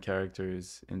story and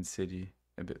characters in City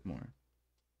a bit more.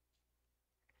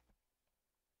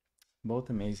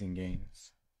 Both amazing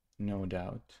games, no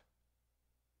doubt.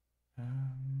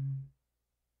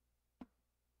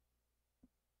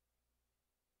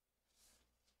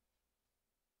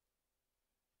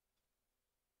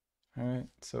 Alright,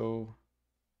 so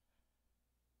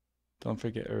don't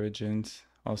forget Origins,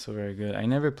 also very good. I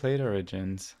never played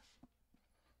Origins.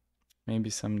 Maybe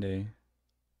someday.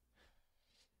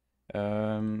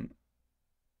 Alright.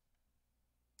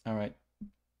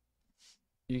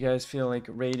 You guys feel like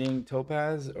rating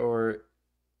Topaz or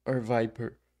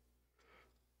Viper?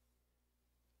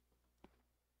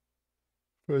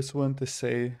 First one to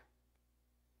say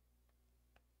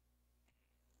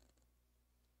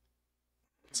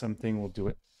something will do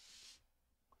it.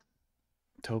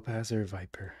 Topaz or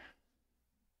Viper?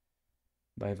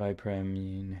 By Viper I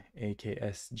mean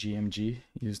AKS GMG.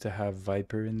 Used to have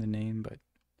Viper in the name, but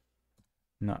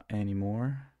not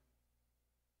anymore.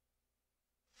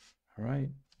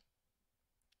 Alright.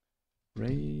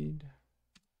 Raid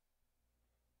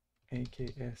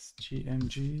AKS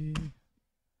GMG.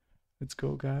 Let's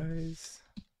go, guys.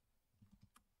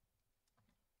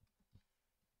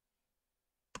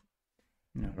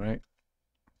 Alright.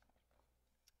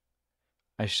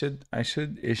 I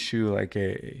should issue like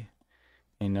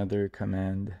another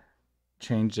command.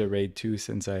 Change the raid to,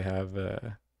 since I have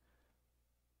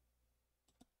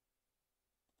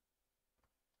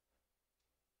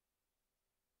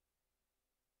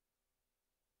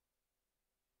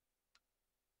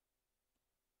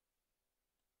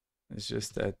it's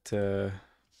just that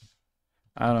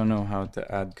I don't know how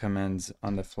to add commands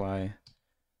on the fly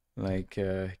like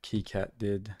Keycat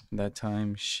did that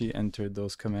time. She entered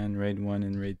those commands, raid 1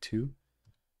 and raid 2.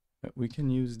 But we can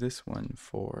use this one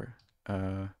for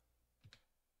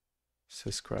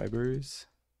subscribers.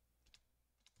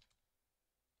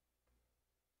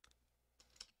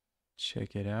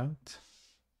 Check it out.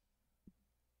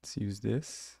 Let's use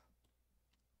this.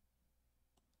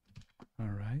 All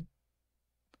right.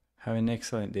 Have an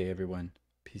excellent day, everyone.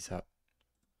 Peace out.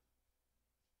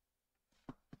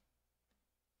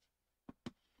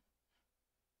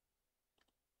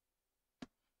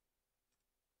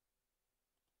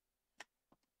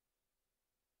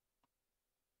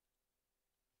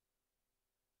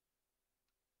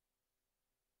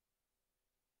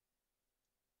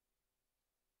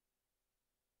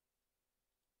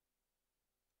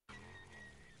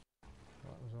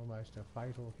 That was almost a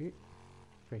fatal hit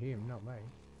for him, not me.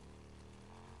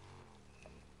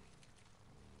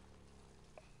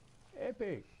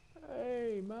 Epic!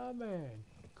 Hey, my man.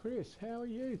 Chris, how are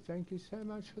you? Thank you so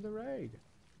much for the raid.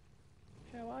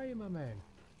 How are you, my man?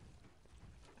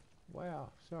 Wow,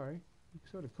 sorry. You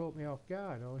sort of caught me off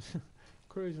guard. I was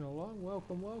cruising along.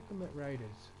 Welcome, welcome at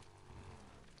Raiders.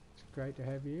 It's great to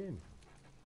have you in.